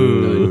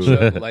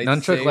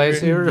 Nunchuck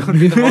lightsaber would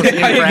be the most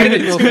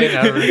impractical thing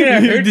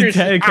ever.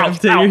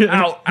 Decapitated.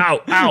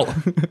 Ow.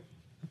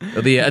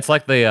 It's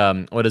like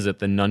the what is it?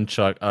 The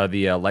nunchuck,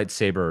 the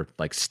lightsaber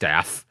like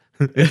staff.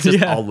 It's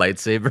just all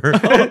lightsaber.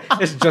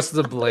 It's just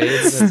the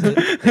blades. That's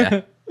it.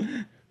 Yeah.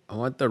 I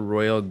want the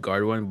Royal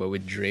Guard one, but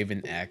with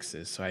Draven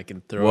axes, so I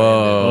can throw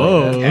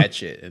Whoa. it and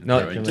catch it. And throw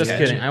No, it and just catch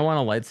kidding. it. I want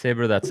a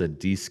lightsaber that's a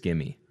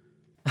D-skimmy.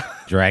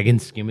 Dragon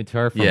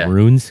Scimitar from Yeah.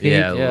 RuneScape.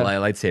 Yeah, Yeah.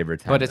 lightsaber.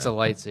 Time But it's a though.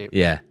 lightsaber.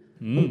 Yeah.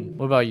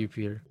 What about you,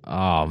 Peter?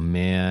 Oh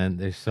man,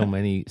 there's so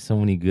many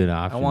good I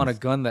options. want a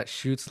gun that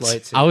shoots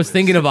lightsabers. I was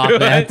thinking about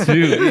that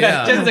too.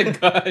 Yeah. Just a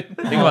gun.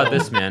 Think about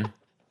this, man.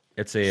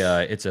 It's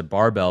a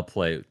barbell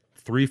plate.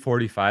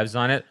 345s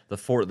on it. The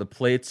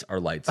plates are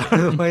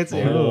lightsabers.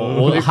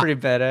 lightsaber. Would be pretty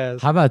badass.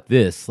 How about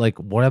this? Like,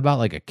 what about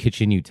like a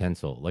kitchen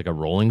utensil, like a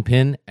rolling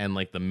pin, and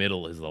like the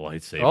middle is the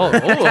lightsaber.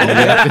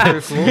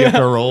 That's pretty cool. You have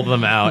to roll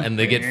them out, and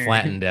they get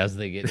flattened as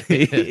they get.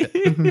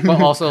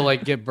 But also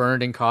like get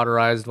burned and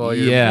cauterized while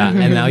you're Yeah,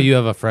 and now you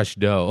have a fresh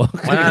dough.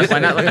 Why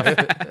not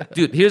like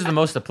dude, here's the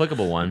most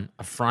applicable one,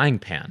 a frying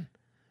pan.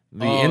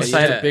 The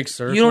inside yeah. big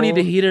circle. You don't need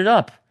to heat it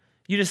up.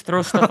 You just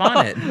throw stuff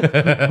on it.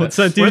 What's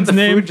that Wouldn't dude's the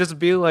name? food just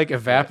be like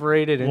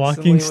evaporated instantly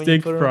Walking when you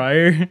stick put it on?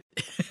 fryer.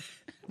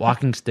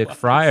 Walking stick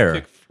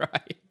fryer.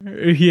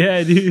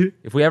 Yeah, dude.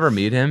 If we ever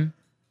meet him,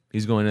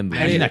 he's going in the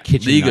I need a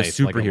kitchen League knife,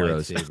 of like a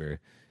Superheroes. lightsaber.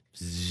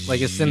 Like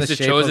it's in the He's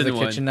the shape of the chosen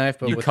one. kitchen knife,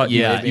 but You with cut-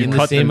 Yeah, maybe in more-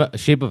 the same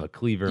shape of a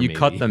cleaver. You maybe.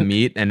 cut the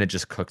meat and it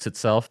just cooks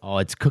itself. Oh,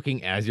 it's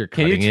cooking as you're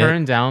Can cutting you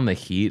turn it. down the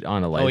heat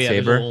on a Oh yeah, there's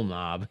a lightsaber? little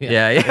knob.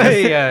 yeah.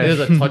 yeah. There's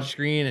a touch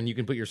screen, and you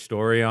can put your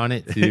story on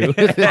it too.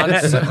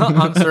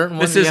 on certain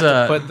ones, This you is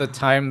have to put the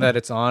time that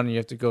it's on. You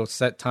have to go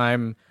set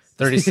time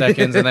 30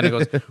 seconds, and then it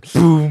goes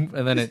boom,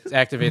 and then it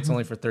activates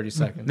only for 30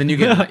 seconds. Then you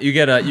get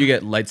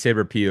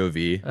lightsaber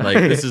POV. Like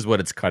this is what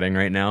it's cutting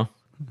right now.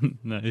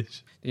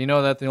 Nice. Do you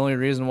know that the only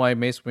reason why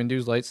Mace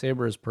Windu's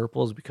lightsaber is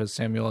purple is because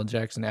Samuel L.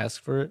 Jackson asked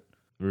for it?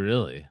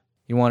 Really?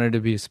 he wanted to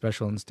be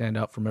special and stand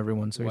out from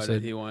everyone. So he What said,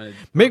 did he wanted?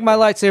 "Make my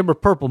lightsaber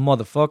purple,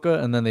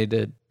 motherfucker!" And then they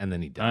did. And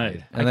then he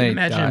died. And I then can he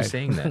imagine him died.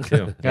 saying that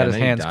too. Got Yeah, his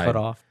then he hands died. cut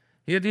off.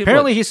 He did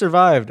Apparently, he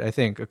survived. I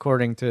think,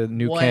 according to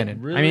new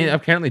canon. Really? I mean,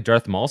 apparently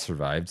Darth Maul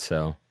survived.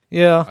 So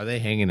Yeah, Are they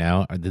hanging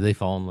out? Or did they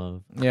fall in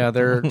love? yeah,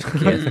 they're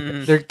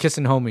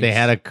kissing homies. They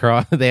had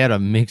a they had a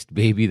mixed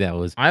baby that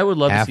was I would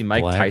love to half see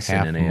Mike black, Tyson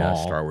half in a Maul.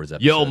 Star Wars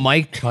episode. Yo,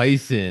 Mike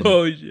Tyson.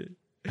 Oh shit!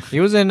 He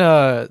was in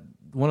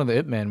one of the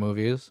Ip Man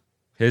movies.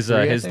 his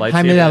I his think.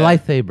 Hand me that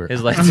lightsaber.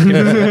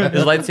 lightsaber.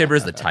 His lightsaber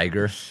is the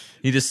tiger.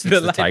 He just sits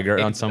the tiger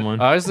on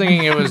someone. I was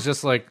thinking it was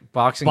just like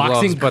boxing gloves,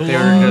 Boxing but they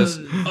were just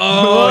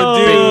Oh,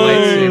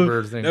 big dude,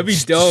 lightsaber things. that'd be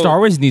dope. Star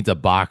Wars needs a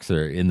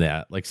boxer in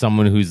that, like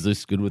someone who's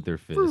this good with their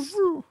fists.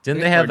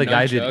 Didn't they have Or the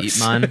guy who did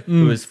nunchucks. Ip Man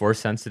who was force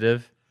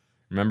sensitive?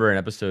 Remember in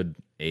episode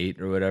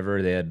 8 or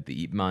whatever, they had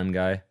the Ip Man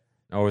guy.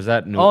 Or was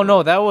that? Oh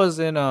no, that was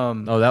in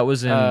Oh, that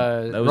was in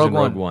Rogue Rogue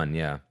One. One.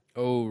 Yeah.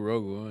 Oh,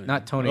 Rogue One.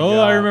 not Tony. Oh,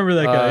 Jaa. I remember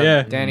that guy,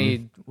 yeah.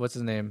 Danny. What's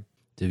his name?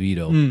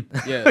 DeVito.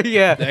 yeah.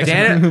 Yeah,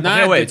 Dan,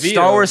 Not okay, wait. DeVito,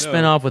 Star Wars no.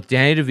 spinoff with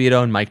Danny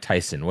DeVito and Mike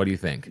Tyson. What do you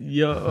think?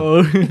 Yo.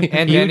 and He would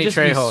Danny just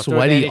be Trejo. Throw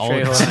sweaty Danny all the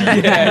Trejo in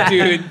time. there. Yeah,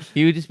 dude.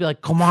 He would just be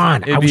like, "Come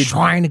on, I be was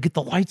trying to get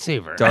the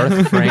lightsaber.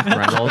 Darth Frank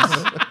Reynolds.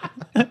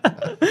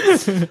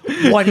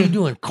 What are you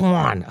doing? Come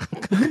on."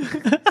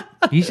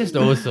 He's just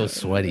always so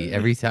sweaty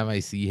every time I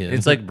see him.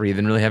 It's like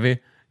breathing really heavy.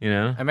 You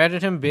know.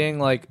 Imagine him being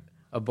like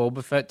a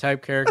Boba Fett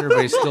type character,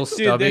 but he's still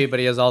stubby, but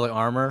he has all the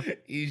armor.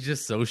 he's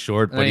just so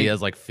short, but And he he-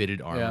 has like fitted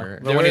Yeah. armor.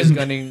 But when he's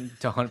gunning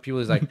to hunt people,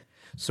 he's like,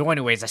 "So,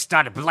 anyways, I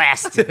started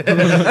blasting."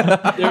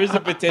 There was a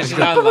petition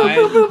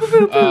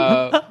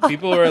online.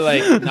 People were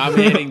like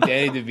nominating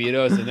Danny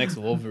DeVito as the next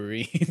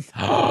Wolverine.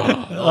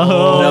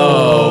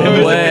 No There was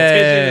a way.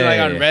 petition like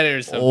on Reddit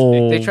or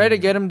something. They tried to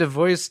get him to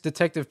voice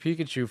Detective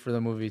Pikachu for the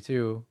movie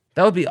too.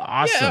 That would be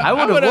awesome. Yeah. I would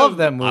have would've- loved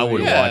that movie. I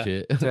would Yeah. watch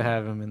it. to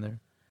have him in there.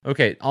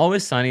 Okay,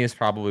 Always Sunny is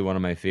probably one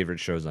of my favorite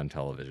shows on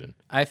television.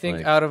 I think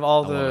Like, out of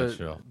all I love that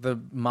show. the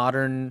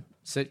modern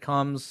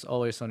sitcoms,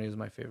 Always Sunny is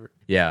my favorite.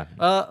 Yeah.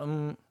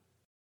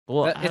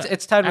 Well,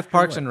 It's tied with after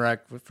Parks what? and Rec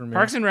for me.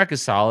 Parks and Rec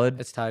is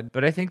solid, It's tied.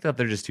 but I think that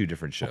they're just two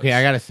different shows. Okay,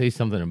 I got to say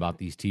something about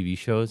these TV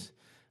shows.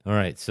 All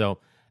right, so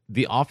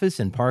The Office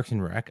and Parks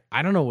and Rec,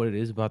 I don't know what it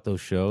is about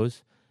those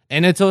shows,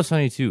 and it's Always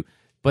Sunny too,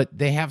 but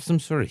they have some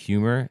sort of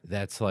humor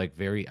that's like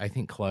very, I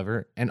think,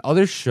 clever. And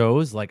other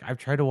shows, like I've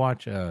tried to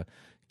watch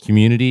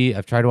Community,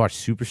 I've tried to watch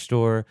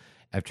Superstore,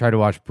 I've tried to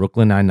watch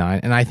Brooklyn Nine-Nine,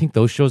 and I think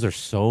those shows are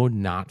so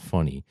not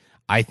funny.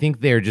 I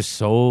think they're just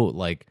so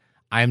like,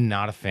 I'm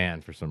not a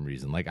fan for some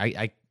reason. Like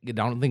I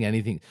don't think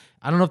anything.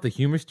 I don't know if the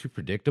humor's too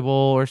predictable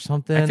or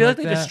something. I feel like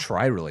they that. just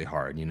try really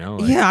hard, you know?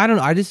 Like, Yeah, I don't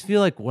know. I just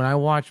feel like when I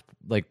watch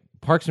like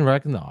Parks and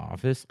Rec in The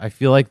Office, I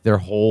feel like their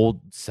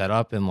whole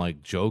setup and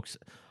like jokes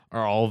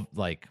are all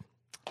like,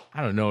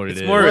 I don't know what It's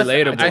it is. more Well,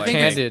 relatable. I I think think.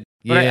 Candid.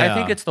 But I Yeah.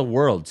 think it's the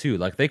world too.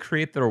 Like they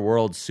create their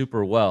world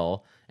super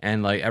well,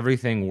 and like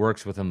everything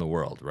works within the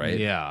world, right?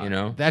 Yeah, you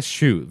know. that's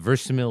true.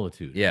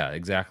 Verisimilitude. Yeah,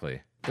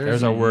 exactly. There's-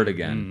 There's our word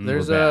again.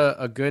 There's We're back.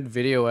 a good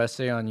video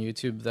essay on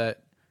YouTube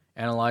that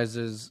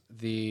analyzes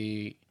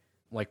the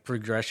like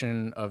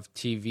progression of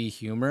TV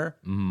humor,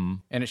 and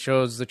it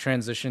shows the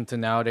transition to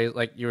nowadays.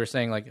 Like you were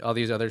saying, like all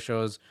these other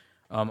shows,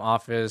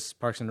 Office,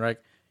 Parks and Rec.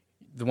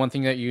 The one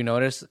thing that you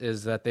notice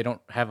is that they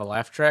don't have a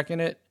laugh track in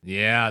it,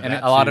 Yeah, and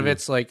that a lot of too.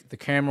 it's like the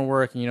camera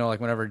work. You know,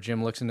 like whenever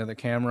Jim looks into the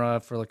camera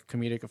for like a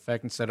comedic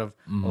effect instead of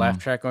a laugh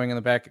track going in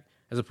the back,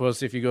 as opposed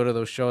to if you go to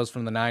those shows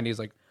from the '90s,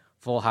 like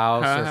Full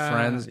House or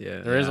Friends, Yeah.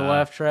 there is a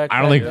laugh track. I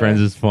don't back think there.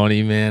 Friends is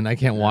funny, man. I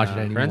can't watch it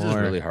anymore. Friends is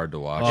really hard to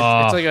watch.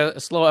 It's like a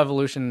slow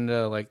evolution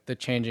to like the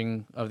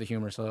changing of the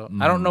humor. So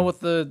I don't know what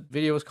the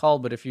video is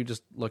called, but if you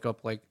just look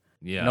up like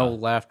Yeah. no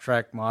laugh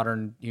track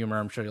modern humor,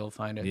 I'm sure you'll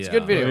find it. It's a Yeah.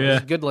 good video. Oh, yeah.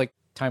 It's a good like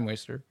time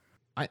waster.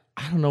 I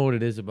don't know what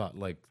it is about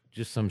like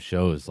just some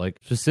shows, like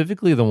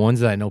specifically the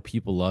ones that I know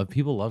people love.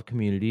 People love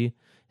Community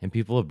and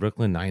people love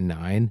Brooklyn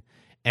Nine-Nine,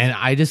 and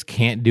I just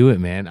can't do it,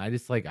 man. I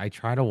just like I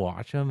try to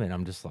watch them, and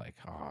I'm just like,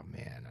 oh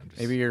man, I'm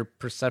just Maybe your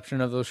perception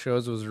of those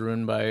shows was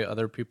ruined by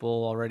other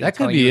people already. that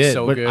could telling be you it's it.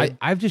 So but good.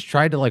 I've just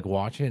tried to like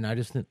watch it, and I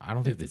don't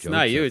think the It's jokes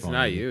not you. are It's not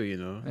funny. you. You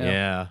know.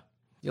 Yeah,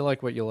 You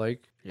like what you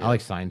like. I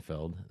like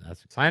Seinfeld.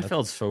 That's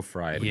Seinfeld's so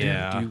fried.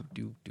 Yeah.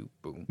 Do,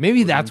 boom.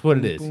 Maybe that's what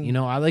it is. boom. You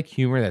know, I like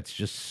humor that's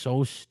just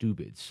so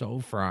stupid, so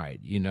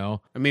fried. You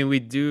know. I mean, we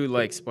do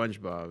like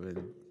SpongeBob,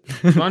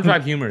 and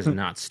SpongeBob humor is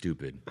not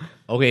stupid.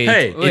 Okay.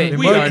 Hey, Wait,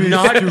 we are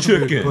not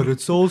chicken.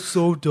 it's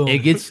so dumb. It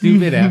gets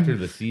stupid after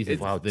the season.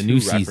 Wow, the two new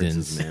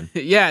references, seasons, man.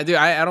 yeah, dude,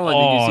 I don't like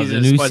Oh, the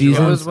new the season. new of SpongeBob. It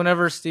season? was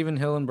whenever Steven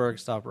Hillenburg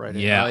stopped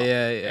writing. Yeah. Oh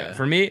yeah.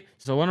 For me,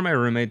 so one of my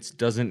roommates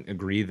doesn't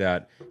agree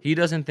that he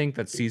doesn't think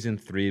that season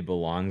 3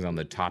 belongs on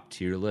the top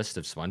tier list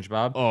of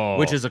SpongeBob, Oh.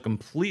 which is a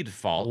complete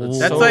fault. It's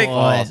That's so like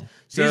false.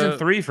 Season the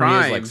 3 for me is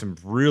prime. like some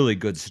really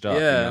good stuff,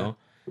 Yeah. you know.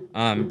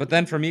 But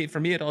then for me,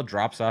 it all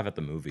drops off at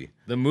the movie.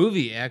 The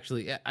movie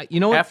actually, you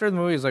know what? After the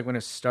movie is like when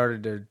it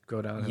started to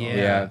go downhill.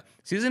 Yeah.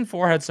 Season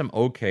 4 had some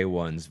okay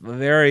ones,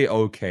 very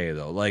okay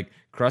though. Like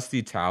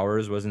Krusty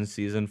Towers was in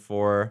season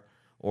 4,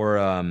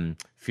 Or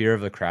Fear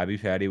of the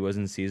Krabby Patty was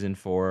in season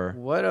 4.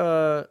 What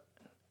I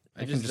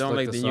just don't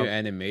like the new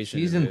animation.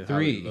 Season of it, how it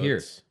 3 here.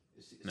 looks.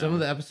 Some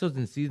of the episodes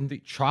in season 3,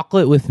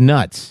 chocolate with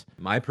nuts.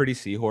 My Pretty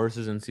Seahorse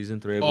is in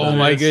season 3. I Oh believe.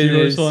 my Yeah,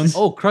 goodness. Seahorse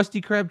one. Oh,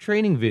 Krusty Krab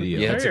training video.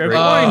 Yeah, it's a Hey, great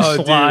everyone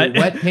one. slot.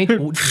 Wet paint.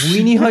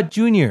 Weenie Hut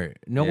Jr.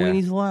 No Yeah.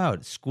 weenies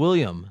allowed.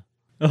 Squilliam.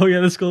 Oh yeah,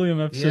 the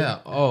Squilliam episode. Yeah.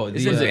 Oh,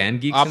 Is the it Band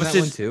Geeks opposite-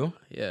 in that one too?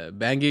 Yeah,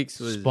 Band Geeks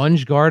was.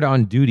 Sponge Guard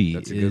on duty.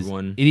 That's a good is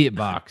one. Idiot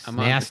Box. I'm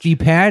on Nasty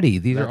Patty.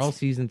 These are That's- all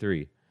season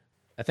 3.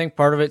 I think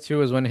part of it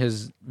too is when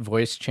his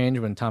voice changed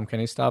when Tom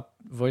Kenny stopped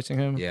voicing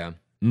him. Yeah.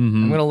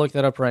 I'm gonna look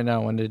that up right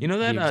now. When did You know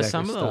he that exactly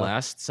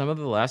some of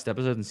the last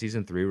episodes in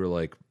season 3 were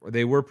like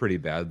they were pretty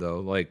bad though.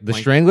 Like The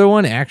Strangler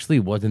one actually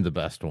wasn't the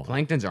best one.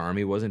 Plankton's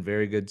Army wasn't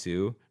very good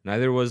too.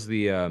 Neither was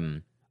the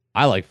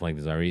I like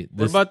Plankton's Army.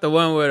 What about the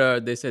one where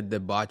they said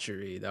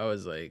debauchery? That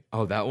was like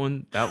oh that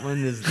one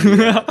is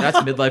the, that's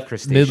Midlife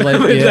Crustacean.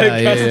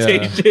 Midlife?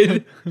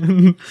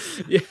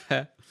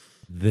 yeah.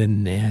 The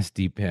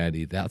Nasty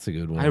Patty. That's a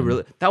good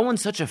one. That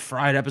one's such a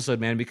fried episode,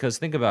 man. Because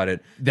think about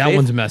it, That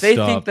one's messed They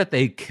up. think that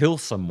they kill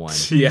someone,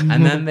 Yeah.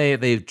 and then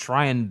they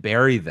try and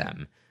bury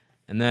them,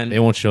 and then They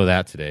won't show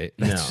that today.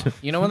 no.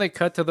 You know when they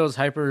cut to those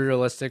hyper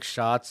realistic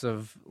shots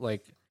of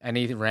like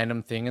any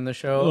random thing in the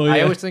show? Oh, I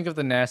yeah. always think of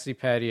the Nasty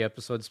Patty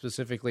episode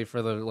specifically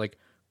for the like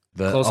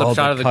The close-up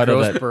shot of the cut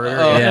gross that- bird.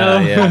 Yeah,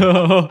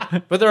 yeah.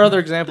 But there are other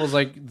examples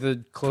like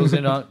the close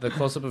on the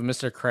close up of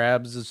Mr.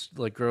 Krabs'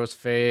 like gross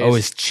face. Oh,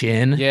 his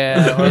chin.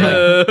 yeah,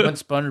 or like when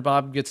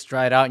SpongeBob gets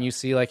dried out and you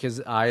see like his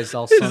eyes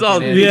all sunken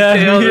all in. Yeah,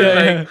 detailed and,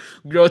 yeah. like,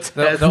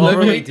 grotesque. The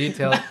overly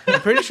detailed. I'm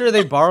pretty sure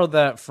they borrowed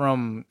that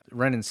from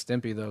Ren and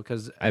Stimpy though,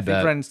 because I think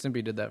bet. Ren and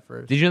Stimpy did that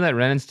first. Did you know that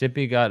Ren and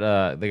Stimpy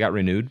got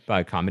renewed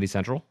by Comedy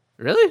Central?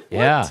 Really?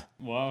 Yeah,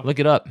 Wow. look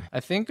it up. I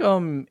think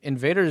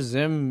Invader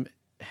Zim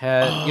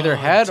either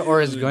had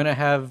or is going to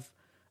have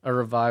a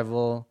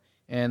revival,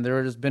 and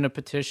there has been a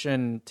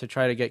petition to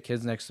try to get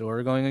Kids Next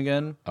Door going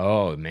again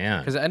Oh man,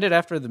 because it ended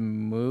after the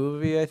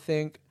movie, I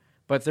think.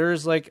 But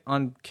there's like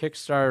on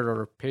Kickstarter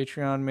or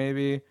Patreon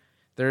maybe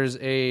there's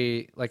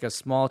a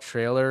small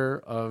trailer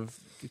of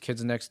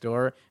Kids Next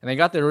Door, and they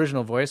got the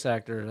original voice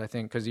actor, I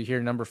think, because you hear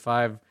number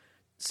 5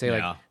 say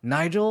Yeah. like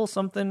Nigel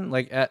something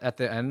like at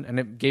the end, and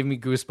it gave me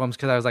goosebumps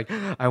because I was like,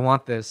 I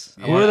want this.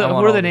 who are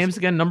all the this. names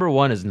again? Number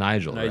 1 is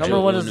Nigel. Nigel. right?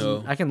 Number 1 is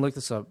Uno. I can look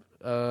this up.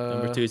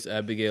 Number 2 is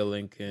Abigail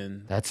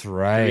Lincoln. That's 3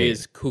 right.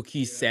 is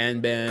Cookie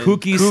Sandban.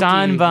 Cookie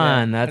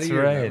Sanban. That's How do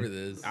you right. remember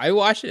this? I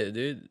watched it,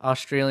 dude.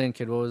 Australian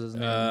kid. What was his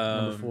name?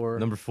 Number 4.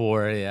 Number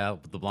 4, yeah,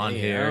 with the blonde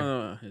Yeah, I hair. don't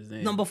know his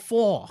name. Number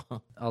 4.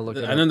 I'll look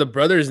it I know up. the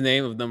brother's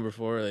name of number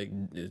 4.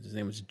 Like his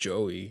name was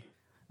Joey.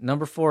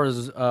 Number 4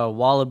 is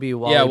Wallaby.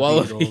 Yeah,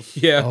 Wallaby. Beagles.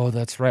 Yeah. Oh,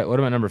 that's right. What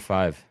about number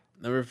 5?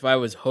 Number 5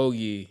 was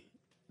Hoagie.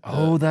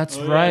 Oh, that's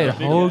Oh, yeah, right. the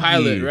big Hoagie.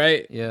 Pilot,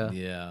 right? Yeah.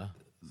 Yeah.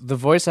 The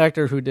voice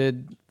actor who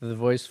did the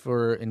voice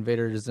for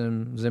Invader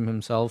Zim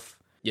himself,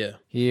 Yeah.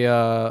 he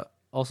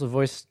also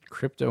voiced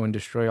Crypto in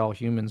Destroy All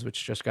Humans,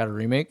 which just got a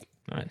remake.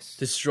 Nice.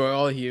 Destroy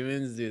all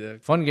humans,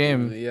 dude. Fun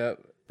game. Yeah.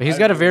 But he's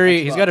got a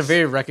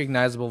very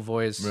recognizable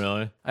voice.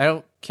 Really?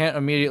 Can't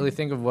immediately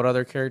think of what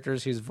other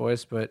characters he's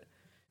voiced, but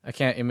I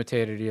can't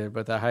imitate it either.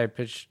 But that high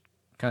pitched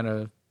kind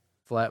of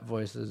flat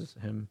voice is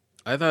him.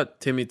 I thought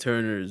Timmy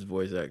Turner's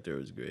voice actor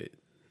was great.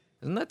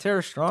 Isn't that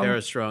Tara Strong?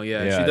 Tara Strong,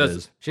 yeah, Yeah, she it does.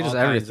 is. She does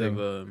all kinds everything.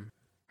 Of,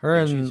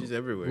 Her she's and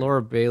everywhere.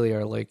 Laura Bailey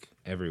are like,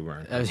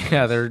 Everywhere.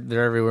 yeah, they're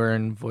everywhere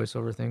in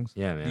voiceover things.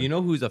 Yeah, man. You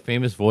know who's a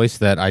famous voice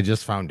that I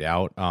just found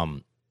out?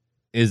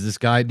 Is this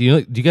guy? Do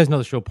you guys know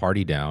the show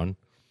Party Down?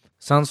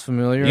 Sounds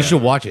familiar. You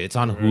should watch it. It's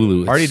on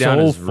Hulu. Party It's Down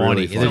so is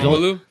really funny.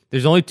 funny.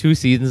 There's only 2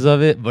 seasons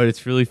of it, but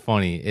it's really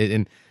funny.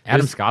 And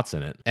Adam there's- Scott's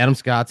in it. Adam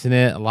Scott's in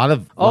it. A lot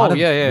of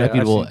yeah.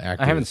 reputable I've seen-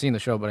 actors. I haven't seen the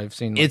show, but I've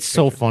seen. like, It's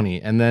so pictures.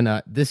 funny. And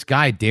then this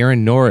guy Darren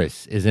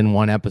Norris is in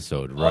one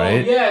episode,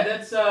 right? Oh, yeah,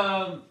 that's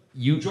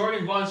You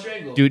Jordan Von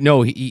Strangle. dude,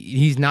 no,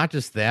 he's not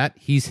just that.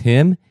 He's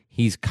him.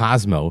 He's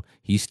Cosmo.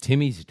 He's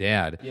Timmy's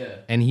dad. Yeah.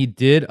 And he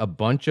did a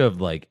bunch of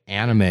like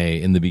anime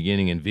in the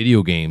beginning and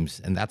video games,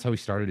 and that's how he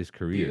started his He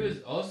career.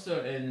 was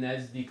also in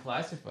Ned's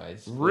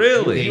Declassifieds.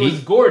 Really? He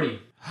was Gordy.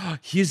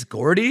 He's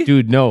Gordy?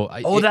 Dude, no.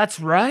 That's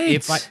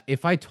right.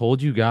 If I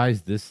told you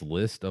guys this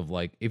list of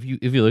like if you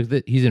look at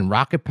it, he's in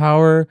Rocket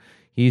Power,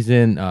 he's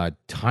in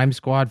Time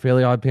Squad,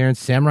 Fairly Odd Parents,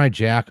 Samurai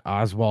Jack,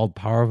 Oswald,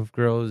 Powerpuff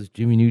Girls,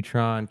 Jimmy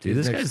Neutron, Dude, Kids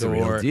this Next guy's the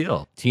real Door,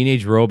 deal.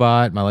 Teenage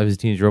Robot, My Life is a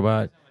Teenage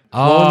Robot,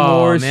 Oh, Clone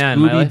Wars, man,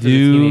 My Life Scooby is a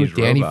Doo, Teenage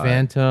Danny Robot.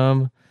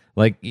 Phantom,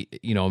 like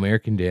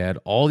American Dad,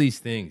 all these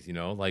things,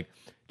 like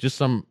just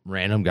some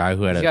random guy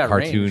who had He's a got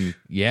cartoon. range.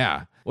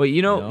 Yeah. Wait,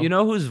 you know?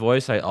 know whose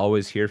voice I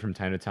always hear from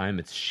time to time?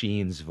 It's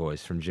Sheen's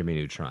voice from Jimmy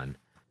Neutron.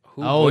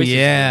 Who Oh voices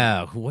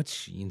yeah. What's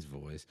Sheen's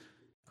voice?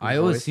 I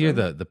always voiced hear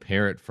him? the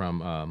parrot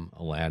from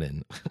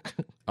Aladdin.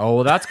 Oh,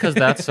 well, that's because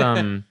that's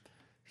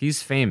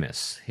he's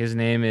famous. His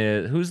name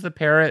is who's the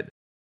parrot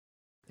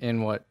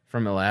In what?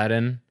 from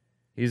Aladdin?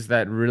 He's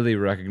that really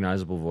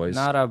recognizable voice.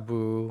 Not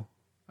Abu.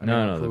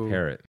 no, the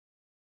parrot.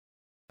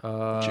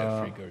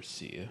 Jeffrey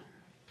Garcia.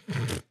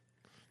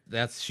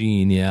 That's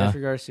Sheen, yeah.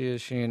 Jeffrey Garcia,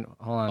 Sheen.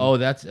 Hold on. Oh,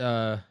 that's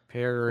What's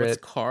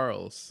Parrot.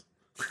 Carl's?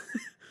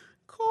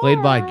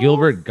 played by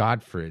Gilbert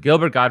Gottfried.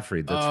 Gilbert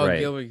Gottfried. That's Oh, right.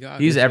 Gilbert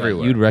Gottfried. He's That's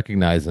everywhere. You'd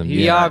recognize him.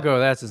 Yeah. Iago,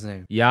 that's his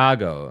name.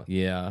 Yago.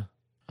 Yeah.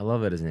 I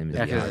love that his name is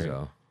Yeah, 'cause-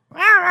 Yago.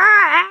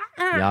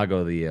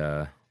 Yago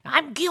the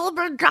I'm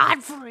Gilbert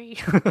Godfrey.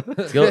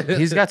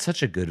 he's got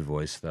such a good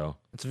voice though.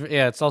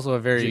 It's also a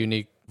very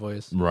unique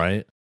voice.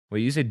 Right.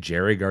 Wait, you said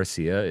Jerry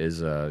Garcia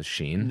is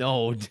Sheen?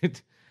 No. I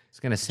was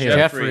gonna say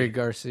Jeffrey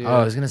Garcia.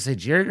 Oh, I was gonna say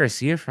Jerry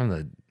Garcia from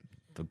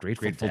the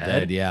Grateful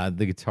Dead. Yeah,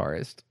 the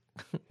guitarist.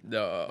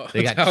 No,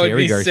 They got that would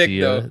Cherry be sick,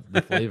 Garcia, though.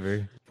 the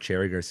flavor.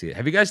 Cherry Garcia.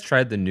 Have you guys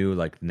tried the new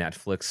like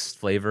Netflix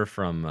flavor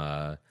from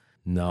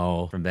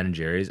No. Ben and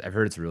Jerry's? I've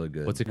heard it's really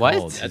good. What's it What?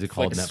 called? Is it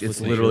called It's, Netflix? it's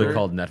and literally Chill?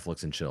 called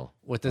Netflix and Chill.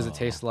 What does it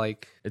taste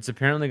like? It's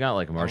apparently got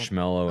like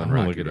marshmallow and I'm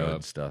gonna Rocky look it Road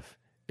up. stuff.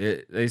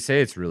 They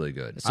say it's really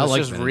good. So I it's like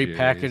just Ben and Jerry's.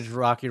 repackaged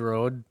Rocky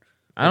Road.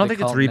 I don't they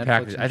think it's call it Netflix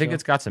repackaged. and I think Chill?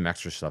 it's got some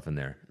extra stuff in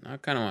there. I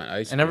kind of want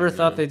ice I cream. never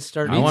thought now. they'd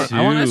start. I want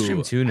ice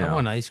cream too I now.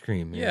 want ice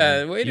cream. Man.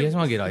 Yeah, wait You a- guys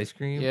want to get ice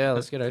cream? Yeah,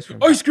 let's get ice cream.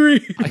 Ice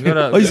cream. I think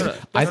another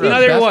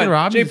Baskin one.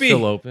 Robbins is JP.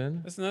 still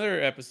open. That's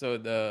another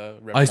episode.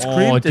 Ice Oh,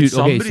 cream? Did dude. Okay,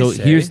 somebody so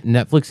say? here's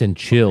Netflix and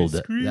chilled.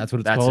 That's what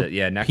it's That's called. it.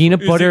 Yeah, Netflix.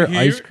 Peanut Is butter it here?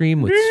 ice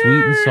cream with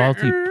sweet and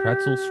salty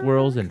pretzel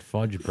swirls and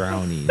fudge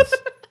brownies.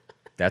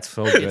 That's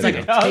so good. It's like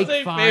a That was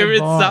Take my Five favorite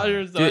bar.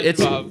 Sasha Dude,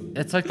 SpongeBob.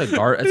 it's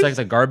like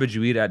the garbage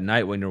you eat at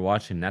night when you're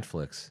watching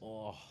Netflix.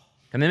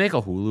 Can they make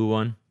a Hulu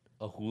one?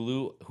 A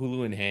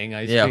Hulu and Hang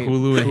ice Yeah, cream.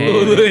 Hulu and Hang.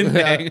 Hulu and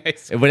Hang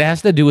ice cream. But it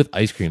has to do with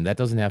ice cream. That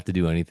doesn't have to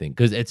do anything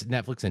because it's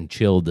Netflix and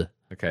chilled.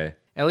 Okay.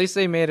 At least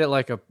they made it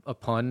like a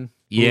pun.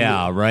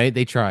 Yeah, right.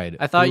 They tried.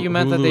 I thought you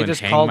meant that Hulu they and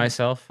just Hang called.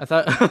 myself. I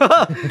thought.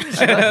 Oh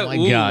my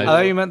I god.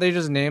 thought you meant they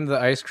just named the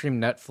ice cream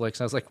Netflix.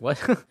 I was like, what?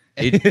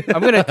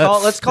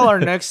 Let's call our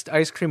next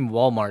ice cream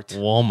Walmart.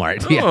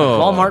 Walmart. Yeah. Oh.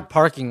 Walmart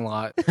parking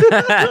lot.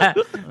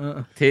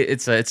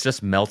 It's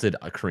just melted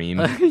cream.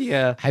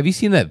 Yeah. Have you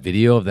seen that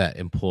video of that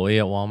employee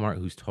at Walmart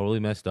who's totally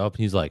messed up?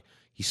 He's like,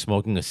 he's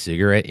smoking a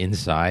cigarette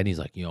inside. He's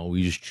like,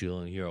 we just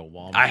chilling here at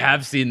Walmart. I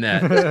have seen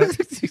that.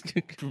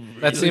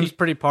 That seems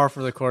pretty par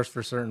for the course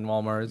for certain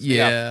Walmarts.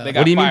 Yeah. They got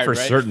What do you mean fired, for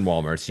right? certain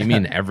Walmarts? You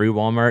mean every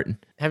Walmart?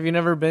 Have you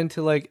never been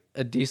to like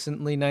a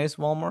decently nice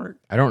Walmart?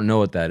 I don't know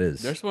what that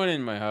is. There's one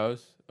in my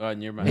house.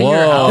 Near my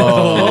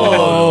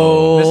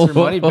Whoa. Mr.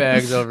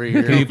 Moneybags over Can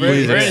you here.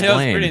 please Vernon Hill's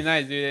explain? pretty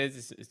nice, dude.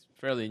 It's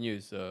fairly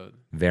new, so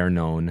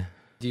Vernon.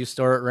 Do you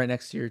store it right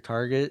next to your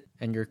Target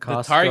and your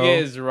Costco? the Target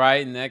is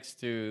right next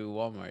to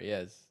Walmart.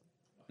 Yes,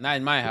 not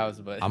in my house,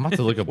 but I'm about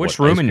to look up Which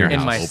what room ice in your cream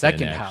house? is In my open,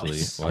 second actually.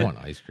 house. I want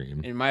ice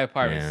cream. in my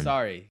apartment. Man.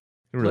 Sorry.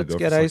 You can really Let's go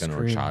get for ice like an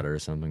cream. horchata or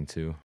something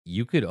too.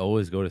 You could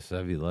always go to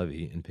Sevy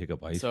Levy and pick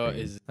up ice So cream.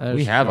 is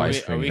We have are ice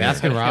we, cream. Are we here.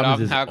 Baskin gonna get off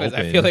Robbins is now? Because I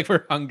open. feel like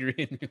we're hungry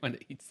and we want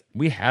to eat. Something.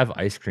 We have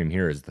ice cream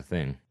here is the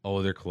thing.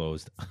 Oh, they're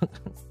closed.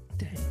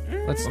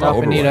 Let's stop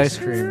and eat Overwatch. ice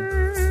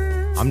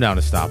cream. I'm down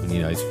to stop and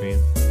eat ice cream.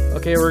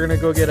 Okay, we're gonna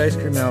go get ice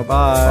cream now.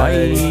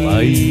 Bye.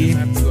 Bye. I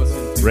have to go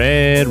soon.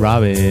 Red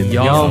Robin.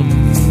 Yum.